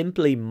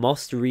simply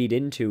must read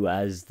into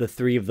as the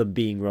three of them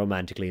being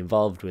romantically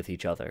involved with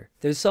each other.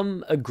 There's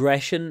some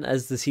aggression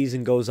as the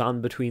season goes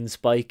on between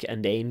Spike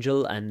and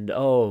Angel, and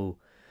oh,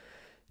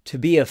 to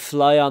be a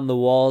fly on the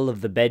wall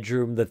of the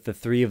bedroom that the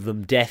three of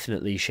them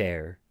definitely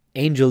share.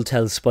 Angel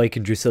tells Spike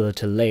and Drusilla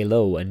to lay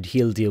low and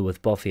he'll deal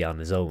with Buffy on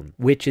his own,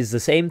 which is the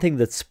same thing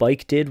that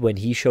Spike did when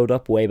he showed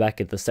up way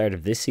back at the start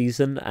of this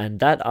season, and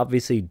that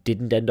obviously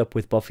didn't end up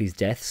with Buffy's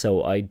death,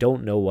 so I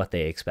don't know what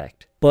they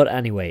expect. But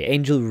anyway,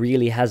 Angel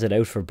really has it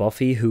out for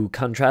Buffy, who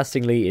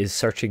contrastingly is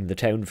searching the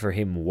town for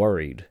him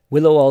worried.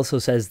 Willow also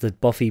says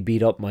that Buffy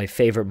beat up my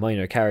favourite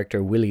minor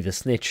character, Willy the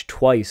Snitch,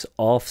 twice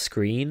off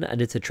screen,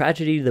 and it's a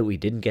tragedy that we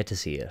didn't get to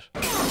see it.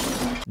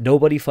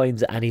 Nobody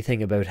finds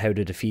anything about how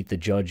to defeat the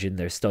judge in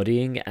their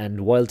studying,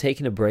 and while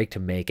taking a break to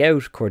make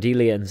out,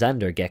 Cordelia and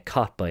Xander get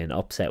caught by an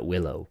upset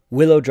Willow.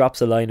 Willow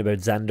drops a line about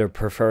Xander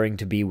preferring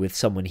to be with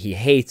someone he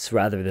hates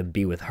rather than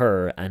be with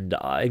her, and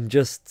I'm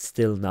just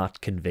still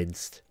not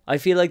convinced. I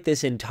feel like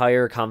this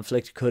entire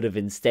conflict could have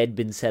instead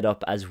been set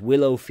up as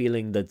Willow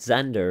feeling that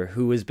Xander,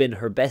 who has been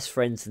her best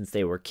friend since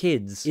they were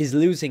kids, is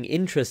losing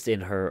interest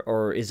in her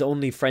or is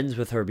only friends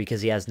with her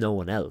because he has no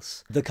one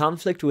else. The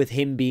conflict with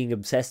him being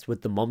obsessed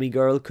with the mummy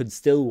girl could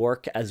still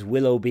work as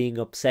Willow being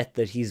upset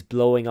that he's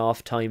blowing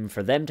off time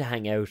for them to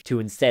hang out to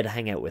instead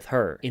hang out with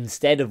her,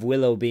 instead of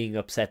Willow being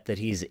upset that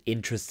he's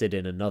interested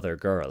in another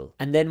girl.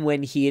 And then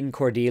when he and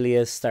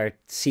Cordelia start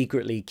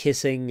secretly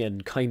kissing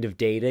and kind of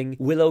dating,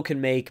 Willow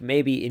can make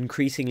maybe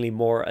increasingly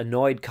more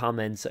annoyed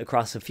comments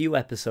across a few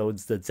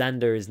episodes that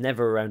Xander is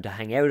never around to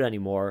hang out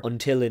anymore,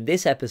 until in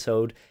this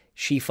episode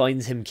she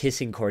finds him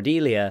kissing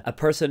Cordelia, a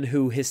person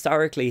who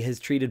historically has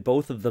treated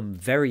both of them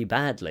very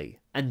badly.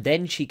 And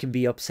then she can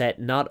be upset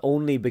not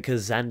only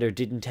because Xander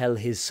didn't tell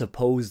his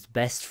supposed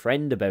best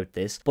friend about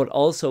this, but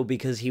also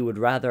because he would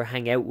rather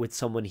hang out with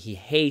someone he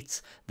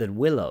hates than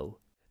Willow.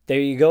 There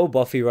you go,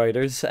 Buffy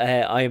writers.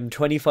 I am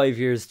 25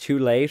 years too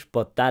late,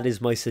 but that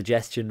is my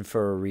suggestion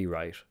for a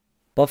rewrite.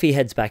 Buffy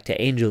heads back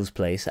to Angel's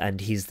place,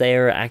 and he's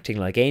there acting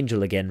like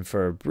Angel again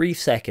for a brief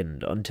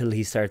second until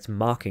he starts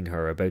mocking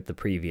her about the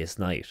previous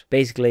night.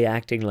 Basically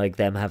acting like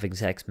them having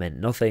sex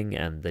meant nothing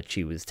and that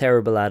she was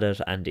terrible at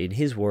it and, in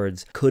his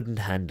words, couldn't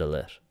handle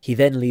it. He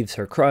then leaves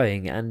her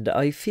crying, and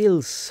I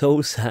feel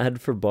so sad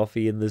for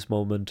Buffy in this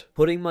moment.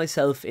 Putting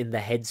myself in the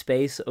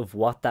headspace of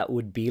what that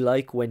would be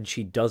like when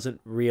she doesn't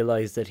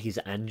realise that he's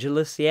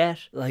Angelus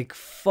yet. Like,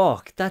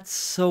 fuck, that's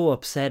so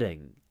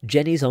upsetting.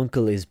 Jenny's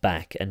uncle is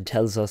back and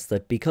tells us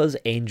that because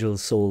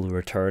Angel's soul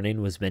returning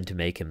was meant to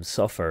make him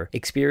suffer,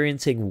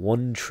 experiencing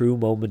one true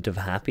moment of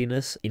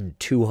happiness in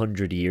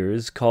 200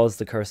 years caused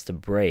the curse to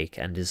break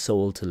and his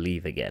soul to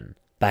leave again.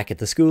 Back at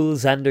the school,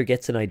 Xander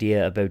gets an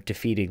idea about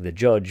defeating the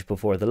judge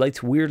before the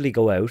lights weirdly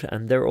go out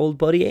and their old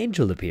buddy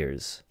Angel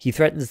appears. He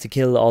threatens to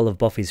kill all of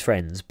Buffy's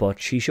friends, but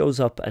she shows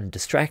up and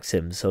distracts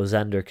him so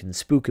Xander can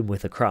spook him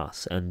with a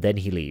cross, and then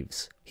he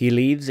leaves. He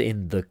leaves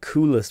in the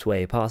coolest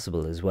way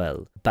possible as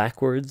well,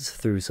 backwards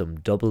through some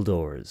double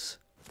doors.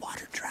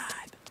 Water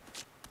tribe.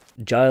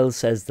 Giles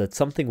says that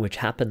something which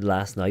happened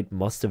last night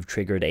must have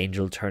triggered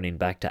Angel turning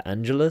back to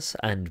Angelus,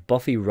 and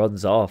Buffy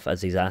runs off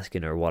as he's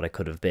asking her what it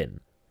could have been.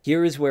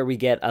 Here is where we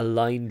get a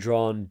line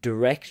drawn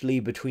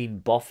directly between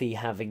Buffy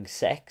having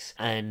sex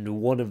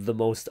and one of the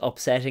most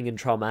upsetting and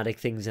traumatic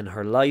things in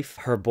her life,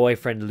 her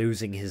boyfriend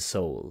losing his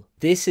soul.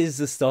 This is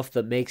the stuff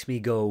that makes me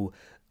go,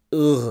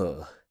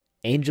 ugh.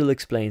 Angel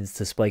explains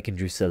to Spike and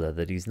Drusilla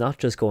that he's not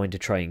just going to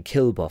try and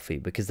kill Buffy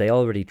because they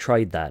already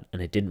tried that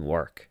and it didn't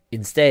work.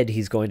 Instead,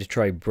 he's going to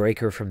try break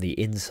her from the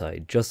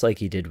inside, just like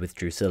he did with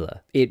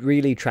Drusilla. It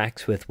really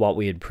tracks with what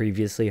we had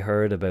previously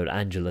heard about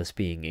Angelus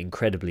being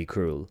incredibly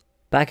cruel.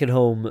 Back at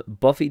home,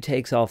 Buffy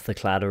takes off the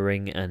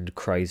claddering and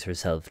cries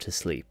herself to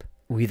sleep.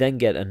 We then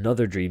get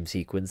another dream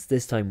sequence,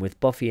 this time with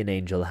Buffy and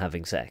Angel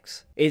having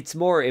sex. It's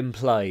more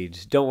implied,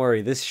 don't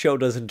worry, this show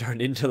doesn't turn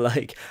into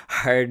like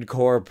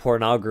hardcore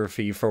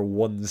pornography for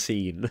one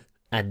scene.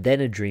 And then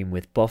a dream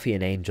with Buffy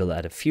and Angel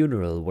at a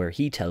funeral where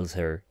he tells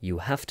her, you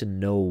have to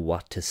know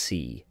what to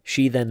see.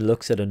 She then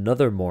looks at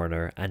another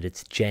mourner and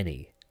it's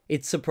Jenny.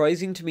 It's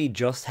surprising to me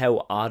just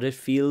how odd it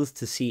feels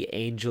to see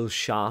Angel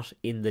shot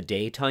in the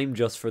daytime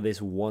just for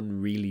this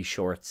one really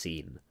short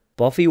scene.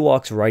 Buffy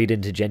walks right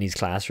into Jenny's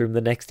classroom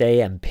the next day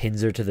and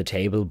pins her to the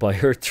table by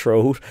her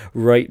throat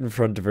right in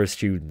front of her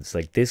students.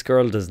 Like, this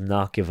girl does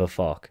not give a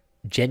fuck.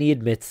 Jenny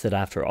admits that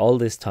after all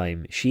this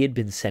time, she had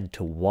been sent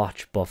to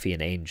watch Buffy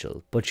and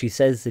Angel, but she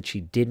says that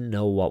she didn't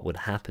know what would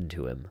happen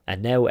to him,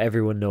 and now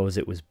everyone knows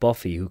it was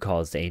Buffy who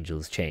caused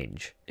Angel's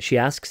change. She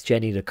asks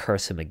Jenny to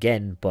curse him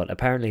again, but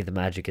apparently the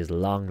magic is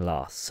long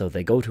lost, so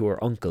they go to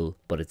her uncle,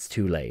 but it's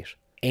too late.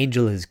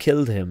 Angel has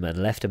killed him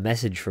and left a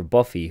message for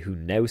Buffy, who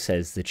now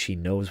says that she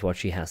knows what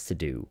she has to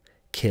do: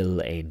 kill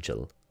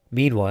Angel.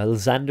 Meanwhile,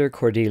 Xander,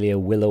 Cordelia,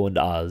 Willow and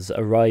Oz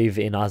arrive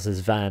in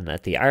Oz's van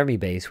at the army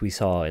base we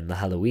saw in the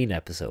Halloween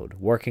episode,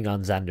 working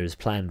on Xander's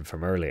plan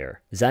from earlier.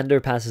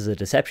 Xander passes a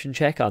deception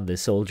check on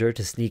this soldier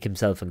to sneak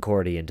himself and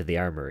Cordy into the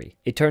armory.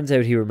 It turns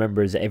out he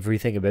remembers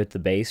everything about the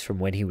base from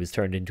when he was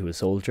turned into a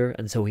soldier,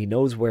 and so he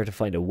knows where to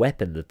find a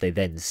weapon that they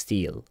then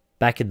steal.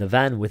 Back in the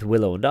van with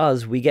Willow and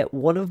Oz, we get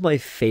one of my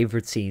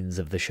favourite scenes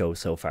of the show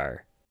so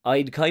far.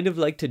 I'd kind of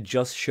like to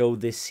just show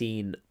this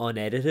scene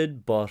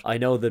unedited, but I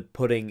know that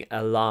putting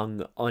a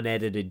long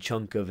unedited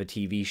chunk of a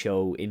TV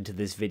show into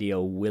this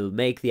video will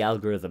make the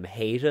algorithm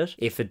hate it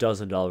if it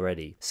doesn't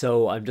already,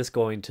 so I'm just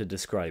going to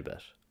describe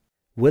it.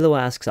 Willow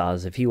asks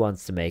Oz if he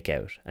wants to make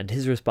out, and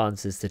his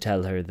response is to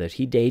tell her that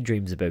he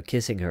daydreams about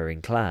kissing her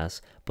in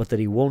class, but that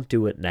he won't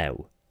do it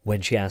now.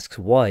 When she asks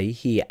why,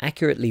 he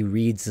accurately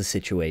reads the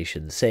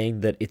situation, saying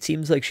that it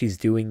seems like she's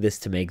doing this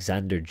to make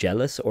Xander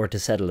jealous or to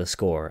settle a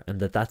score, and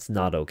that that's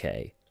not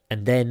okay.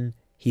 And then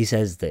he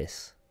says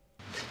this.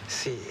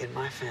 See, in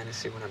my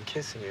fantasy, when I'm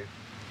kissing you,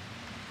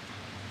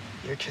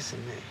 you're kissing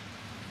me.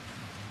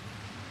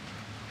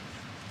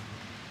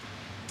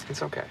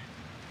 It's okay.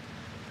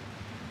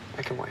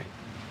 I can wait.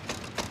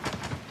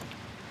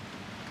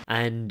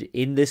 And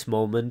in this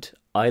moment,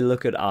 I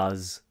look at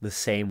Oz the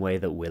same way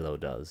that Willow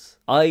does.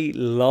 I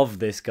love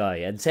this guy,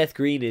 and Seth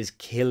Green is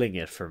killing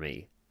it for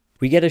me.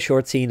 We get a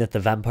short scene at the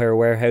vampire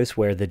warehouse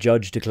where the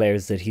judge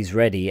declares that he's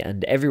ready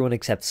and everyone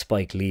except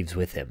Spike leaves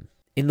with him.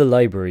 In the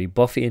library,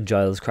 Buffy and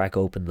Giles crack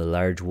open the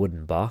large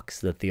wooden box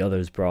that the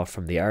others brought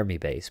from the army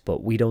base,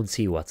 but we don't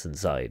see what's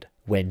inside.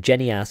 When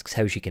Jenny asks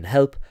how she can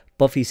help,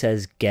 Buffy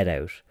says get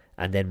out,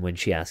 and then when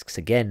she asks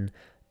again,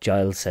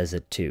 Giles says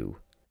it too.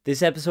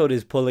 This episode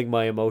is pulling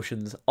my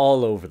emotions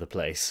all over the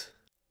place.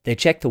 They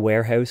check the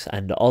warehouse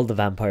and all the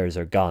vampires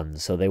are gone,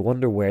 so they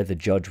wonder where the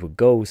judge would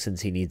go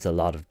since he needs a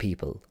lot of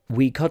people.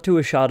 We cut to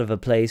a shot of a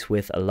place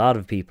with a lot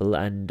of people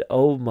and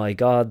oh my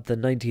god, the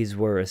 90s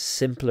were a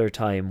simpler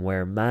time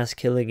where mass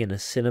killing in a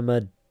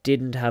cinema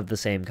didn't have the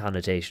same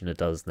connotation it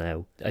does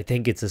now. I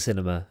think it's a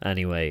cinema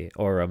anyway,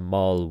 or a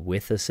mall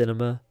with a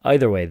cinema.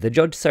 Either way, the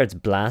judge starts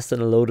blasting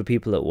a load of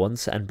people at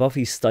once and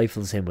Buffy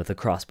stifles him with a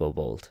crossbow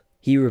bolt.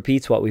 He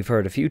repeats what we've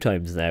heard a few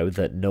times now,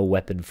 that no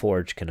weapon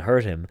forged can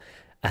hurt him,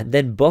 and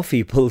then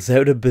Buffy pulls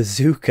out a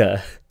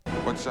bazooka.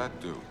 What's that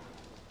do?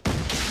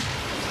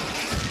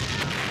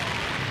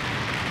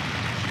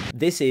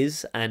 This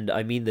is, and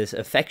I mean this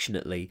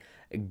affectionately,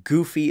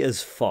 goofy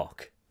as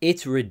fuck.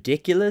 It's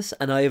ridiculous,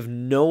 and I have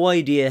no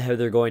idea how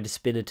they're going to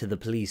spin it to the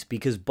police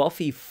because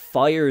Buffy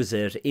fires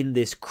it in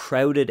this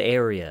crowded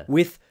area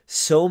with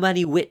so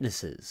many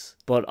witnesses.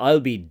 But I'll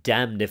be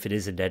damned if it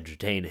isn't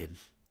entertaining.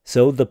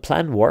 So the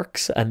plan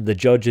works and the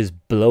judge is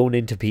blown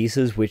into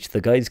pieces, which the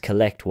guys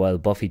collect while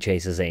Buffy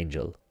chases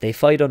Angel. They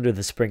fight under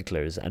the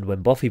sprinklers, and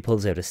when Buffy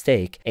pulls out a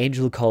stake,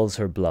 Angel calls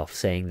her bluff,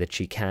 saying that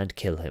she can't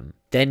kill him.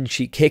 Then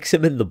she kicks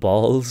him in the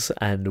balls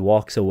and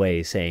walks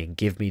away saying,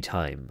 "Give me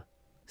time."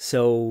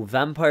 So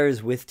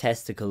vampires with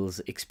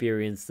testicles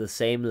experience the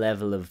same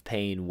level of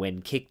pain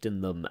when kicked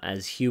in them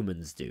as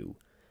humans do.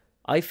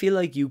 I feel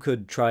like you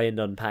could try and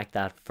unpack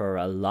that for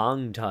a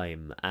long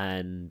time,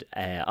 and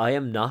I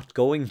am not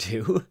going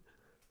to.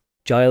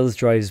 Giles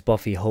drives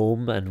Buffy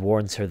home and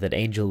warns her that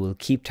Angel will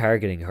keep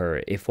targeting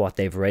her if what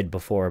they've read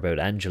before about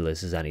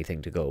Angelus is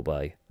anything to go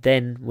by.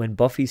 Then, when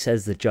Buffy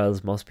says that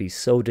Giles must be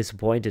so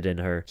disappointed in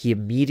her, he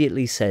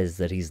immediately says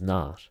that he's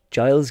not.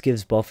 Giles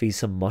gives Buffy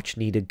some much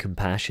needed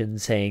compassion,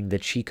 saying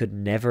that she could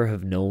never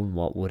have known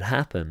what would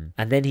happen,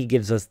 and then he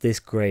gives us this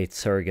great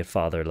surrogate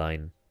father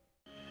line.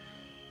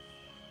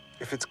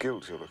 If it's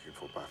guilt you're looking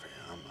for, Buffy,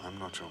 I'm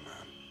not your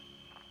man.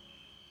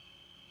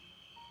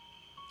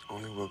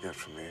 All you will get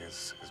from me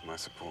is my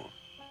support.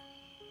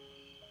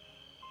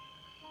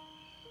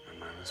 And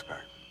my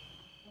respect.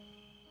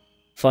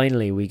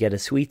 Finally, we get a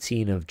sweet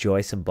scene of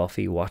Joyce and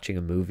Buffy watching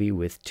a movie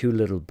with 2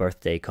 little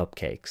birthday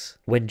cupcakes.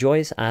 When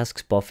Joyce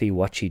asks Buffy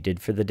what she did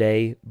for the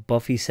day,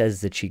 Buffy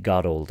says that she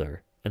got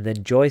older. And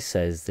then Joyce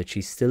says that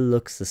she still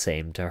looks the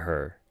same to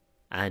her.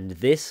 And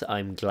this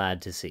I'm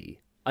glad to see.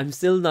 I'm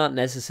still not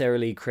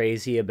necessarily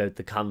crazy about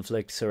the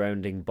conflict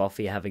surrounding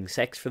Buffy having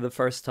sex for the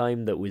first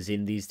time that was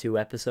in these 2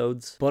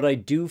 episodes, but I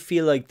do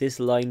feel like this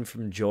line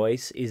from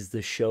Joyce is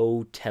the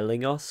show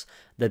telling us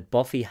that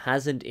Buffy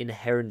hasn't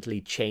inherently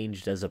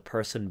changed as a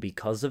person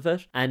because of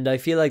it, and I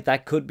feel like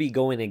that could be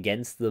going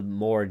against the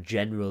more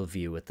general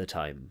view at the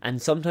time,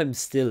 and sometimes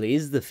still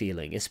is the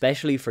feeling,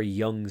 especially for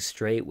young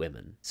straight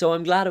women. So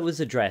I'm glad it was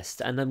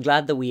addressed, and I'm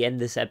glad that we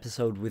end this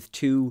episode with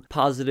 2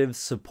 positive,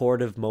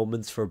 supportive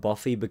moments for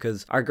Buffy,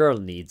 because our girl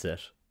needs it.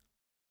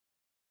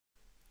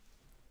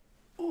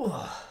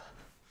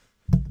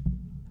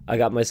 I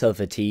got myself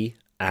a tea,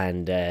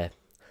 and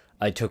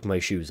I took my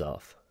shoes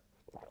off.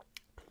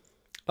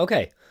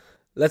 Okay,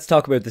 let's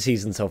talk about the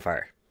season so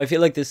far. I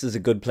feel like this is a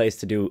good place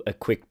to do a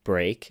quick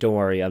break. Don't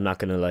worry, I'm not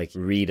going to like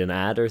read an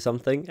ad or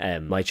something.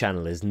 My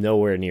channel is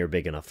nowhere near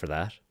big enough for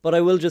that. But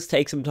I will just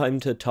take some time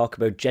to talk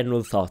about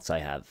general thoughts I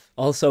have.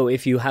 Also,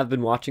 if you have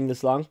been watching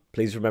this long,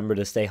 please remember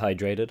to stay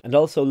hydrated. And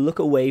also look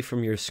away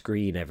from your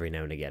screen every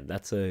now and again.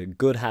 That's a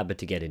good habit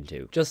to get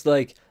into. Just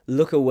like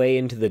look away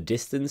into the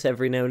distance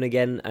every now and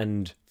again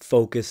and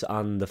focus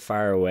on the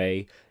far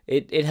away.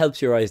 It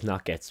helps your eyes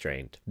not get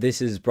strained.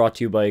 This is brought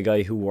to you by a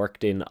guy who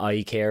worked in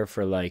eye care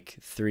for like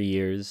 3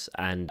 years,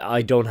 and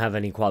I don't have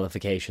any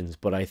qualifications,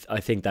 but I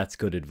think that's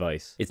good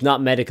advice. It's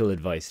not medical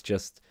advice,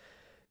 just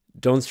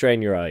don't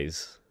strain your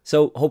eyes.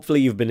 So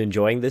hopefully you've been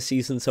enjoying this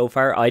season so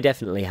far. I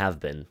definitely have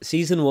been.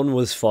 Season 1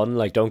 was fun,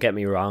 like don't get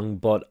me wrong,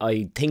 but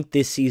I think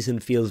this season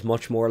feels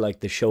much more like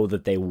the show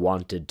that they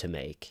wanted to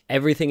make.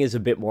 Everything is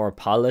a bit more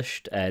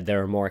polished, there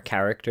are more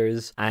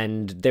characters,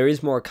 and there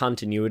is more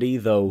continuity,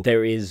 though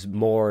there is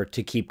more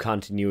to keep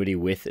continuity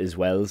with as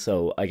well,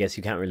 so I guess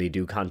you can't really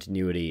do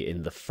continuity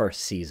in the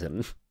first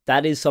season.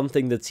 That is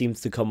something that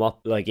seems to come up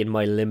like in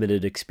my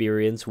limited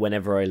experience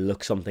whenever I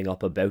look something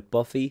up about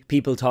Buffy.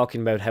 People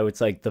talking about how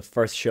it's like the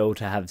first show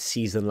to have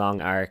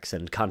season-long arcs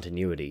and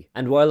continuity.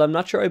 And while I'm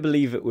not sure I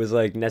believe it was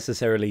like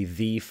necessarily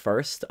the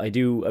first, I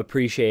do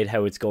appreciate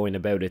how it's going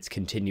about its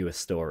continuous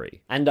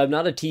story. And I'm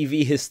not a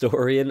TV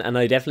historian, and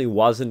I definitely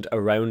wasn't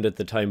around at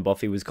the time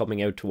Buffy was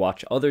coming out to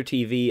watch other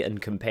TV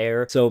and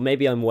compare, so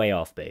maybe I'm way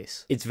off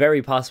base. It's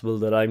very possible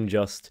that I'm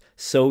just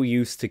so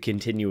used to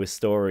continuous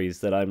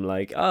stories that I'm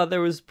like, oh,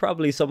 there was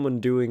probably someone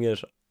doing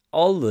it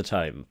all the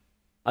time.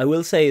 I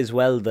will say as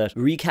well that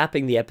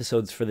recapping the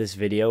episodes for this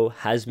video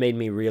has made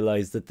me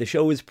realize that the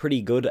show is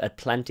pretty good at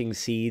planting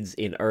seeds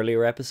in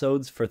earlier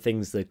episodes for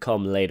things that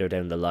come later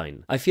down the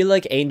line. I feel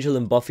like Angel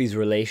and Buffy's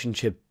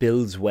relationship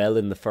builds well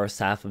in the first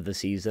half of the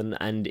season,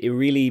 and it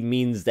really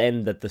means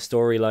then that the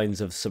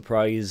storylines of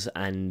Surprise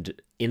and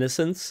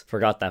Innocence,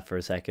 forgot that for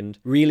a second,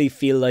 really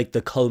feel like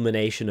the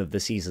culmination of the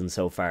season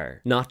so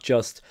far. Not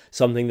just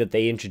something that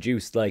they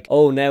introduced like,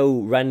 oh, now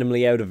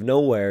randomly out of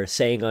nowhere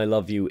saying I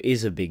love you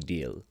is a big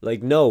deal.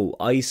 Like, no,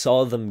 I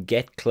saw them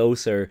get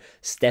closer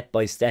step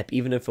by step,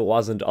 even if it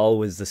wasn't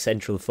always the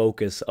central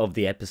focus of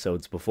the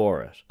episodes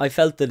before it. I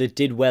felt that it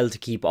did well to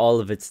keep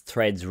all of its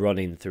threads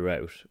running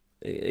throughout.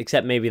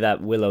 Except maybe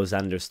that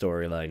Willow-Xander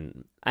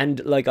storyline.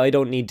 And, like, I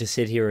don't need to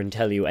sit here and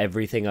tell you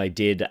everything I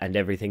did and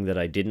everything that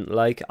I didn't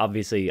like.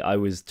 Obviously, I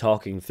was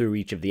talking through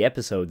each of the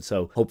episodes,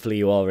 so hopefully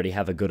you already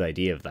have a good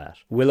idea of that.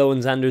 Willow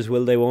and Xander's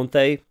will they, won't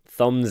they?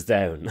 Thumbs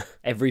down.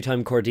 Every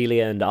time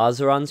Cordelia and Oz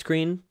are on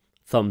screen,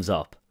 thumbs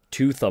up.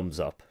 2 thumbs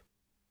up.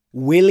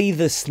 Willy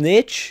the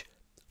snitch?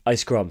 I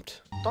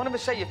scrumped. Don't ever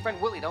say your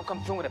friend Willie don't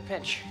come through with a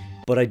pinch.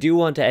 But I do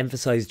want to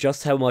emphasize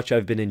just how much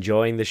I've been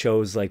enjoying the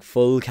show's like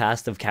full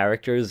cast of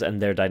characters and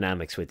their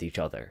dynamics with each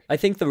other. I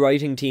think the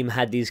writing team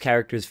had these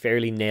characters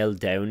fairly nailed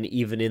down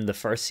even in the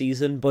first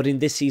season, but in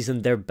this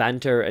season their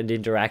banter and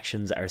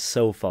interactions are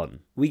so fun.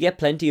 We get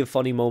plenty of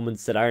funny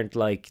moments that aren't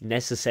like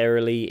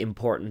necessarily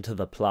important to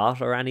the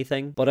plot or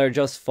anything, but are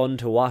just fun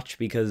to watch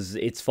because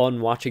it's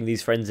fun watching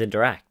these friends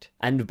interact.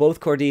 And both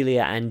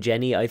Cordelia and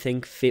Jenny, I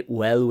think, fit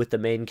well with the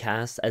main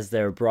cast as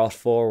they're brought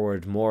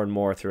forward more and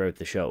more throughout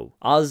the show.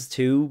 Oz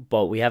too,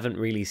 but we haven't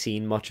really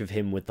seen much of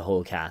him with the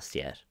whole cast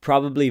yet.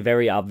 Probably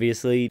very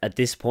obviously, at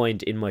this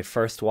point in my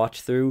first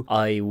watch through,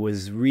 I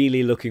was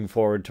really looking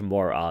forward to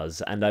more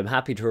Oz, and I'm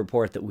happy to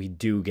report that we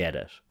do get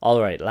it.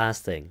 Alright,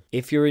 last thing.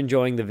 If you're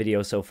enjoying the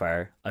video so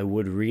far, I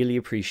would really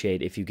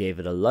appreciate if you gave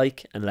it a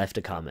like and left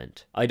a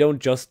comment. I don't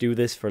just do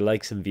this for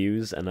likes and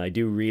views, and I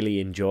do really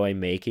enjoy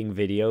making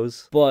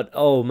videos, but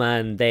oh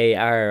man, they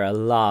are a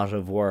lot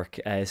of work,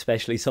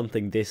 especially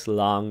something this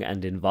long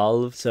and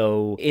involved,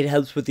 so it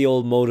helps with the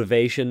old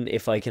motivation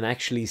if I can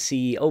actually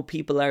see, oh,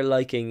 people are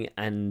liking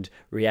and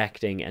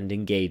reacting and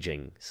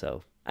engaging,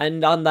 so.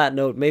 And on that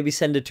note, maybe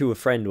send it to a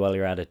friend while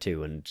you're at it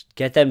too, and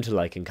get them to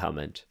like and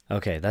comment.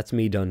 Okay, that's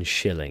me done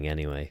shilling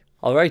anyway.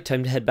 Alright,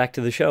 time to head back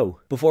to the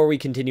show. Before we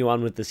continue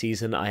on with the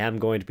season, I am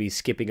going to be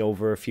skipping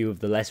over a few of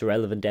the less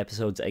relevant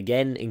episodes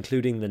again,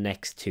 including the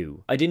next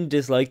 2. I didn't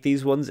dislike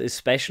these ones,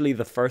 especially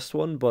the first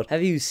one, but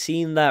have you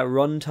seen that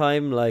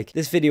runtime? Like,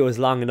 this video is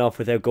long enough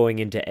without going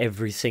into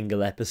every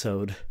single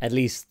episode. At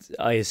least,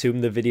 I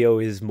assume the video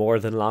is more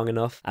than long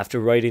enough.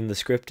 After writing the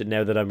script and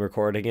now that I'm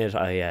recording it,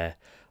 I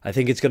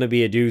think it's gonna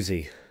be a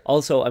doozy.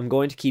 Also, I'm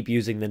going to keep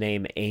using the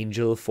name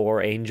Angel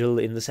for Angel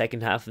in the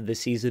second half of this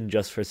season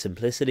just for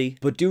simplicity,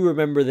 but do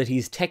remember that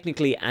he's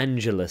technically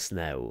Angelus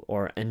now,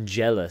 or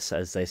Angelus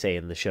as they say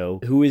in the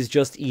show, who is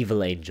just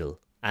Evil Angel.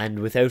 And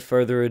without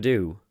further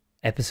ado,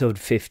 episode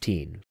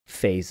 15,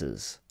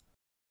 Phases.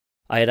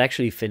 I had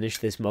actually finished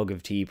this mug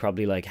of tea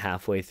probably like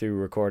halfway through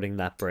recording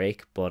that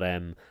break, but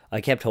I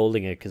kept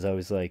holding it because I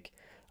was like,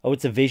 oh,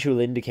 it's a visual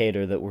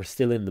indicator that we're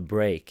still in the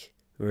break.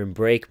 We're in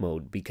break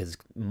mode because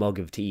mug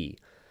of tea.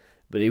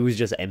 But it was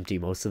just empty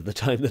most of the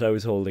time that I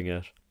was holding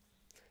it.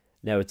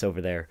 Now it's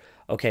over there.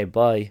 Okay,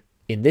 bye.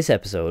 In this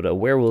episode, a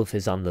werewolf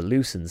is on the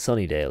loose in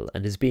Sunnydale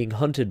and is being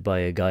hunted by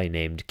a guy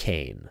named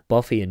Kane.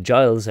 Buffy and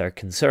Giles are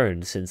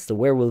concerned since the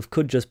werewolf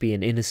could just be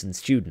an innocent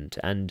student,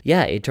 and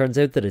yeah, it turns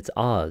out that it's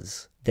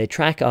Oz. They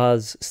track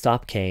Oz,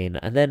 stop Kane,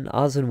 and then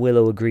Oz and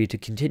Willow agree to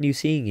continue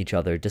seeing each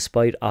other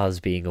despite Oz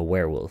being a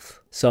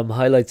werewolf. Some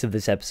highlights of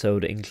this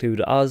episode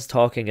include Oz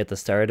talking at the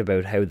start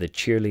about how the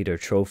cheerleader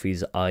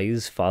trophy's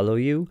eyes follow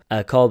you,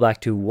 a callback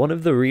to one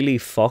of the really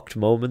fucked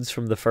moments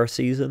from the first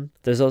season.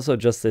 There's also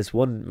just this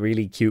one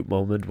really cute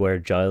moment where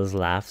Giles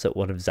laughs at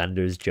one of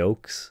Xander's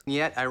jokes.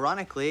 Yet,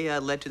 ironically,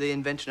 led to the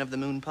invention of the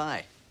moon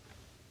pie.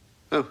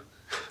 Oh.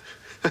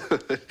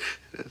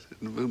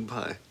 Moon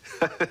pie.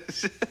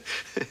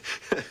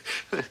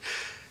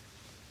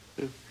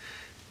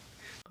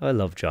 I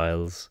love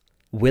Giles.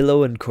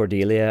 Willow and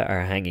Cordelia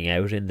are hanging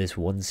out in this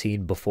one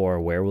scene before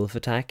a werewolf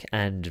attack,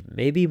 and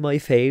maybe my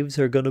faves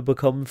are gonna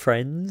become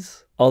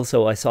friends?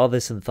 Also, I saw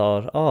this and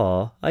thought,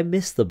 aw, I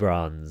miss the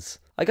bronze.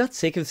 I got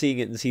sick of seeing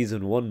it in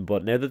season 1,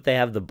 but now that they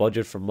have the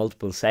budget for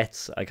multiple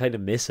sets, I kinda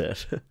miss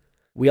it.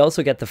 We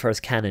also get the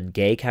first canon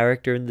gay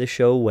character in this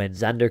show when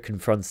Xander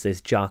confronts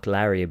this jock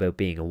Larry about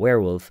being a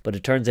werewolf, but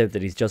it turns out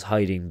that he's just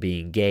hiding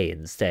being gay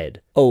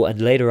instead. Oh, and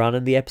later on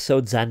in the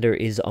episode, Xander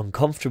is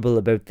uncomfortable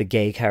about the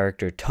gay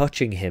character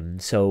touching him,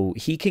 so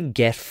he can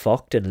get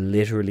fucked and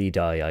literally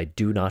die, I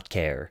do not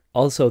care.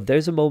 Also,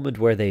 there's a moment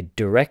where they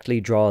directly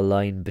draw a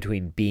line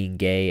between being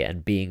gay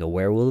and being a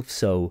werewolf,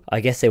 so I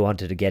guess they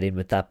wanted to get in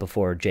with that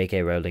before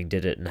J.K. Rowling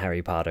did it in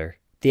Harry Potter.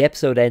 The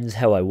episode ends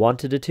how I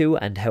wanted it to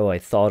and how I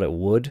thought it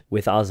would,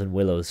 with Oz and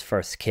Willow's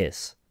first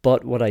kiss.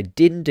 But what I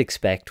didn't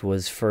expect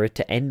was for it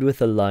to end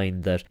with a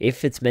line that,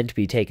 if it's meant to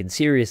be taken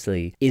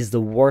seriously, is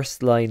the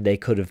worst line they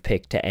could have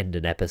picked to end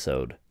an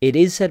episode. It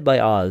is said by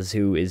Oz,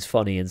 who is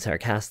funny and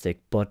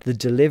sarcastic, but the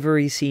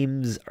delivery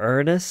seems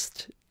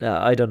earnest?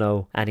 I don't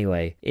know.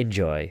 Anyway,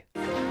 enjoy. A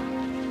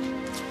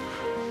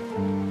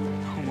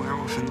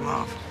werewolf in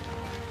love.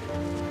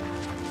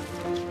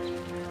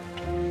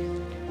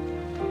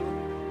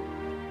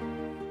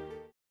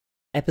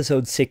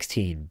 Episode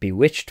 16,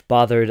 Bewitched,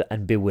 Bothered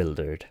and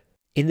Bewildered.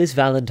 In this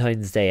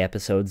Valentine's Day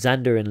episode,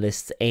 Xander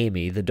enlists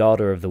Amy, the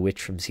daughter of the witch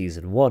from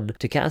season 1,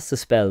 to cast a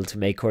spell to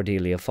make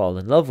Cordelia fall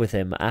in love with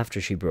him after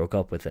she broke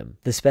up with him.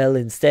 The spell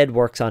instead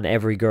works on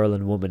every girl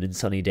and woman in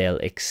Sunnydale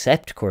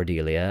except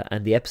Cordelia,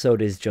 and the episode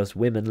is just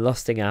women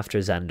lusting after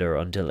Xander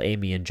until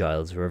Amy and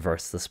Giles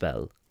reverse the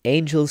spell.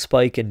 Angel,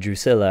 Spike and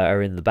Drusilla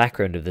are in the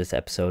background of this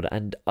episode,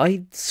 and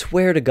I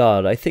swear to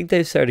God, I think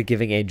they've started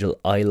giving Angel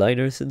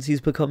eyeliner since he's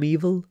become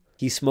evil.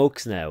 He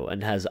smokes now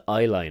and has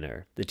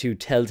eyeliner, the two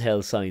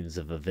telltale signs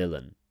of a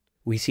villain.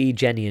 We see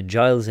Jenny and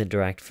Giles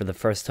interact for the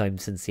first time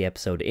since the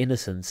episode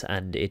Innocence,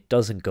 and it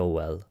doesn't go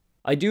well.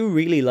 I do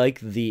really like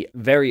the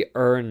very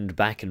earned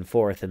back and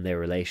forth in their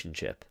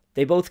relationship.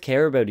 They both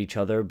care about each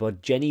other,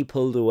 but Jenny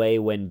pulled away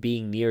when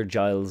being near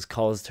Giles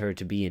caused her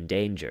to be in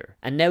danger.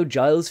 And now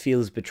Giles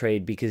feels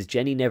betrayed because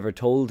Jenny never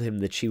told him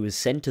that she was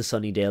sent to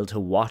Sunnydale to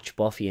watch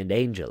Buffy and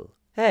Angel.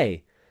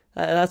 Hey,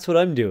 that's what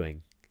I'm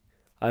doing.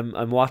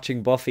 I'm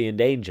watching Buffy and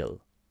Angel.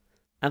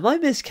 Am I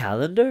Miss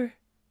Calendar?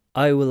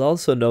 I will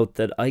also note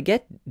that I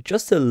get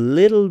just a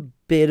little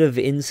bit of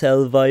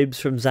incel vibes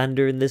from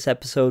Xander in this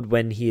episode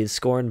when he is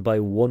scorned by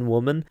one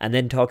woman and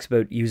then talks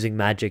about using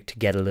magic to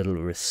get a little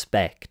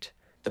respect.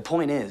 The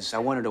point is, I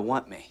want her to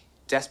want me,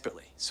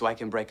 desperately, so I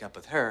can break up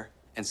with her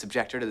and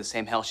subject her to the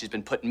same hell she's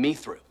been putting me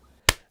through.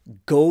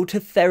 Go to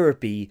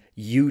therapy,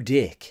 you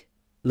dick.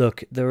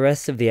 Look, the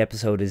rest of the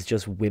episode is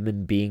just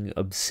women being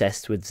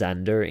obsessed with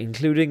Xander,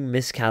 including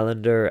Miss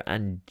Calendar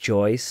and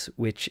Joyce,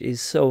 which is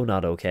so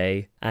not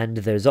okay. And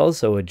there's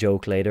also a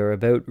joke later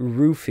about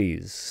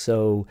roofies,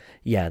 so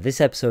yeah,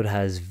 this episode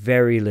has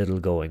very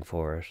little going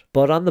for it.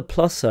 But on the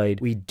plus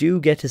side, we do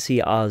get to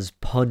see Oz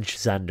punch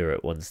Xander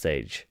at one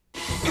stage.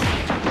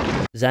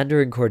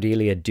 Xander and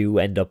Cordelia do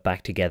end up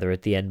back together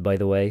at the end, by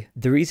the way.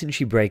 The reason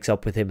she breaks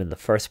up with him in the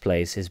first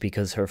place is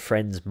because her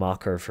friends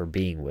mock her for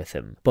being with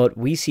him. But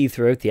we see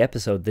throughout the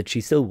episode that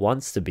she still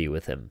wants to be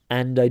with him.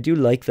 And I do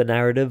like the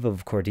narrative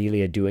of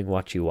Cordelia doing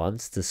what she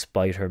wants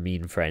despite her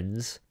mean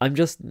friends. I'm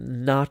just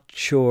not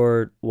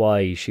sure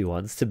why she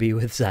wants to be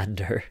with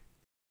Xander.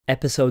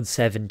 Episode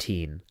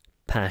 17,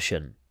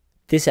 Passion.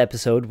 This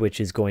episode, which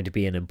is going to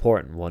be an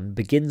important one,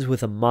 begins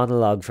with a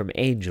monologue from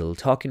Angel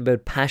talking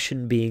about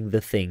passion being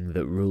the thing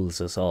that rules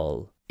us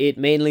all. It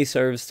mainly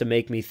serves to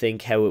make me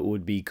think how it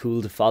would be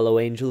cool to follow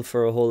Angel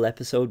for a whole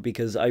episode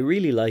because I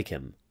really like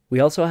him. We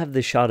also have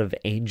the shot of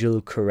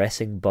Angel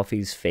caressing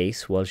Buffy's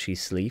face while she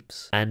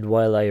sleeps, and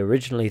while I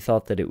originally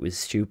thought that it was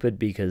stupid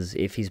because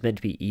if he's meant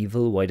to be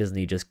evil, why doesn't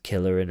he just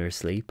kill her in her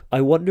sleep? I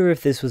wonder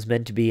if this was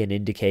meant to be an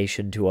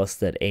indication to us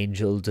that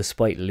Angel,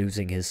 despite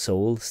losing his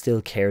soul,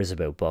 still cares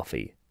about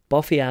Buffy.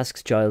 Buffy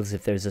asks Giles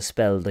if there's a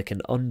spell that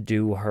can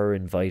undo her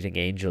inviting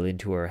Angel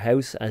into her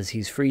house, as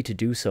he's free to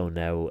do so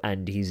now,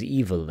 and he's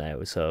evil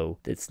now, so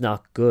it's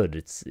not good,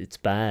 it's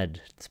bad.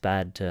 It's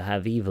bad to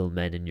have evil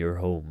men in your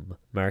home.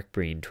 Mark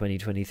Breen,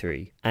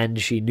 2023. And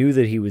she knew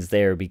that he was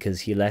there because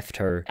he left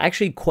her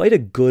actually quite a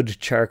good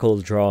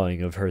charcoal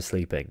drawing of her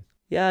sleeping.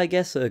 Yeah, I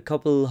guess a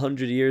couple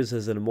 100 years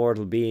as an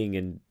immortal being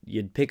and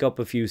you'd pick up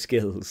a few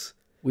skills.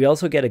 We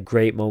also get a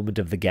great moment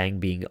of the gang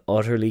being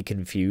utterly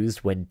confused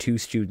when two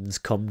students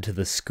come to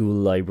the school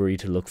library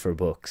to look for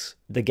books.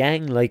 The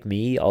gang, like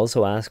me,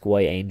 also ask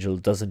why Angel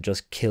doesn't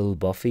just kill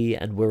Buffy,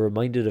 and we're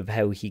reminded of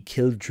how he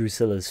killed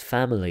Drusilla's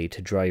family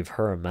to drive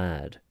her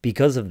mad.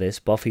 Because of this,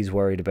 Buffy's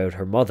worried about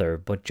her mother,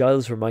 but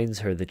Giles reminds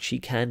her that she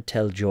can't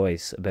tell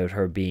Joyce about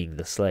her being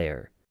the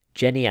Slayer.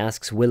 Jenny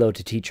asks Willow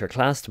to teach her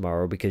class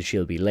tomorrow because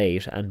she'll be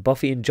late, and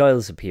Buffy and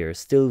Giles appear,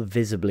 still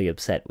visibly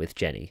upset with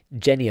Jenny.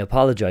 Jenny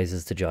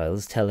apologizes to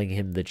Giles, telling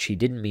him that she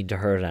didn't mean to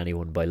hurt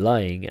anyone by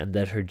lying, and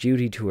that her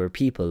duty to her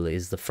people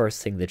is the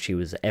first thing that she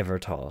was ever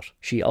taught.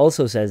 She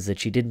also says that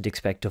she didn't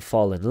expect to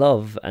fall in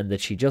love, and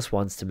that she just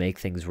wants to make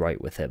things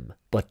right with him.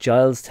 But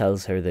Giles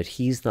tells her that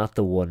he's not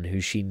the one who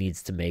she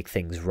needs to make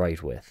things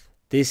right with.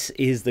 This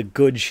is the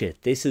good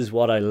shit. This is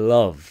what I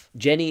love.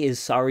 Jenny is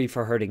sorry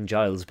for hurting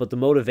Giles, but the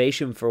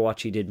motivation for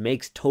what she did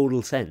makes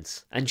total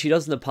sense. And she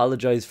doesn't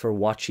apologize for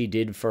what she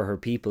did for her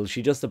people,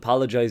 she just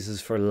apologizes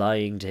for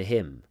lying to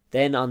him.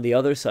 Then on the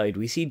other side,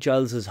 we see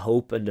Giles's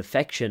hope and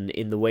affection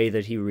in the way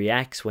that he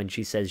reacts when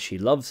she says she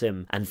loves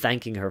him and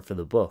thanking her for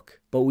the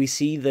book. But we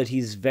see that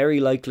he's very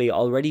likely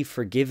already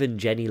forgiven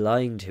Jenny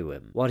lying to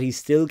him. What he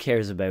still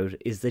cares about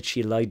is that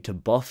she lied to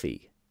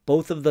Buffy.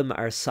 Both of them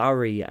are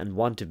sorry and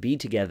want to be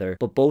together,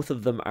 but both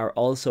of them are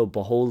also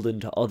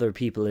beholden to other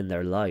people in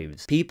their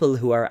lives. People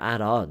who are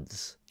at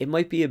odds. It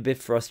might be a bit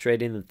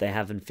frustrating that they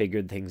haven't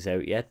figured things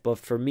out yet, but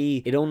for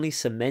me, it only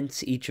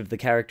cements each of the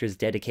characters'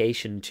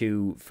 dedication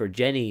to, for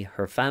Jenny,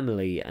 her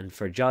family, and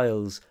for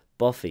Giles,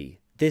 Buffy.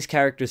 This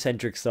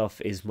character-centric stuff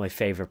is my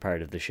favourite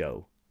part of the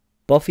show.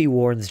 Buffy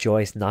warns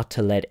Joyce not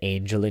to let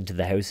Angel into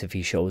the house if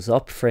he shows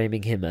up,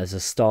 framing him as a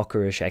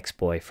stalkerish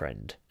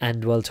ex-boyfriend.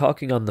 And while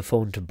talking on the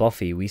phone to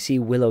Buffy, we see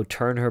Willow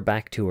turn her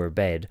back to her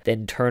bed,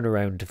 then turn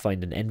around to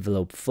find an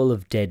envelope full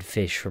of dead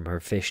fish from her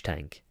fish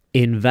tank.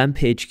 In Vamp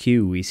HQ,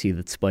 we see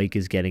that Spike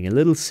is getting a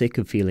little sick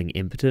of feeling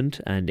impotent,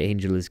 and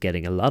Angel is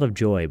getting a lot of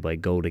joy by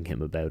goading him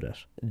about it.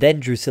 Then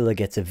Drusilla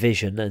gets a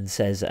vision and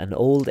says an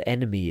old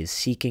enemy is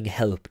seeking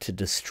help to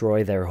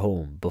destroy their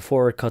home,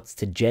 before it cuts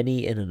to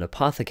Jenny in an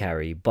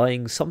apothecary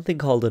buying something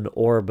called an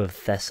Orb of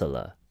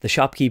Thessala. The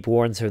shopkeep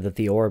warns her that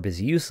the orb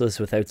is useless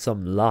without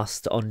some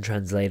lost,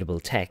 untranslatable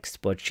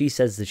text, but she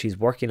says that she's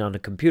working on a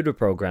computer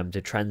program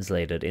to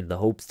translate it in the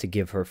hopes to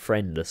give her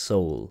friend a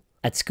soul.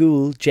 At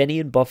school, Jenny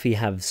and Buffy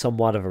have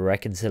somewhat of a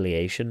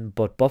reconciliation,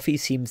 but Buffy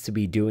seems to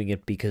be doing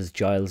it because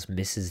Giles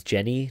misses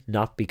Jenny,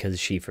 not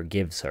because she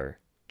forgives her.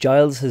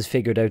 Giles has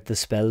figured out the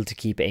spell to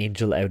keep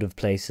Angel out of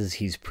places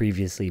he's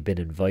previously been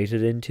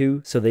invited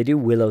into, so they do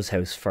Willow's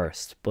house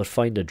first, but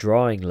find a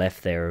drawing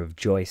left there of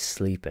Joyce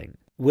sleeping.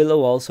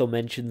 Willow also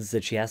mentions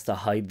that she has to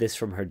hide this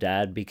from her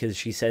dad because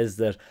she says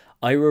that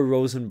Ira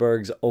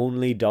Rosenberg's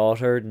only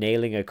daughter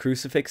nailing a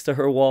crucifix to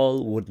her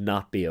wall would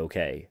not be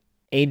okay.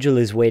 Angel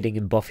is waiting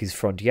in Buffy's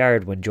front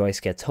yard when Joyce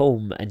gets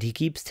home, and he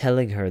keeps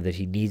telling her that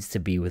he needs to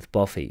be with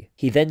Buffy.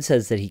 He then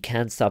says that he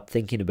can't stop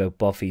thinking about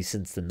Buffy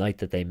since the night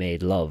that they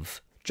made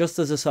love. Just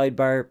as a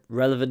sidebar,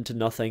 relevant to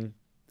nothing,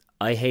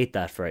 I hate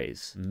that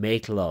phrase.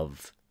 Make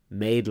love.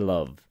 Made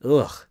love.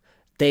 Ugh.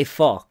 They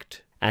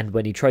fucked. And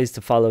when he tries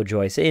to follow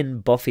Joyce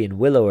in, Buffy and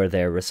Willow are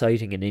there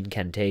reciting an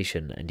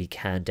incantation and he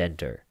can't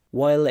enter.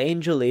 While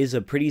Angel is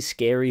a pretty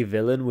scary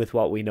villain with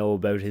what we know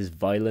about his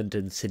violent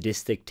and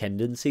sadistic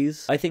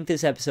tendencies, I think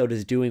this episode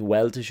is doing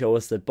well to show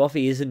us that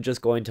Buffy isn't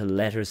just going to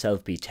let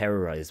herself be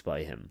terrorized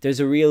by him.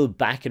 There's a real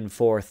back and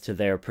forth to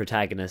their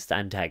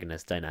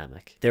protagonist-antagonist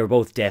dynamic. They're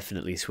both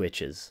definitely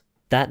switches.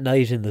 That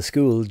night in the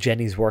school,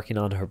 Jenny's working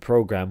on her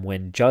program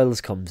when Giles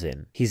comes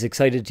in. He's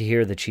excited to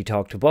hear that she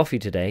talked to Buffy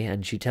today,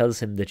 and she tells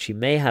him that she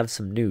may have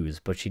some news,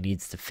 but she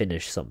needs to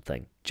finish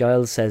something.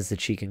 Giles says that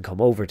she can come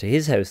over to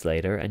his house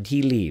later, and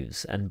he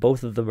leaves, and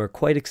both of them are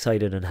quite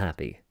excited and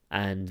happy.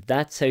 And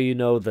that's how you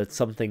know that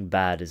something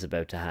bad is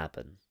about to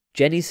happen.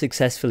 Jenny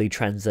successfully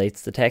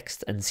translates the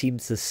text and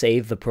seems to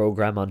save the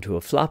program onto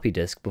a floppy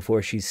disk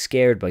before she's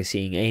scared by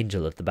seeing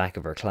Angel at the back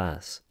of her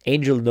class.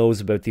 Angel knows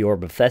about the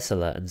Orb of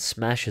Thessala and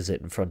smashes it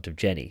in front of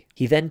Jenny.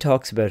 He then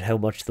talks about how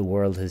much the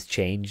world has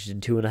changed in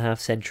 2.5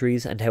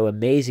 centuries and how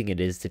amazing it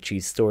is that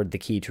she's stored the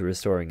key to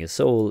restoring his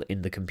soul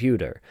in the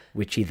computer,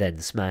 which he then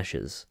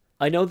smashes.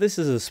 I know this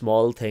is a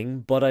small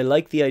thing, but I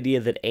like the idea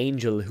that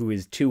Angel, who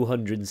is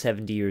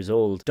 270 years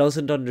old,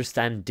 doesn't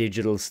understand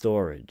digital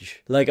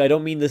storage. Like, I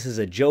don't mean this as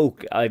a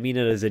joke, I mean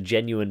it as a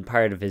genuine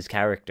part of his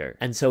character.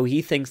 And so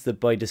he thinks that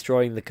by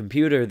destroying the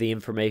computer, the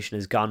information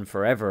is gone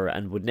forever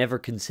and would never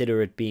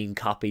consider it being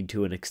copied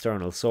to an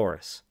external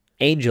source.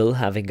 Angel,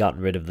 having gotten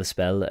rid of the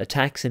spell,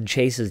 attacks and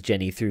chases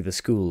Jenny through the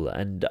school,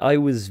 and I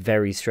was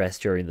very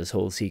stressed during this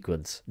whole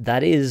sequence.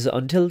 That is,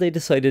 until they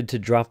decided to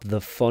drop the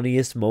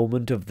funniest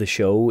moment of the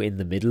show in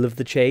the middle of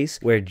the chase,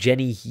 where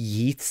Jenny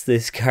yeets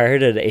this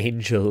card at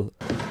Angel.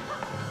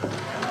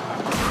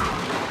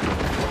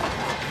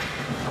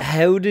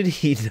 How did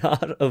he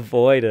not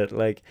avoid it?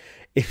 Like,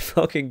 it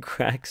fucking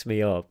cracks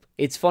me up.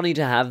 It's funny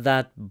to have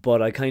that,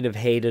 but I kind of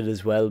hate it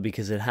as well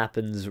because it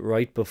happens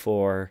right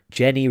before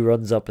Jenny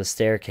runs up a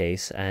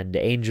staircase and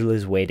Angel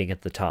is waiting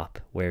at the top,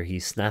 where he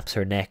snaps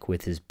her neck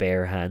with his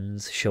bare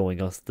hands,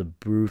 showing us the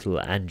brutal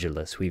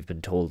Angelus we've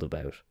been told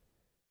about.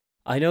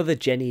 I know that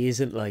Jenny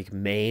isn't like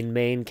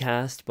main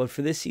cast, but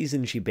for this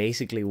season she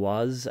basically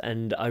was,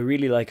 and I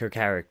really like her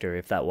character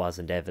if that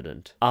wasn't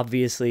evident.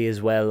 Obviously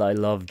as well, I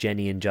love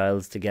Jenny and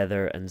Giles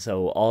together, and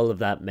so all of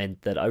that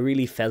meant that I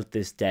really felt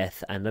this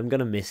death, and I'm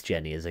gonna miss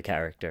Jenny as a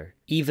character.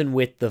 Even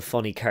with the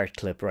funny cart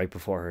clip right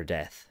before her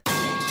death.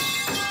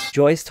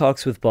 Joyce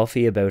talks with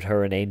Buffy about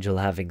her and Angel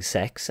having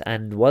sex,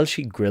 and while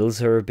she grills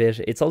her a bit,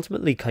 it's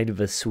ultimately kind of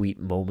a sweet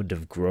moment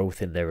of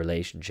growth in their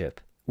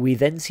relationship. We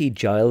then see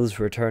Giles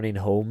returning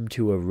home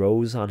to a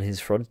rose on his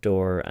front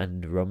door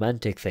and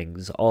romantic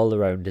things all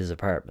around his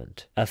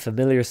apartment. A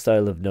familiar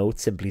style of note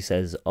simply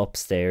says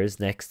upstairs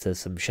next to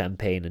some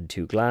champagne and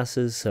 2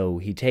 glasses, so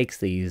he takes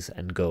these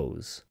and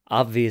goes.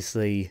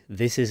 Obviously,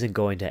 this isn't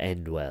going to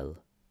end well.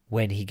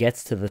 When he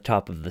gets to the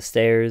top of the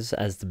stairs,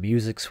 as the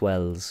music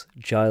swells,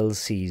 Giles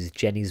sees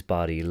Jenny's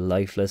body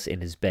lifeless in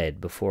his bed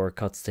before it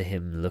cuts to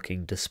him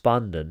looking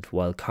despondent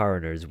while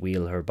coroners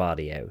wheel her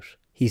body out.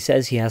 He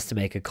says he has to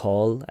make a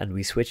call, and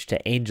we switch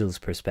to Angel's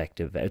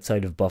perspective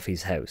outside of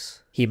Buffy's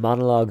house. He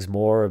monologues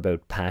more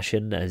about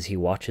passion as he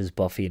watches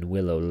Buffy and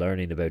Willow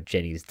learning about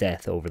Jenny's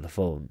death over the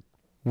phone.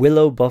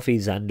 Willow, Buffy,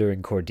 Xander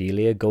and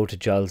Cordelia go to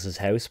Giles'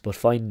 house but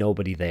find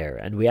nobody there,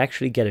 and we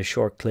actually get a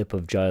short clip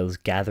of Giles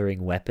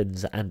gathering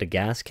weapons and a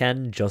gas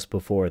can just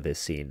before this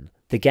scene.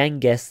 The gang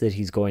guess that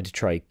he's going to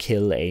try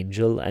kill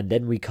Angel, and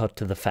then we cut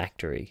to the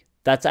factory.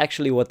 That's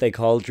actually what they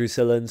call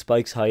Drusilla and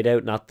Spike's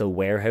hideout, not the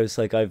warehouse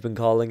like I've been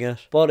calling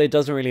it. But it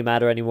doesn't really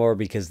matter anymore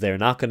because they're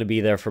not going to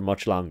be there for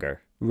much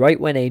longer. Right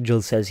when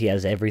Angel says he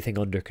has everything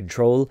under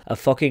control, a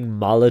fucking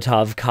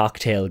Molotov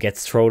cocktail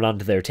gets thrown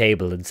onto their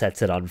table and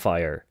sets it on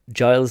fire.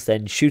 Giles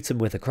then shoots him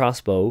with a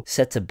crossbow,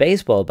 sets a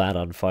baseball bat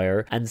on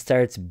fire, and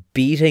starts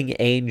beating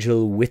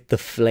Angel with the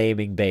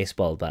flaming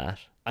baseball bat.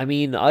 I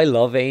mean, I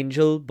love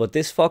Angel, but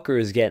this fucker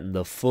is getting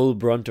the full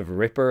brunt of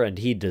Ripper and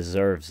he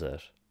deserves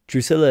it.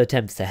 Drusilla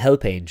attempts to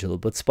help Angel,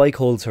 but Spike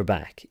holds her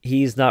back.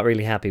 He's not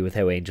really happy with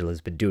how Angel has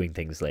been doing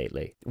things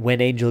lately. When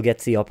Angel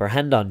gets the upper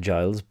hand on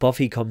Giles,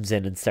 Buffy comes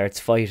in and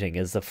starts fighting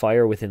as the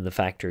fire within the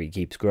factory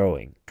keeps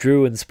growing.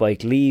 Drew and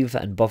Spike leave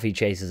and Buffy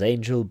chases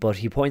Angel, but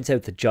he points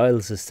out that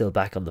Giles is still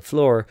back on the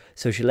floor,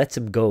 so she lets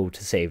him go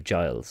to save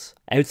Giles.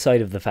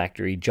 Outside of the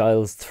factory,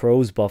 Giles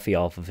throws Buffy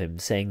off of him,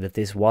 saying that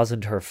this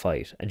wasn't her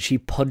fight, and she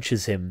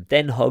punches him,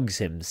 then hugs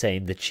him,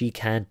 saying that she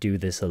can't do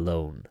this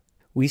alone.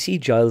 We see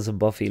Giles and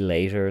Buffy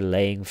later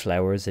laying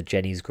flowers at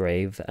Jenny's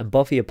grave, and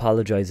Buffy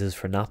apologizes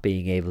for not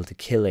being able to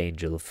kill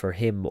Angel for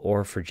him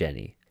or for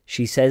Jenny.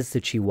 She says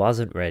that she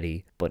wasn't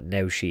ready, but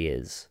now she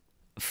is.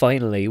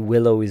 Finally,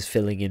 Willow is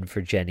filling in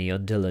for Jenny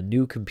until a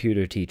new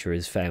computer teacher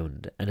is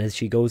found, and as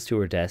she goes to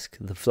her desk,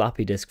 the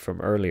floppy disk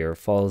from earlier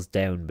falls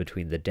down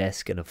between the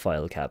desk and a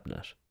file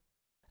cabinet.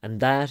 And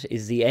that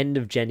is the end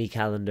of Jenny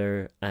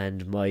Calendar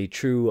and my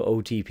true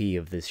OTP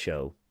of this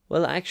show.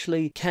 Well,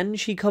 actually, can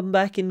she come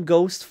back in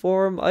ghost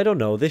form? I don't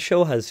know. This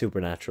show has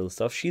supernatural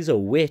stuff. She's a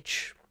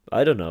witch.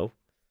 I don't know.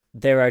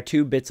 There are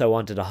 2 bits I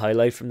wanted to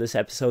highlight from this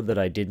episode that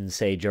I didn't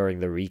say during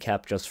the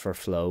recap just for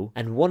flow.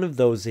 And one of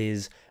those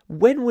is,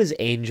 when was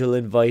Angel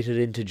invited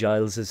into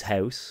Giles'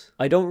 house?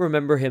 I don't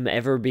remember him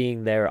ever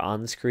being there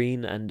on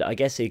screen, and I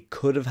guess it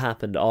could have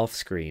happened off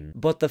screen.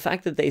 But the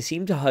fact that they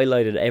seem to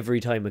highlight it every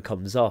time it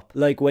comes up,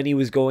 like when he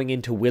was going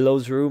into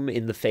Willow's room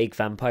in the fake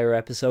vampire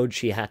episode,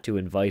 she had to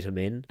invite him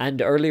in.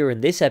 And earlier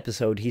in this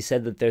episode, he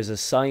said that there's a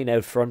sign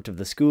out front of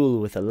the school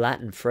with a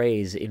Latin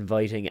phrase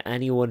inviting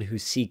anyone who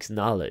seeks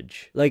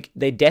knowledge. Like,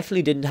 they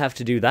definitely didn't have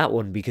to do that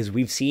one because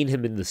we've seen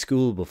him in the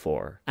school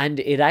before. And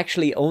it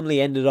actually only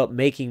ended up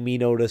making me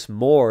notice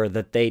more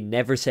that they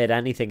never said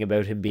anything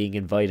about him being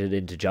invited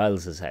into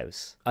Giles'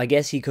 house. I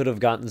guess he could have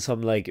gotten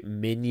some like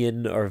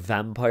minion or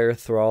vampire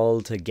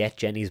thrall to get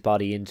Jenny's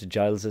body into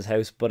Giles'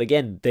 house, but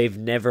again, they've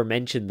never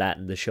mentioned that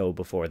in the show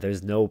before.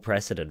 There's no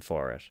precedent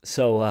for it.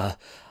 So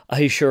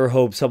I sure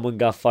hope someone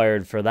got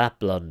fired for that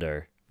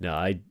blunder. No,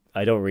 I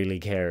don't really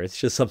care. It's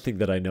just something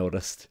that I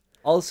noticed.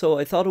 Also,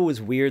 I thought it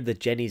was weird that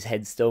Jenny's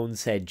headstone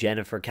said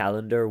Jennifer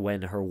Calendar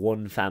when her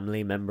one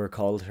family member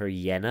called her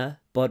Yenna.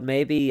 But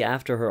maybe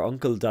after her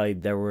uncle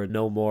died, there were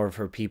no more of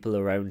her people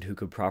around who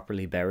could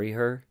properly bury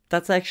her.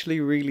 That's actually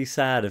really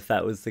sad if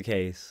that was the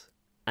case.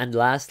 And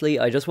lastly,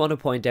 I just want to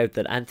point out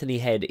that Anthony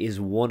Head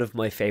is one of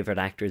my favourite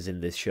actors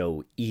in this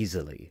show,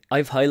 easily.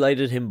 I've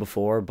highlighted him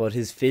before, but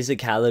his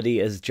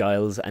physicality as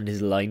Giles and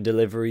his line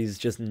deliveries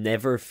just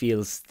never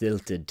feel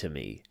stilted to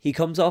me. He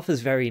comes off as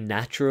very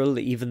natural,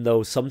 even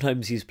though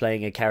sometimes he's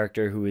playing a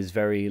character who is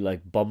very,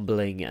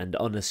 bumbling and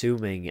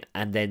unassuming,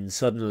 and then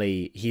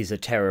suddenly he's a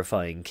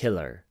terrifying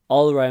killer.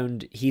 All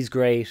round, he's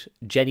great,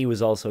 Jenny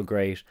was also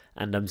great,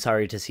 and I'm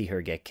sorry to see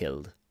her get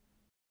killed.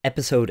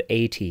 Episode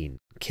 18,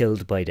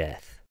 Killed by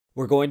Death.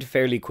 We're going to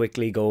fairly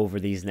quickly go over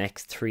these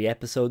next 3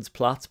 episodes'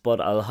 plots,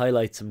 but I'll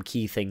highlight some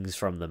key things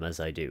from them as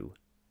I do.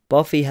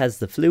 Buffy has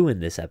the flu in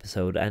this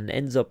episode and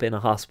ends up in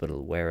a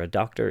hospital where a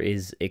doctor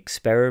is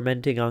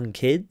experimenting on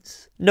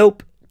kids?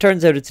 Nope.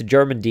 Turns out it's a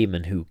German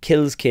demon who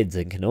kills kids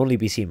and can only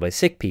be seen by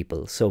sick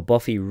people, so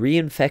Buffy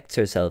reinfects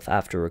herself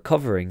after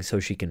recovering so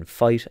she can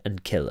fight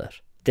and kill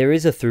it. There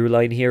is a through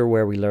line here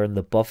where we learn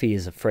that Buffy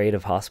is afraid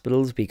of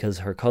hospitals because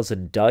her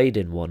cousin died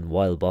in one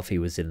while Buffy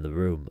was in the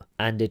room.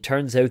 And it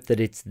turns out that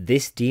it's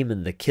this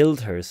demon that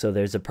killed her, so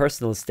there's a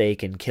personal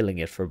stake in killing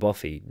it for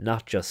Buffy,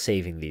 not just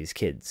saving these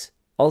kids.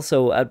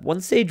 Also, at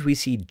one stage we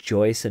see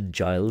Joyce and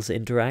Giles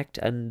interact,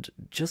 and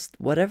just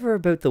whatever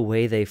about the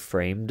way they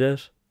framed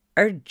it.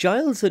 Are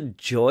Giles and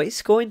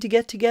Joyce going to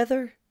get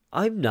together?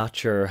 I'm not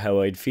sure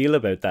how I'd feel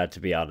about that, to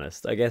be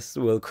honest. I guess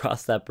we'll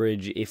cross that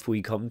bridge if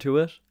we come to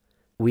it.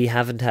 We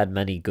haven't had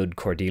many good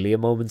Cordelia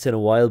moments in a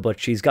while, but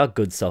she's got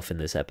good stuff in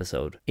this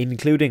episode,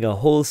 including a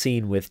whole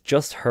scene with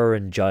just her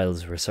and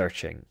Giles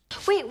researching.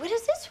 Wait, what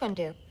does this one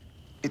do?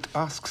 It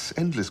asks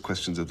endless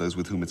questions of those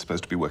with whom it's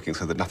supposed to be working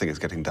so that nothing is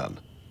getting done.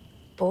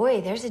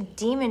 Boy, there's a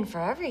demon for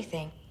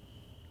everything.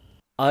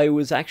 I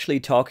was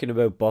actually talking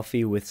about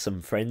Buffy with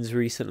some friends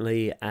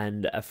recently,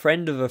 and a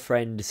friend of a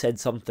friend said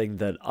something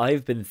that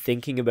I've been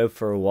thinking about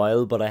for a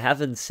while, but I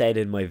haven't said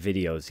in my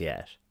videos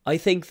yet. I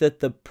think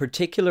that the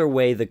particular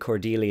way that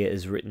Cordelia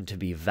is written to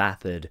be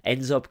vapid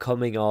ends up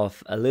coming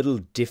off a little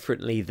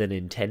differently than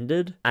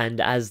intended, and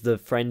as the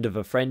friend of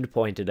a friend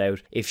pointed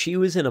out, if she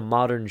was in a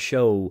modern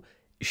show,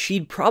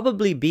 she'd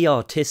probably be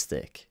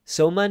autistic.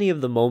 So many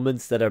of the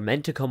moments that are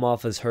meant to come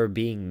off as her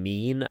being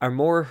mean are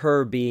more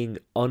her being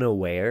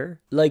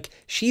unaware. Like,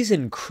 she's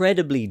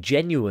incredibly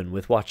genuine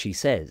with what she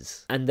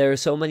says. And there are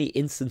so many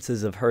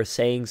instances of her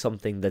saying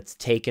something that's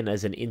taken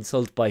as an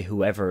insult by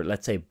whoever,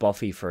 let's say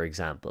Buffy for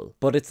example.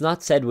 But it's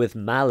not said with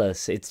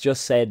malice, it's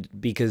just said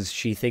because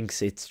she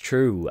thinks it's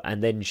true,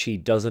 and then she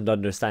doesn't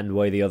understand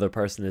why the other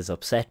person is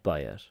upset by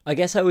it. I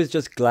guess I was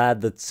just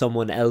glad that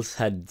someone else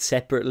had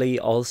separately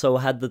also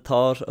had the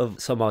thought of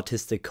some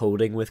autistic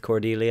coding with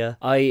Cordelia.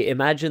 I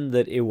imagine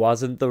that it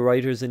wasn't the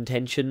writer's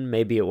intention,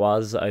 maybe it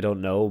was, I don't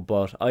know,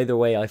 but either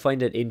way I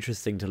find it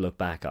interesting to look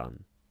back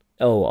on.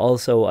 Oh,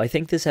 also, I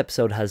think this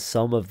episode has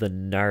some of the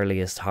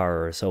gnarliest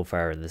horror so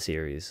far in the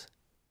series.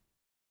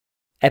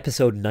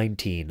 Episode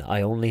 19,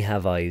 I Only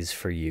Have Eyes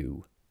for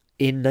You.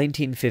 In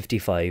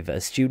 1955,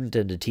 a student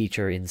and a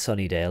teacher in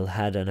Sunnydale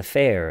had an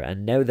affair,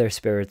 and now their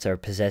spirits are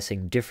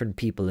possessing different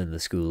people in the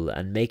school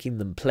and making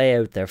them play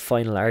out their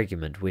final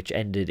argument, which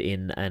ended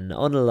in an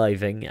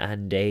unaliving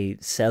and a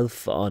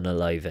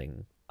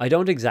self-unaliving. I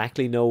don't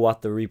exactly know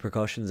what the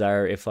repercussions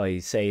are if I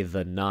say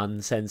the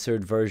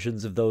non-censored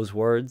versions of those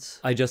words.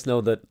 I just know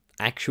that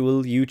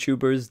actual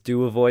YouTubers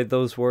do avoid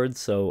those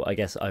words, so I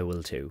guess I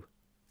will too.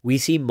 We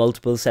see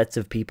multiple sets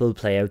of people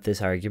play out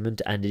this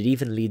argument, and it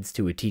even leads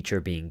to a teacher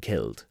being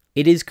killed.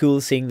 It is cool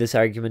seeing this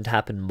argument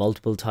happen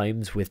multiple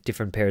times with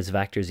different pairs of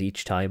actors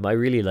each time. I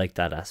really like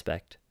that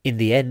aspect. In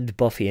the end,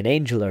 Buffy and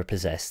Angel are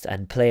possessed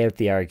and play out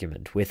the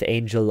argument, with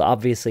Angel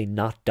obviously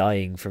not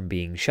dying from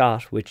being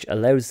shot, which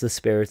allows the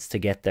spirits to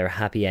get their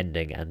happy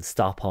ending and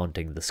stop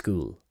haunting the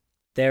school.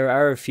 There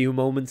are a few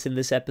moments in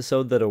this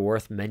episode that are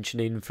worth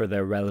mentioning for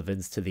their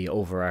relevance to the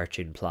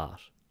overarching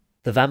plot.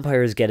 The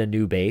vampires get a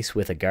new base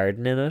with a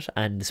garden in it,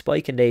 and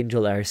Spike and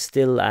Angel are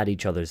still at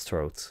each other's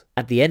throats.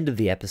 At the end of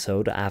the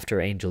episode, after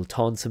Angel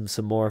taunts him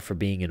some more for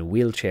being in a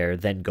wheelchair,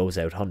 then goes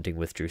out hunting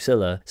with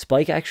Drusilla,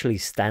 Spike actually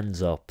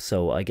stands up,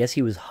 so I guess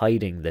he was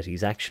hiding that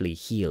he's actually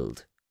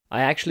healed.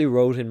 I actually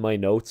wrote in my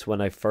notes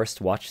when I first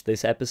watched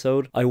this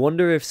episode, I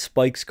wonder if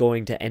Spike's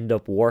going to end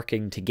up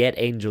working to get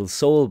Angel's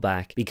soul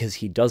back because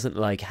he doesn't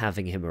like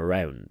having him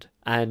around.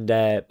 And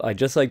I'd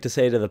just like to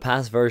say to the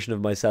past version of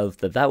myself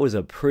that that was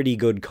a pretty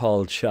good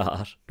called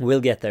shot.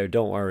 We'll get there,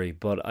 don't worry,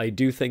 but I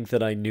do think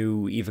that I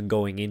knew even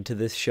going into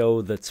this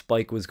show that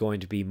Spike was going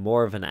to be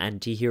more of an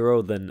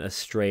anti-hero than a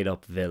straight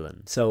up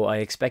villain, so I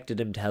expected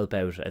him to help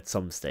out at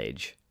some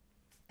stage.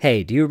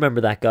 Hey, do you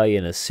remember that guy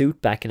in a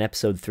suit back in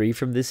episode 3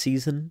 from this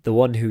season? The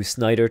one who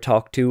Snyder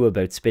talked to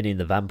about spinning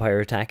the vampire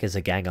attack as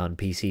a gang on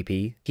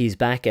PCP? He's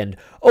back and,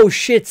 oh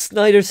shit,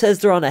 Snyder says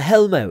they're on a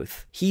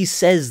Hellmouth! He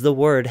says the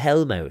word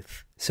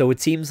Hellmouth. So it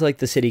seems like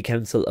the city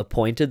council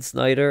appointed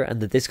Snyder and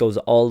that this goes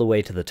all the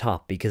way to the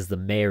top because the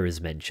mayor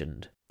is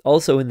mentioned.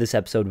 Also in this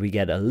episode we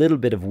get a little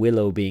bit of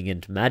Willow being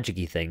into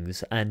magic-y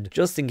things, and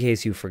just in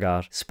case you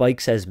forgot, Spike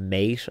says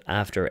mate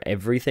after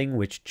everything,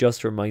 which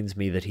just reminds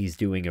me that he's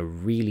doing a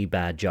really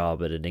bad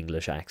job at an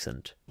English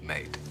accent.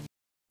 Mate.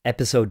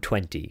 Episode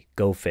 20,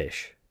 Go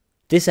Fish.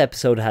 This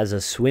episode has a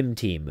swim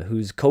team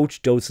whose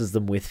coach doses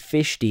them with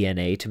fish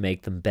DNA to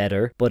make them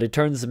better, but it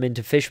turns them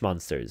into fish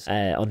monsters,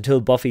 until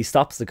Buffy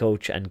stops the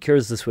coach and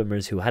cures the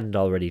swimmers who hadn't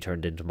already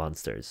turned into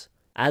monsters.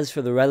 As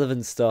for the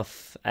relevant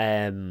stuff,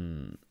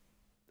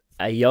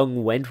 a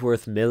young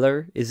Wentworth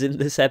Miller is in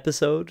this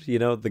episode, you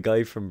know, the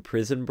guy from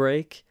Prison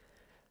Break.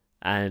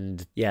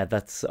 And yeah,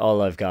 that's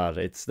all I've got.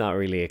 It's not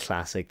really a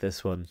classic,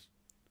 this one.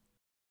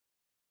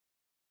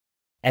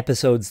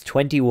 Episodes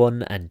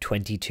 21 and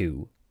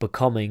 22,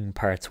 Becoming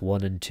Parts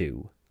 1 and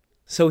 2.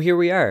 So here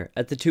we are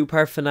at the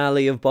 2-part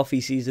finale of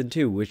Buffy Season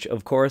 2, which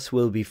of course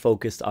will be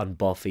focused on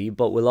Buffy,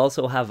 but will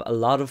also have a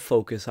lot of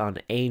focus on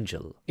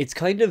Angel. It's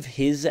kind of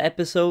his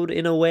episode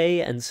in a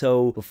way, and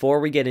so before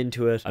we get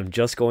into it, I'm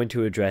just going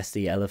to address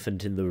the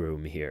elephant in the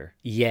room here.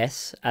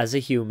 Yes, as a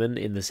human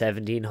in the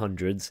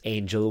 1700s,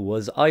 Angel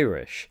was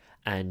Irish.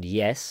 And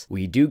yes,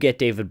 we do get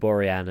David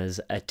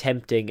Boreanaz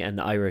attempting an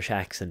Irish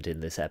accent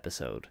in this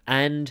episode.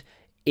 And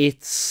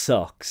it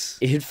sucks.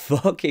 It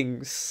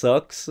fucking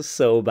sucks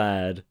so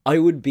bad. I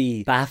would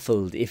be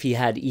baffled if he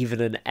had even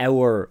an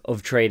hour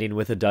of training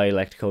with a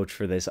dialect coach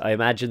for this. I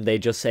imagine they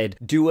just said,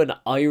 do an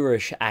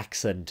Irish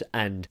accent,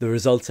 and the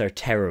results are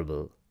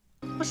terrible.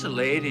 What's a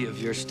lady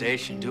of your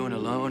station doing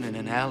alone in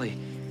an alley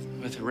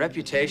with a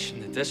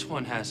reputation that this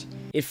one has?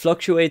 It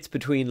fluctuates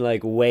between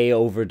like way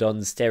overdone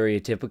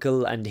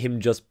stereotypical and him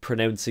just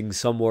pronouncing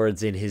some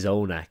words in his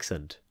own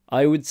accent.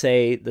 I would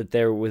say that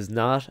there was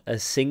not a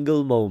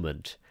single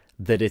moment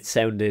that it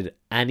sounded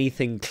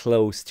anything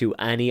close to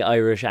any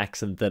Irish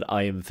accent that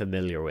I am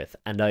familiar with,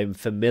 and I'm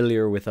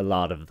familiar with a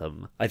lot of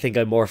them. I think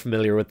I'm more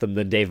familiar with them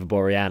than David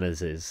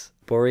Boreanaz is.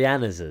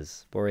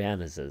 Boreanaz's.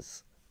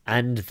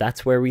 And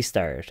that's where we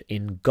start,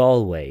 in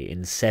Galway in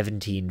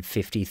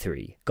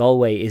 1753.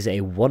 Galway is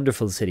a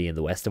wonderful city in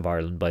the west of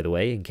Ireland, by the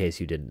way, in case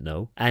you didn't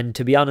know. And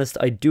to be honest,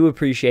 I do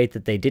appreciate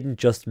that they didn't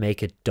just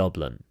make it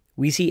Dublin.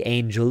 We see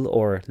Angel,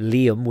 or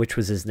Liam, which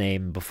was his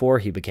name before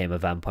he became a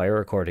vampire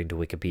according to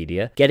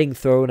Wikipedia, getting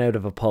thrown out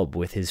of a pub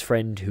with his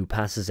friend who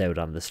passes out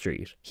on the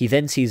street. He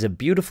then sees a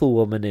beautiful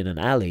woman in an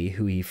alley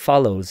who he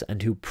follows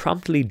and who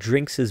promptly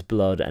drinks his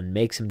blood and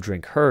makes him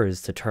drink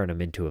hers to turn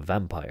him into a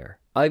vampire.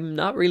 I'm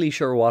not really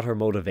sure what her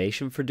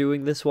motivation for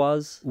doing this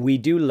was. We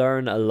do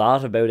learn a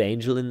lot about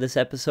Angel in this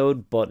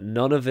episode, but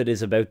none of it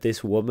is about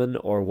this woman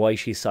or why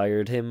she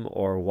sired him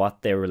or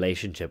what their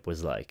relationship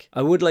was like.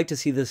 I would like to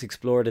see this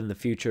explored in the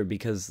future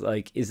because,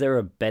 like, is there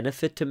a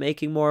benefit to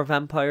making more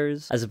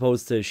vampires? As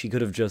opposed to she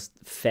could have just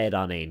fed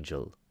on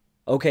Angel.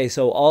 Okay,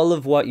 so all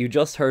of what you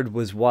just heard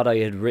was what I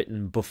had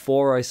written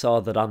before I saw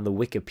that on the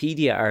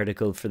Wikipedia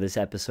article for this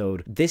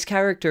episode. This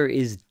character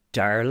is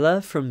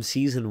Darla from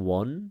season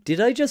 1? Did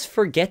I just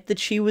forget that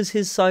she was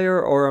his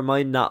sire, or am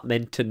I not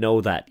meant to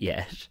know that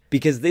yet?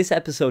 Because this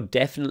episode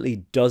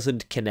definitely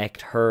doesn't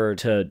connect her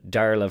to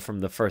Darla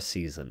from the first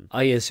season.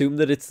 I assume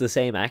that it's the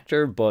same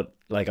actor, but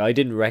like I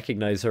didn't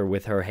recognize her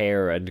with her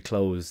hair and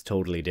clothes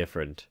totally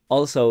different.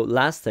 Also,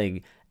 last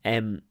thing,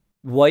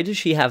 why does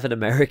she have an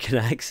American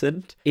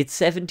accent? It's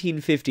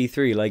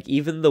 1753, like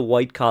even the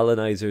white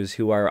colonizers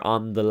who are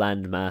on the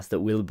landmass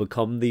that will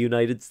become the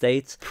United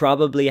States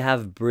probably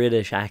have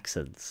British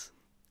accents.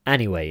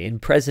 Anyway, in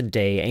present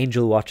day,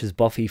 Angel watches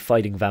Buffy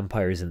fighting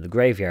vampires in the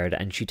graveyard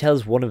and she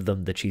tells one of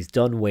them that she's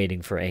done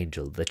waiting for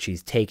Angel, that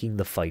she's taking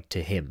the fight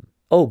to him.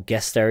 Oh,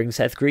 guest starring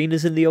Seth Green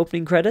is in the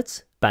opening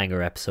credits?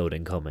 Banger episode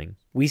incoming.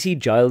 We see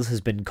Giles has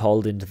been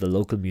called into the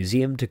local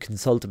museum to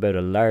consult about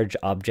a large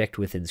object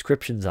with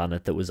inscriptions on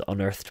it that was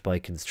unearthed by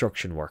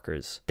construction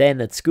workers.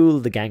 Then at school,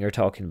 the gang are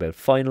talking about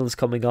finals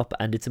coming up,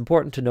 and it's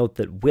important to note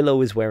that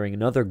Willow is wearing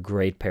another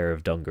great pair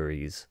of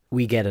dungarees.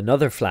 We get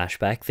another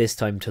flashback, this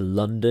time to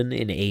London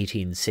in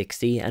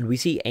 1860, and we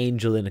see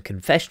Angel in a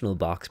confessional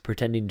box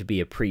pretending to be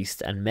a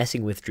priest and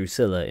messing with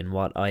Drusilla in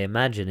what I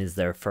imagine is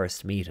their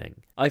first meeting.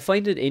 I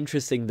find it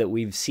interesting that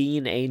we've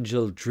seen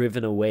Angel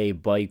driven away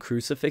by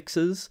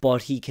crucifixes,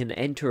 but he can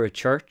enter a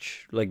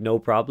church, like, no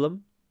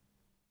problem.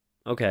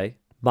 Okay.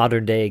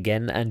 Modern day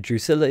again, and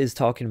Drusilla is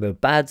talking about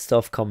bad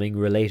stuff coming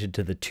related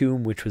to the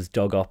tomb which was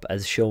dug up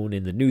as shown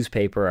in the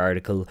newspaper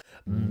article,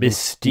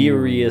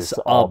 Mysterious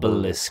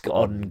Obelisk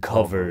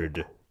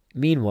Uncovered.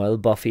 Meanwhile,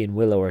 Buffy and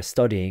Willow are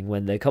studying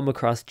when they come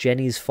across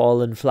Jenny's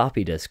fallen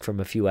floppy disk from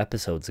a few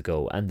episodes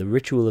ago and the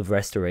ritual of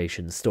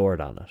restoration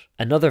stored on it.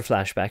 Another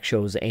flashback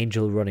shows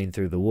Angel running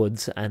through the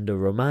woods and a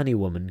Romani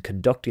woman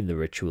conducting the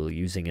ritual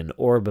using an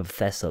orb of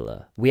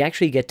Thessala. We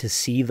actually get to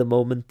see the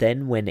moment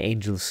then when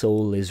Angel's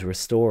soul is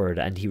restored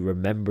and he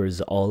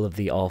remembers all of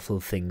the awful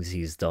things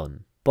he's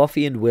done.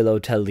 Buffy and Willow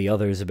tell the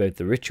others about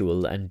the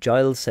ritual and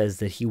Giles says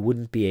that he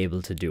wouldn't be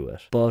able to do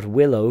it. But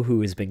Willow, who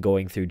has been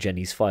going through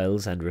Jenny's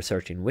files and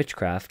researching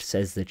witchcraft,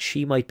 says that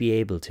she might be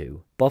able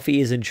to.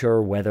 Buffy isn't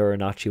sure whether or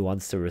not she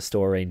wants to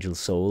restore Angel's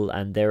soul,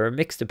 and there are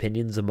mixed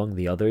opinions among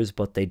the others,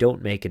 but they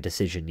don't make a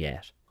decision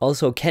yet.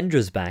 Also,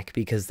 Kendra's back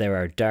because there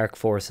are dark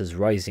forces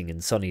rising in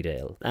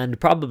Sunnydale, and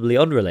probably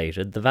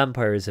unrelated, the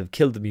vampires have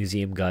killed the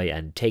museum guy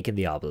and taken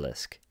the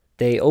obelisk.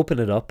 They open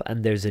it up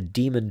and there's a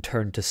demon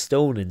turned to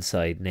stone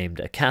inside named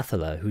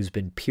Acathala who's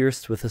been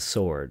pierced with a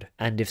sword.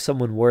 And if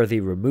someone worthy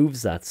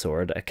removes that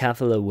sword,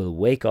 Acathala will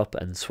wake up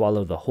and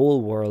swallow the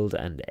whole world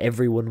and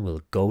everyone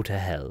will go to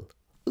hell.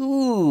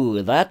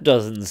 Ooh, that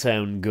doesn't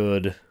sound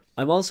good.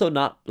 I'm also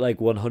not like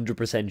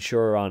 100%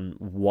 sure on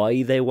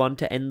why they want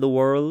to end the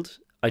world.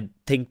 I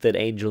think that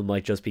Angel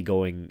might just be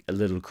going a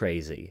little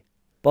crazy.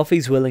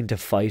 Buffy's willing to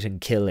fight and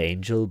kill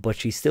Angel, but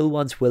she still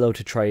wants Willow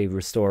to try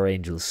restore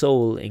Angel's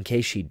soul in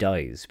case she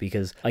dies,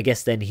 because I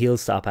guess then he'll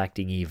stop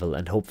acting evil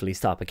and hopefully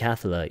stop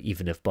Acathala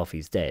even if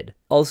Buffy's dead.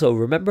 Also,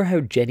 remember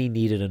how Jenny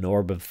needed an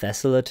orb of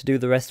Thessala to do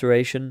the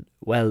restoration?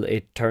 Well,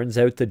 it turns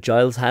out that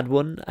Giles had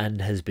one and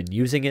has been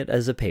using it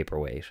as a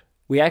paperweight.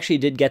 We actually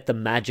did get the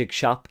magic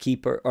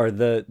shopkeeper, or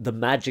the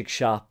magic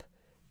shop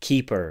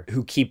keeper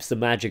who keeps the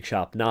magic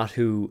shop, not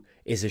who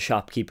is a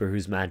shopkeeper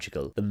who's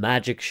magical. The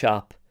magic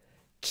shop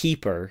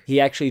keeper,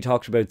 he actually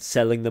talked about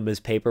selling them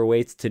as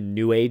paperweights to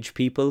new age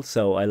people,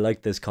 so I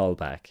like this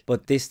callback.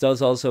 But this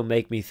does also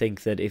make me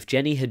think that if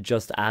Jenny had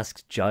just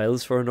asked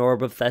Giles for an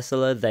orb of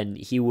Thessala, then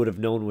he would have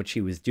known what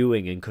she was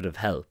doing and could have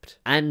helped.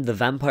 And the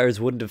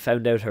vampires wouldn't have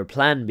found out her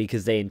plan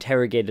because they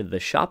interrogated the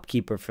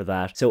shopkeeper for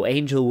that, so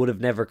Angel would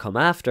have never come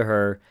after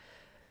her.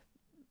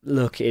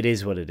 Look, it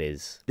is what it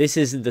is. This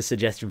isn't the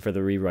suggestion for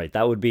the rewrite.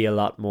 That would be a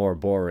lot more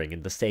boring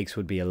and the stakes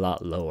would be a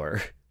lot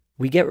lower.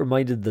 We get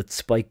reminded that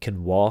Spike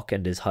can walk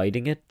and is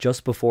hiding it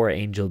just before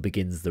Angel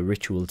begins the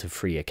ritual to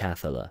free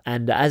Acathala.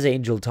 And as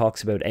Angel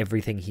talks about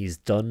everything he's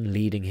done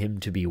leading him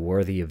to be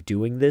worthy of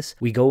doing this,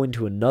 we go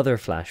into another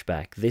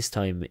flashback, this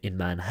time in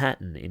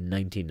Manhattan in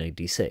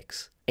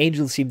 1996.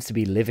 Angel seems to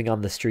be living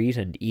on the street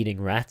and eating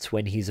rats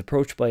when he's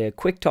approached by a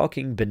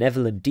quick-talking,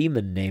 benevolent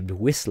demon named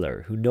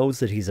Whistler, who knows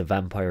that he's a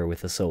vampire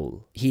with a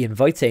soul. He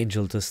invites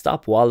Angel to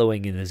stop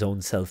wallowing in his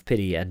own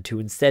self-pity and to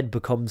instead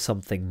become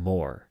something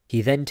more.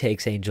 He then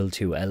takes Angel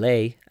to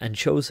LA and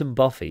shows him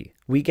Buffy.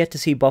 We get to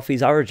see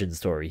Buffy's origin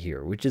story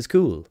here, which is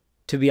cool.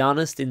 To be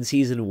honest, in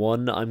season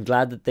 1, I'm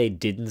glad that they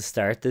didn't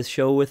start this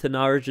show with an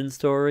origin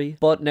story,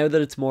 but now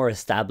that it's more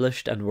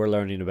established and we're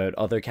learning about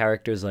other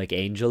characters like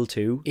Angel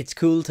too, it's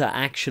cool to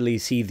actually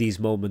see these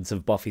moments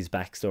of Buffy's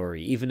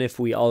backstory, even if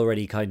we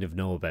already kind of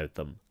know about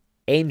them.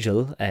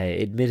 Angel,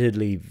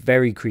 admittedly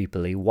very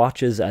creepily,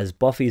 watches as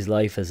Buffy's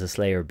life as a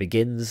Slayer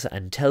begins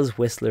and tells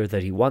Whistler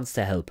that he wants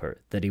to help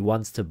her, that he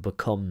wants to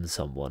become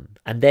someone.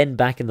 And then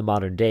back in the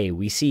modern day,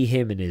 we see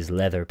him in his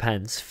leather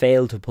pants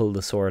fail to pull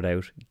the sword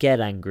out, get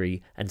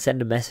angry, and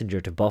send a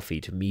messenger to Buffy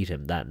to meet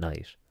him that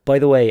night. By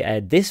the way,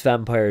 this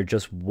vampire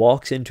just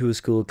walks into a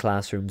school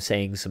classroom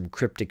saying some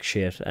cryptic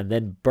shit and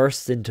then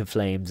bursts into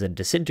flames and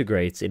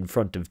disintegrates in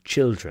front of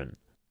children.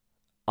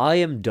 I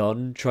am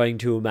done trying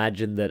to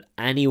imagine that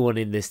anyone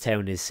in this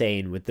town is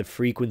sane with the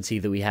frequency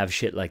that we have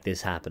shit like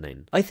this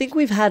happening. I think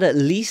we've had at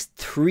least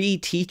 3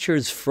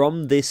 teachers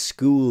from this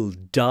school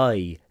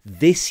die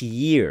this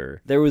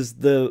year. There was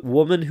the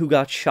woman who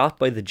got shot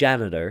by the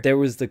janitor, there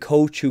was the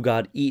coach who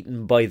got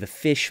eaten by the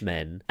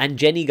fishmen, and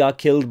Jenny got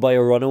killed by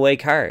a runaway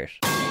cart.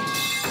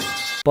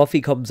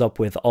 Buffy comes up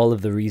with all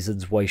of the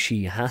reasons why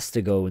she has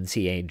to go and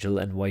see Angel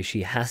and why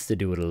she has to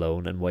do it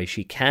alone and why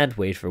she can't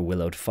wait for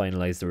Willow to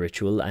finalize the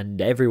ritual,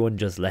 and everyone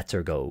just lets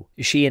her go.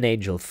 She and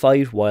Angel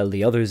fight while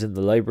the others in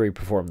the library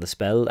perform the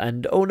spell,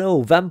 and oh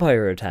no,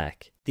 vampire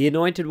attack. The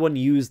Anointed One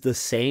used the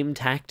same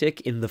tactic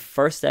in the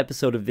first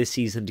episode of this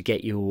season to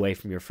get you away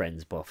from your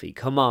friends, Buffy.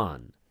 Come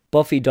on.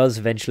 Buffy does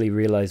eventually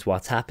realise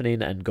what's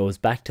happening and goes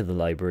back to the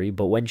library,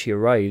 but when she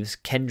arrives,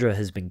 Kendra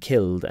has been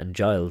killed and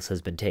Giles has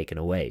been taken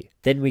away.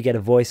 Then we get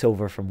a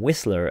voiceover from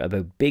Whistler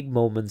about big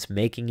moments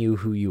making you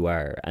who you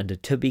are, and a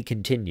to be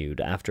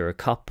continued after a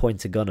cop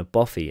points a gun at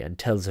Buffy and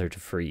tells her to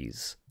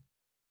freeze.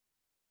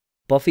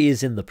 Buffy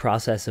is in the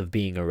process of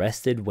being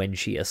arrested when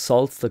she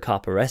assaults the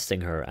cop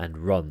arresting her and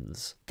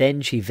runs.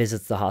 Then she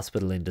visits the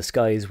hospital in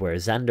disguise where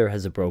Xander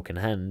has a broken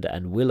hand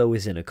and Willow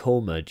is in a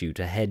coma due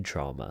to head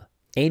trauma.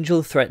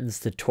 Angel threatens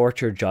to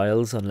torture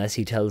Giles unless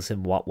he tells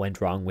him what went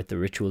wrong with the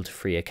ritual to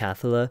free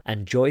Acathala,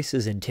 and Joyce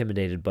is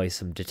intimidated by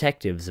some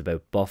detectives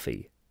about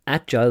Buffy.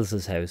 At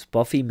Giles's house,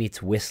 Buffy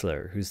meets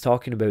Whistler, who's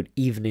talking about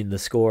evening the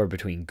score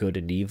between good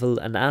and evil,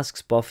 and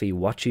asks Buffy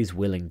what she's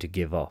willing to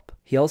give up.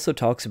 He also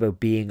talks about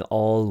being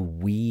all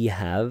we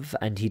have,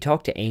 and he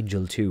talked to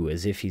Angel too,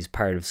 as if he's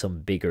part of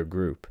some bigger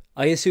group.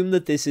 I assume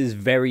that this is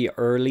very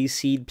early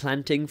seed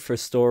planting for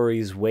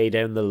stories way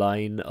down the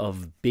line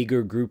of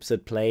bigger groups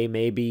at play,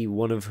 maybe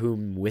one of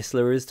whom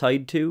Whistler is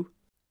tied to.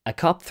 A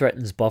cop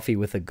threatens Buffy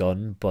with a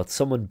gun, but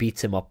someone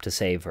beats him up to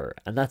save her,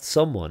 and that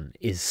someone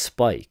is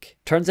Spike.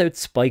 Turns out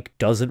Spike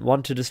doesn't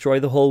want to destroy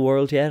the whole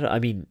world yet. I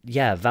mean,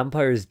 yeah,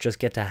 vampires just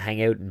get to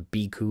hang out and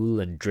be cool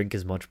and drink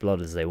as much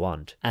blood as they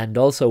want. And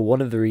also,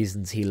 one of the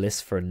reasons he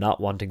lists for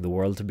not wanting the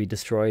world to be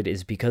destroyed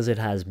is because it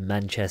has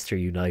Manchester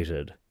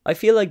United. I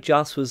feel like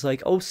Joss was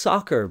like, oh,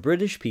 soccer,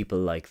 British people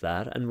like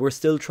that, and we're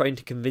still trying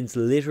to convince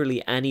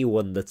literally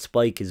anyone that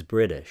Spike is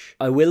British.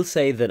 I will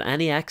say that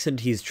any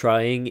accent he's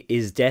trying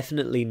is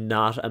definitely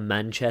not a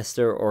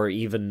Manchester or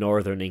even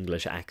Northern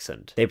English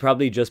accent. They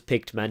probably just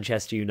picked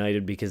Manchester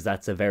United because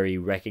that's a very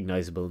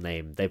recognisable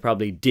name. They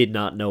probably did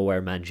not know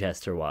where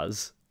Manchester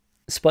was.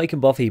 Spike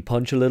and Buffy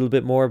punch a little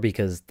bit more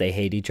because they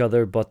hate each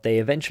other, but they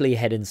eventually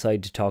head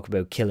inside to talk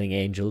about killing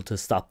Angel to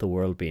stop the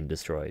world being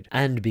destroyed.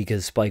 And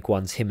because Spike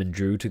wants him and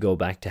Drew to go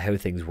back to how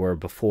things were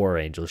before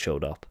Angel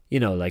showed up.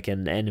 You know, like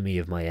an enemy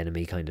of my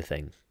enemy kind of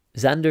thing.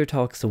 Xander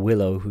talks to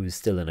Willow, who's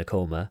still in a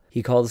coma.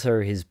 He calls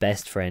her his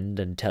best friend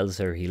and tells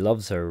her he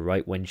loves her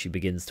right when she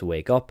begins to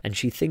wake up, and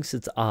she thinks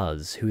it's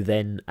Oz, who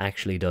then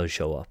actually does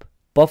show up.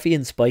 Buffy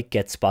and Spike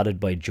get spotted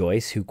by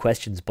Joyce, who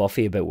questions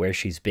Buffy about where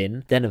she's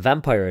been. Then a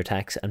vampire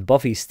attacks and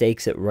Buffy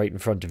stakes it right in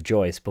front of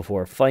Joyce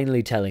before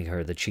finally telling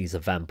her that she's a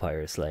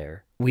vampire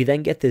slayer. We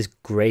then get this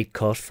great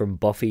cut from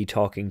Buffy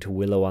talking to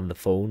Willow on the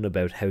phone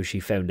about how she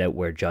found out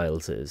where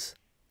Giles is.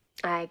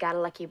 I got a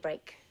lucky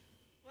break.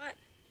 What?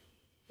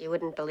 You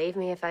wouldn't believe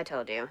me if I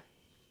told you.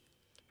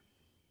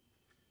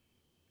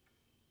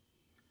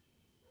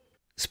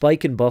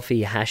 Spike and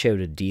Buffy hash out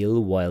a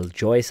deal while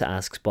Joyce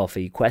asks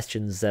Buffy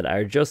questions that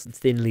are just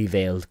thinly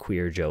veiled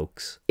queer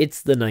jokes.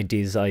 It's the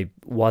 90s, I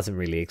wasn't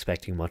really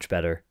expecting much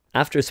better.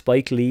 After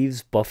Spike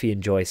leaves, Buffy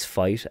and Joyce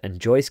fight,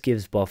 and Joyce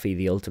gives Buffy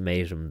the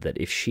ultimatum that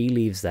if she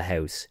leaves the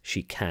house,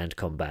 she can't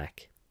come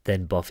back.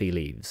 Then Buffy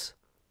leaves.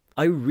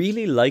 I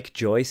really like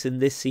Joyce in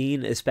this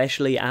scene,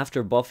 especially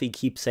after Buffy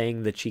keeps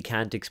saying that she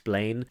can't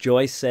explain.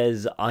 Joyce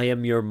says, I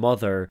am your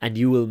mother and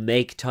you will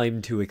make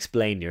time to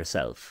explain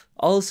yourself.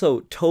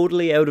 Also,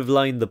 totally out of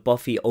line that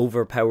Buffy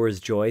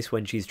overpowers Joyce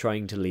when she's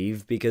trying to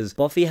leave, because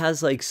Buffy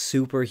has like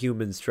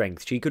superhuman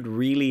strength. She could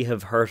really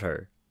have hurt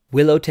her.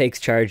 Willow takes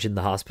charge in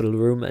the hospital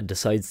room and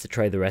decides to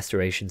try the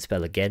restoration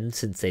spell again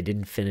since they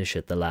didn't finish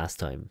it the last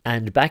time.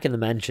 And back in the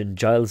mansion,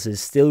 Giles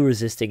is still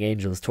resisting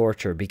Angel's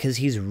torture because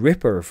he's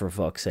Ripper, for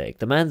fuck's sake.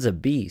 The man's a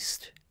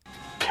beast.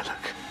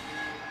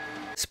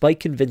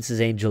 Spike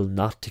convinces Angel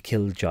not to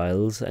kill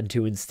Giles and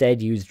to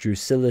instead use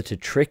Drusilla to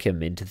trick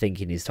him into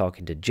thinking he's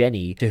talking to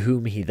Jenny, to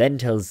whom he then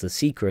tells the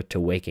secret to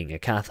waking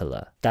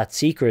Akathala. That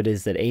secret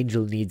is that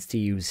Angel needs to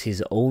use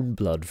his own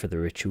blood for the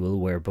ritual,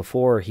 where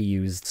before he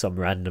used some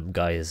random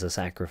guy as a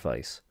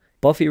sacrifice.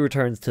 Buffy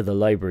returns to the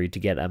library to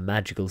get a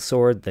magical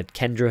sword that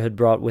Kendra had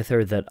brought with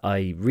her that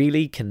I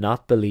really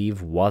cannot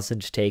believe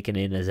wasn't taken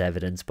in as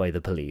evidence by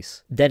the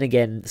police. Then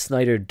again,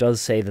 Snyder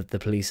does say that the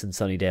police in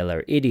Sunnydale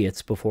are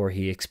idiots before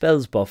he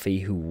expels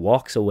Buffy, who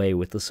walks away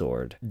with the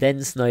sword.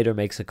 Then Snyder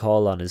makes a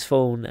call on his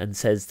phone and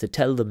says to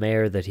tell the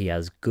mayor that he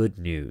has good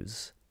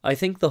news. I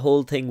think the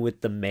whole thing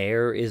with the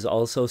mayor is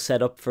also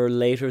set up for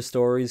later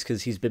stories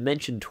because he's been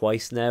mentioned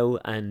twice now,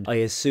 and I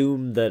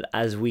assume that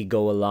as we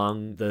go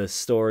along the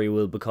story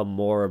will become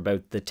more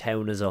about the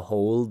town as a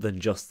whole than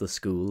just the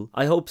school.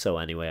 I hope so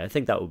anyway, I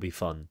think that would be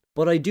fun.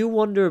 But I do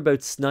wonder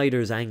about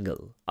Snyder's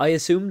angle. I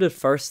assumed at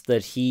first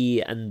that he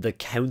and the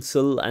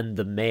council and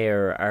the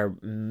mayor are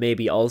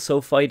maybe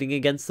also fighting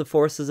against the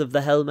forces of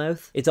the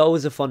Hellmouth. It's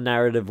always a fun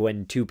narrative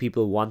when two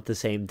people want the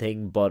same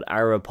thing but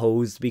are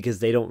opposed because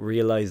they don't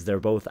realise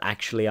they're both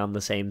actually on the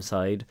same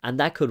side. And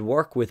that could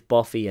work with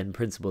Buffy and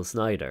Principal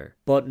Snyder.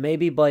 But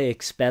maybe by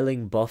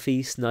expelling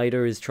Buffy,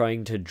 Snyder is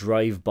trying to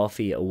drive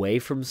Buffy away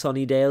from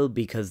Sunnydale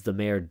because the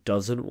mayor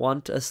doesn't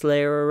want a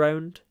Slayer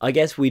around. I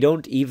guess we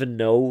don't even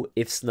know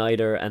if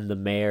Snyder and the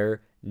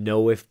mayor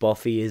know if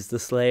Buffy is the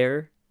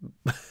Slayer.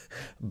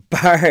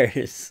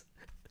 Bars.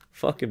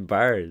 Fucking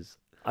bars.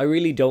 I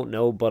really don't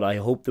know, but I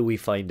hope that we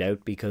find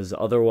out because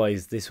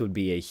otherwise this would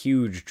be a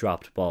huge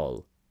dropped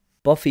ball.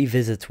 Buffy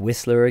visits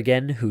Whistler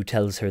again, who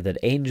tells her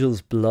that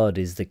Angel's blood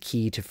is the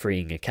key to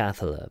freeing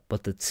Akathala,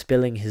 but that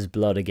spilling his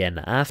blood again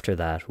after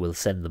that will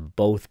send them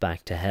both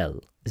back to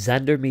hell.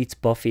 Xander meets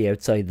Buffy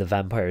outside the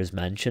vampire's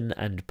mansion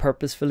and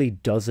purposefully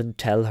doesn't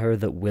tell her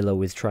that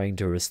Willow is trying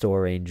to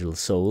restore Angel's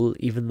soul,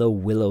 even though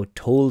Willow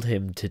told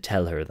him to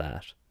tell her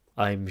that.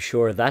 I'm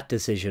sure that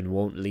decision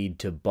won't lead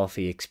to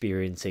Buffy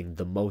experiencing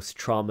the most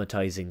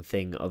traumatizing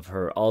thing of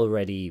her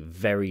already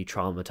very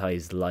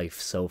traumatized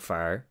life so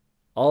far.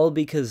 All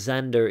because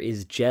Xander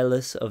is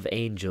jealous of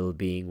Angel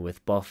being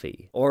with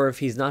Buffy. Or if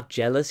he's not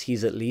jealous,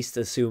 he's at least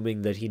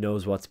assuming that he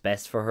knows what's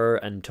best for her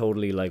and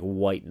totally like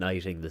white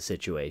knighting the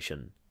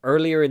situation.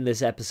 Earlier in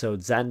this episode,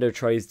 Xander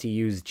tries to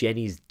use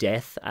Jenny's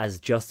death as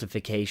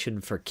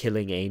justification for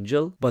killing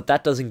Angel, but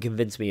that doesn't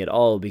convince me at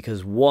all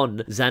because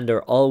 1,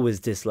 Xander always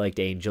disliked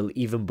Angel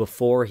even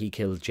before he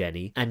killed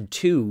Jenny, and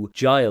 2,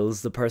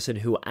 Giles, the person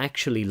who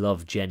actually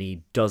loved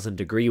Jenny, doesn't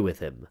agree with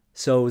him.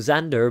 So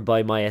Xander,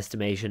 by my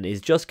estimation,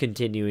 is just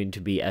continuing to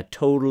be a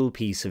total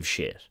piece of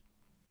shit.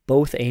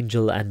 Both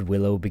Angel and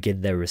Willow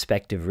begin their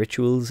respective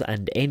rituals,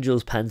 and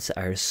Angel's pants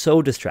are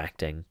so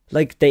distracting.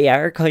 Like, they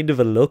are kind of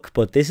a look,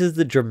 but this is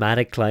the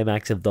dramatic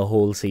climax of the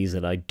whole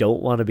season. I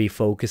don't want to be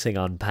focusing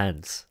on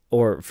pants.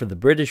 Or, for the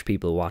British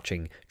people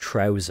watching,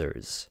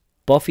 trousers.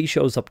 Buffy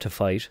shows up to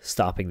fight,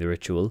 stopping the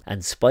ritual,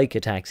 and Spike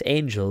attacks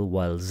Angel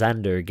while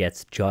Xander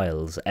gets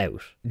Giles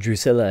out.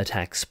 Drusilla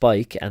attacks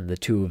Spike and the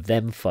two of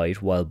them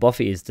fight while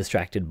Buffy is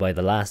distracted by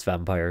the last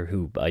vampire,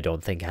 who I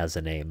don't think has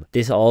a name.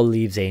 This all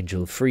leaves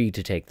Angel free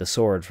to take the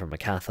sword from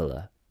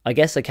Acathla. I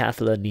guess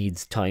Acathla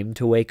needs time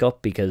to wake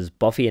up because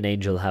Buffy and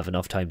Angel have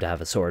enough time to have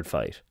a sword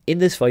fight. In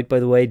this fight, by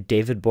the way,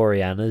 David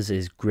Boreanaz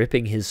is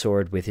gripping his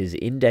sword with his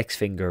index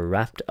finger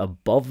wrapped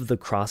above the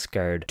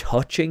crossguard,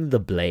 touching the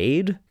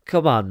blade?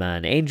 Come on,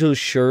 man, Angel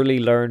surely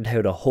learned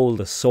how to hold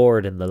a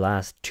sword in the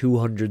last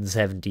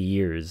 270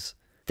 years.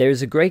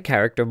 There's a great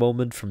character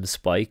moment from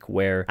Spike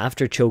where,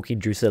 after choking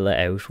Drusilla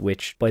out,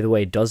 which, by the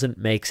way, doesn't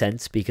make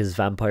sense because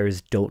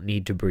vampires don't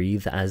need to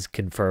breathe as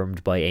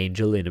confirmed by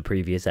Angel in a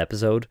previous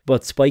episode,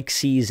 but Spike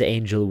sees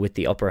Angel with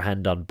the upper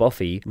hand on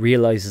Buffy,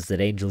 realizes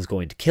that Angel's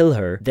going to kill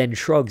her, then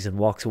shrugs and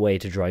walks away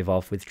to drive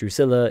off with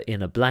Drusilla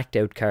in a blacked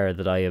out car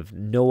that I have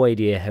no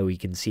idea how he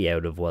can see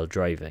out of while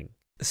driving.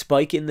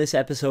 Spike in this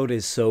episode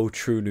is so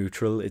true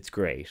neutral, it's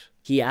great.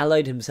 He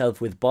allied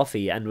himself with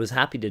Buffy and was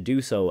happy to do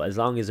so as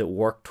long as it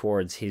worked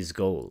towards his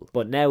goal.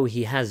 But now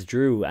he has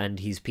Drew and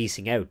he's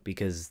peacing out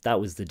because that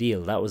was the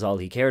deal, that was all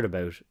he cared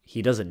about.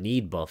 He doesn't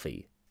need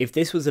Buffy. If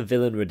this was a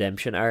villain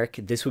redemption arc,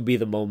 this would be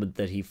the moment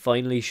that he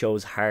finally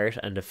shows heart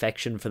and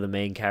affection for the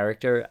main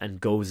character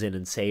and goes in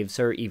and saves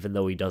her even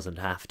though he doesn't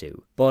have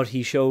to. But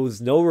he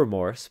shows no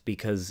remorse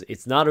because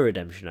it's not a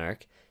redemption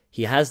arc,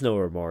 he has no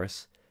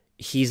remorse.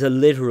 He's a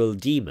literal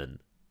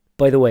demon.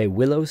 By the way,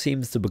 Willow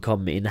seems to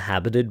become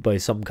inhabited by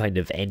some kind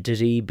of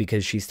entity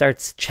because she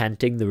starts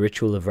chanting the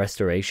ritual of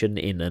restoration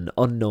in an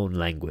unknown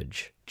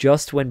language.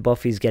 Just when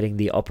Buffy's getting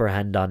the upper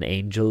hand on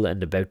Angel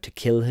and about to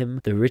kill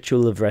him, the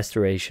ritual of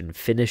restoration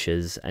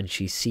finishes and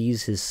she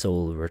sees his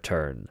soul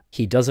return.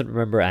 He doesn't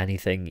remember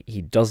anything,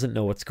 he doesn't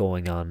know what's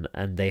going on,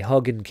 and they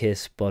hug and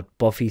kiss, but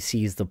Buffy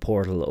sees the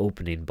portal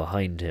opening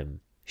behind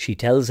him. She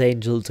tells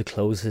Angel to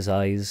close his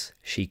eyes,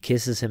 she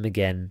kisses him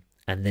again,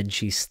 and then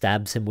she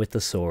stabs him with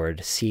the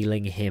sword,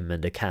 sealing him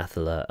and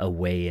Acathla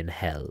away in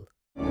hell.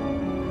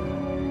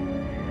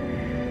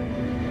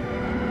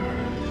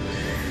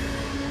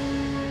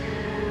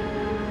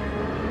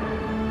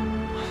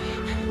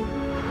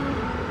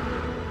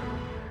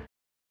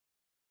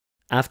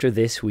 After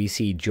this, we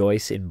see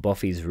Joyce in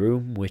Buffy's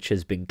room, which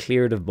has been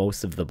cleared of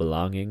most of the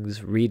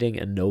belongings, reading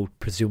a note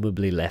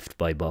presumably left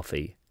by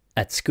Buffy.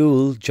 At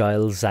school,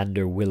 Giles,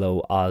 Xander,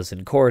 Willow, Oz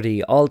and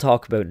Cordy all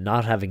talk about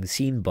not having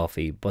seen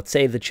Buffy, but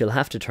say that she'll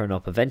have to turn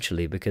up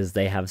eventually because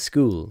they have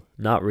school,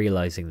 not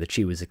realizing that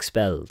she was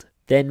expelled.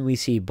 Then we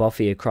see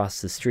Buffy across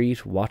the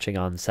street watching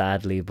on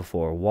sadly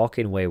before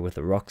walking away with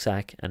a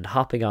rucksack and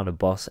hopping on a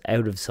bus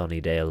out of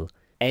Sunnydale,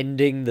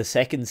 ending the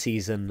second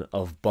season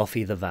of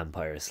Buffy the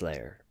Vampire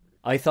Slayer.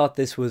 I thought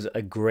this was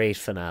a great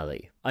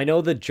finale. I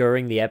know that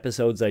during the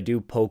episodes I do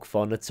poke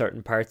fun at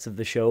certain parts of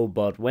the show,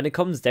 but when it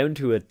comes down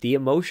to it, the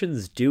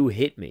emotions do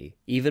hit me.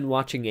 Even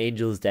watching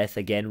Angel's death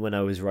again when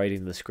I was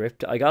writing the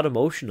script, I got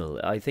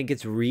emotional. I think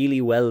it's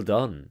really well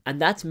done.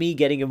 And that's me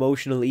getting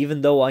emotional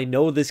even though I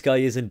know this guy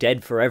isn't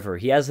dead forever.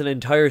 He has an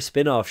entire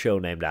spin-off show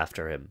named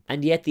after him.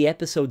 And yet the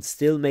episode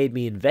still made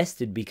me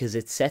invested because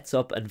it sets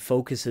up and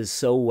focuses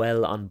so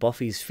well on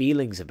Buffy's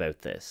feelings about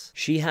this.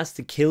 She has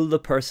to kill the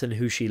person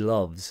who she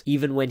loves,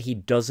 even when he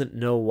doesn't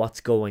know what's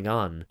going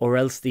on, or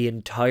else the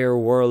entire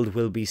world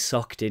will be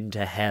sucked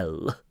into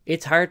hell.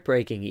 It's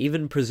heartbreaking,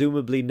 even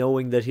presumably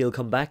knowing that he'll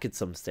come back at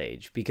some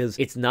stage, because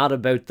it's not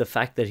about the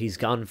fact that he's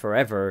gone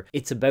forever,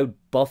 it's about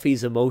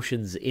Buffy's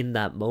emotions in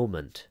that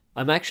moment.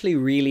 I'm actually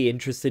really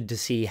interested to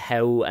see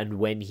how and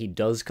when he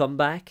does come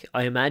back.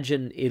 I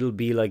imagine it'll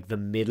be like the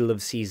middle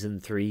of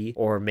season 3,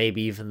 or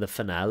maybe even the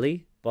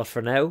finale. But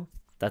for now,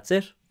 that's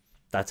it.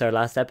 That's our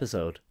last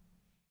episode.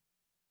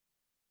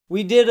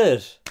 We did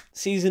it!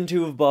 Season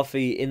 2 of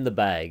Buffy in the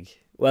bag.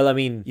 Well, I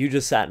mean, you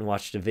just sat and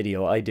watched a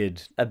video. I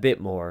did a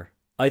bit more.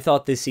 I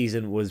thought this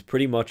season was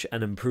pretty much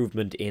an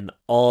improvement in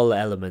all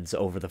elements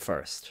over the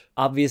first.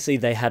 Obviously,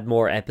 they had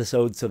more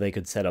episodes so they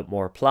could set up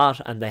more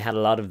plot, and they had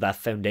a lot of that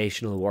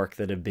foundational work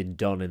that had been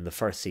done in the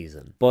first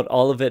season. But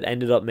all of it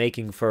ended up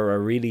making for a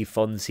really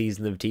fun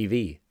season of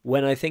TV.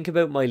 When I think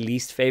about my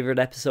least favourite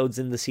episodes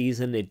in the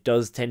season, it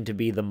does tend to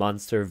be the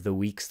Monster of the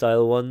Week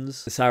style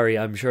ones. Sorry,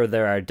 I'm sure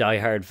there are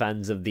diehard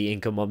fans of the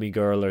Inca Mummy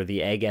Girl or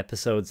the Egg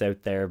episodes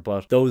out there,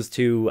 but those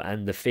two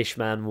and the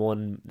Fishman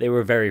one, they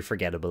were very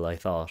forgettable, I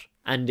thought.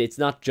 And it's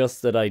not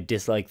just that I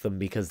dislike them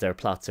because their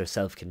plots are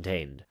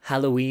self-contained.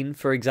 Halloween,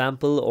 for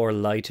example, or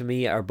Lie to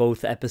Me are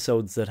both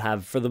episodes that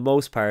have, for the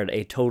most part,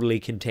 a totally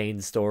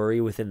contained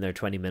story within their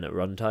 20-minute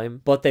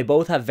runtime. But they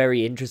both have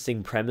very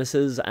interesting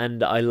premises,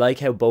 and I like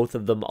how both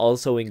of them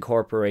also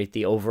incorporate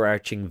the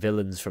overarching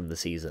villains from the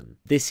season.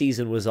 This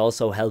season was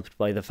also helped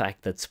by the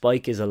fact that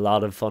Spike is a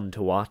lot of fun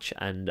to watch,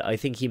 and I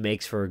think he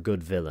makes for a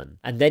good villain.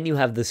 And then you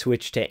have the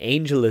switch to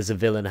Angel as a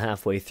villain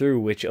halfway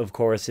through, which of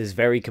course is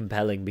very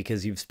compelling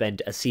because you've spent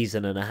a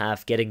season and a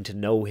half getting to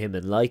know him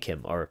and like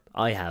him, or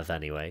I have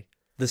anyway.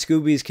 The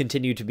Scoobies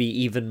continue to be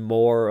even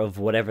more of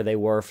whatever they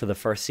were for the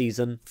first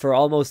season. For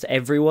almost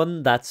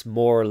everyone, that's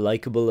more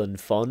likable and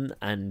fun,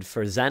 and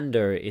for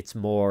Xander, it's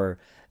more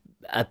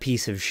a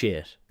piece of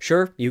shit.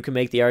 Sure, you can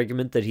make the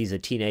argument that he's a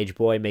teenage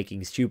boy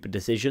making stupid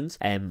decisions.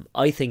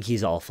 I think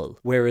he's awful.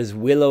 Whereas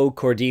Willow,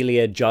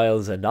 Cordelia,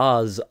 Giles, and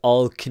Oz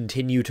all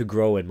continue to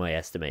grow in my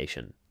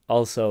estimation.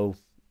 Also,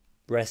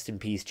 rest in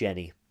peace,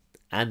 Jenny.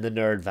 And the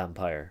nerd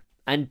vampire.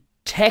 And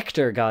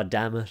Tector,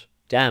 goddammit.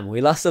 Damn,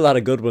 we lost a lot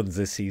of good ones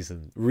this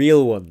season.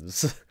 Real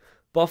ones.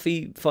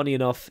 Buffy, funny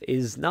enough,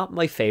 is not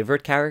my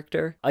favourite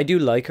character. I do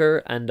like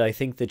her, and I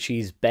think that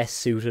she's best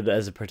suited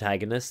as a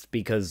protagonist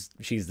because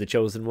she's the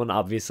chosen one,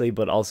 obviously,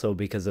 but also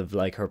because of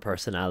like her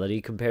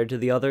personality compared to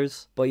the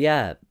others. But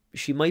yeah,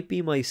 she might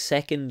be my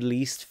second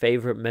least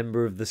favourite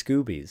member of the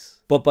Scoobies.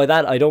 But by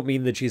that, I don't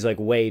mean that she's like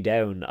way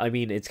down. I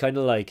mean, it's kind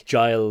of like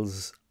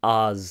Giles,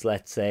 Oz,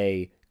 let's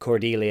say,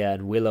 Cordelia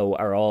and Willow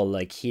are all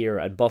like here,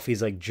 and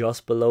Buffy's like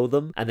just below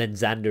them, and then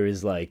Xander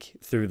is like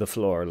through the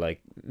floor,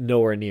 like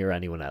nowhere near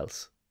anyone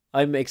else.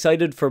 I'm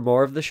excited for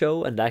more of the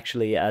show, and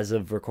actually as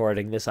of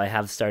recording this I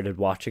have started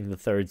watching the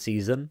third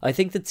season. I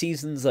think that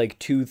seasons like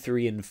 2,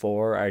 3 and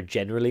 4 are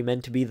generally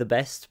meant to be the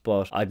best,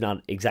 but I'm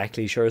not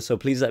exactly sure, so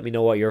please let me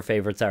know what your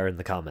favourites are in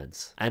the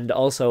comments. And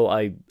also,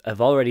 I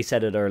have already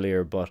said it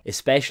earlier, but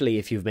especially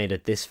if you've made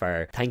it this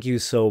far, thank you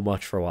so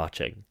much for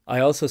watching. I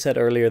also said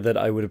earlier that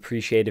I would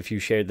appreciate if you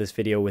shared this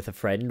video with a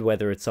friend,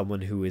 whether it's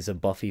someone who is a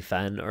Buffy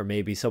fan or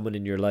maybe someone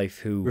in your life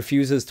who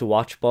refuses to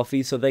watch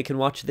Buffy so they can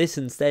watch this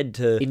instead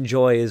to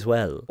enjoy as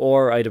well.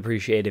 Or I'd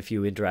appreciate if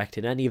you interact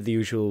in any of the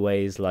usual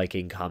ways,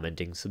 liking,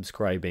 commenting,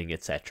 subscribing,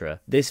 etc.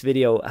 This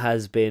video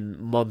has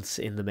been months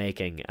in the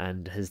making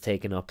and has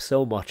taken up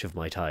so much of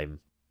my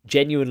time.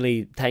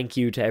 Genuinely, thank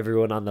you to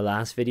everyone on the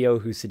last video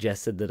who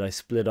suggested that I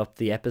split up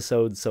the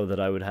episodes so that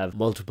I would have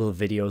multiple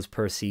videos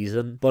per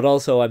season. But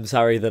also, I'm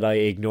sorry that I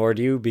ignored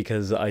you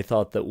because I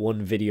thought that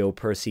one video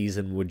per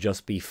season would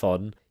just be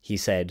fun, he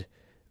said,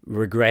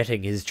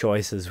 regretting his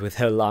choices with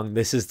how long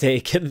this has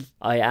taken.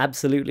 I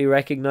absolutely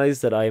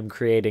recognize that I am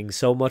creating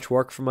so much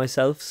work for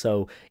myself,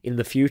 so in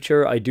the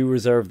future I do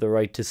reserve the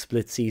right to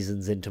split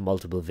seasons into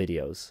multiple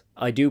videos.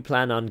 I do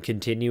plan on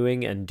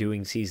continuing and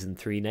doing season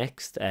 3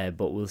 next,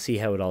 but we'll see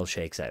how it all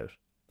shakes out.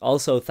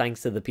 Also,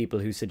 thanks to the people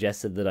who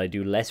suggested that I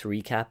do less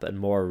recap and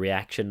more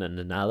reaction and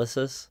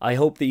analysis. I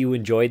hope that you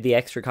enjoyed the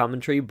extra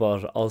commentary,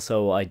 but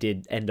also I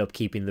did end up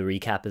keeping the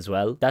recap as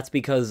well. That's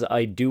because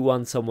I do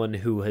want someone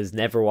who has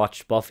never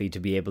watched Buffy to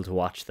be able to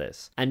watch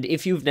this. And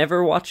if you've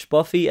never watched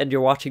Buffy and you're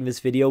watching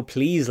this video,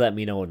 please let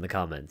me know in the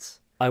comments.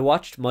 I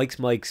watched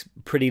Mike's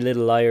Pretty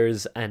Little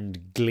Liars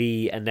and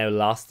Glee and now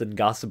Lost and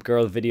Gossip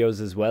Girl videos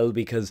as well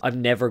because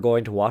I'm never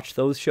going to watch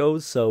those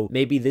shows, so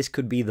maybe this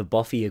could be the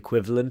Buffy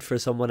equivalent for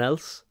someone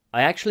else.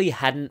 I actually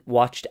hadn't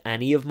watched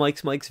any of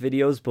Mike's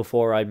videos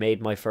before I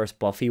made my first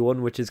Buffy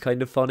one, which is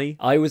kind of funny.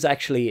 I was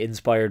actually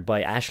inspired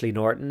by Ashley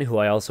Norton, who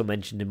I also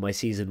mentioned in my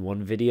season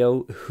 1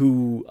 video,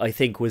 who I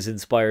think was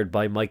inspired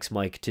by Mike's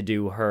to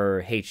do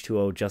her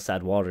H2O Just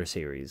Add Water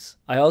series.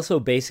 I also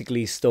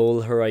basically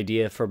stole her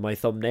idea for my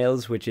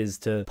thumbnails, which is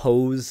to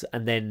pose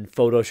and then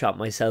Photoshop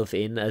myself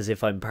in as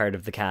if I'm part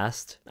of the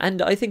cast.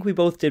 And I think we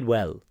both did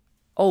well.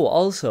 Oh,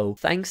 also,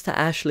 thanks to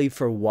Ashley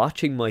for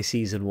watching my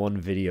season 1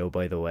 video,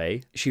 by the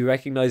way. She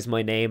recognized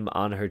my name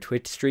on her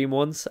Twitch stream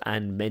once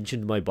and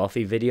mentioned my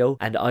Buffy video,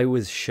 and I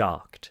was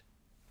shocked.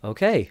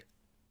 Okay.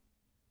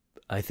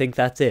 I think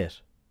that's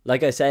it.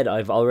 Like I said,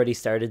 I've already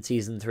started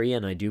season 3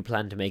 and I do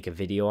plan to make a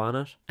video on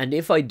it. And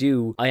if I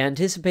do, I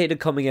anticipate it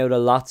coming out a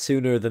lot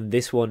sooner than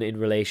this one in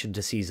relation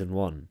to season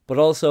 1. But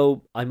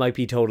also, I might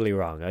be totally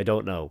wrong, I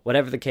don't know.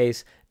 Whatever the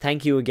case,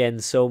 thank you again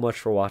so much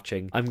for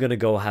watching. I'm gonna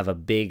go have a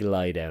big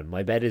lie down.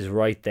 My bed is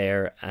right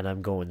there and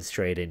I'm going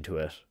straight into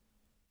it.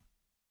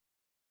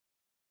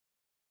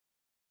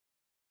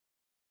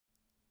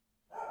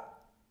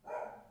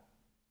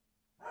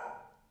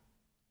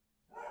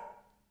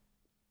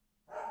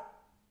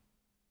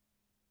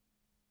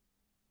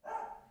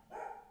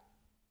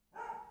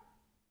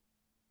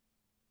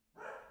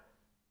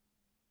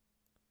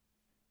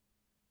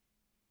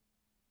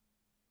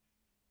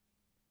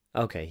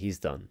 Okay, he's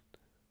done.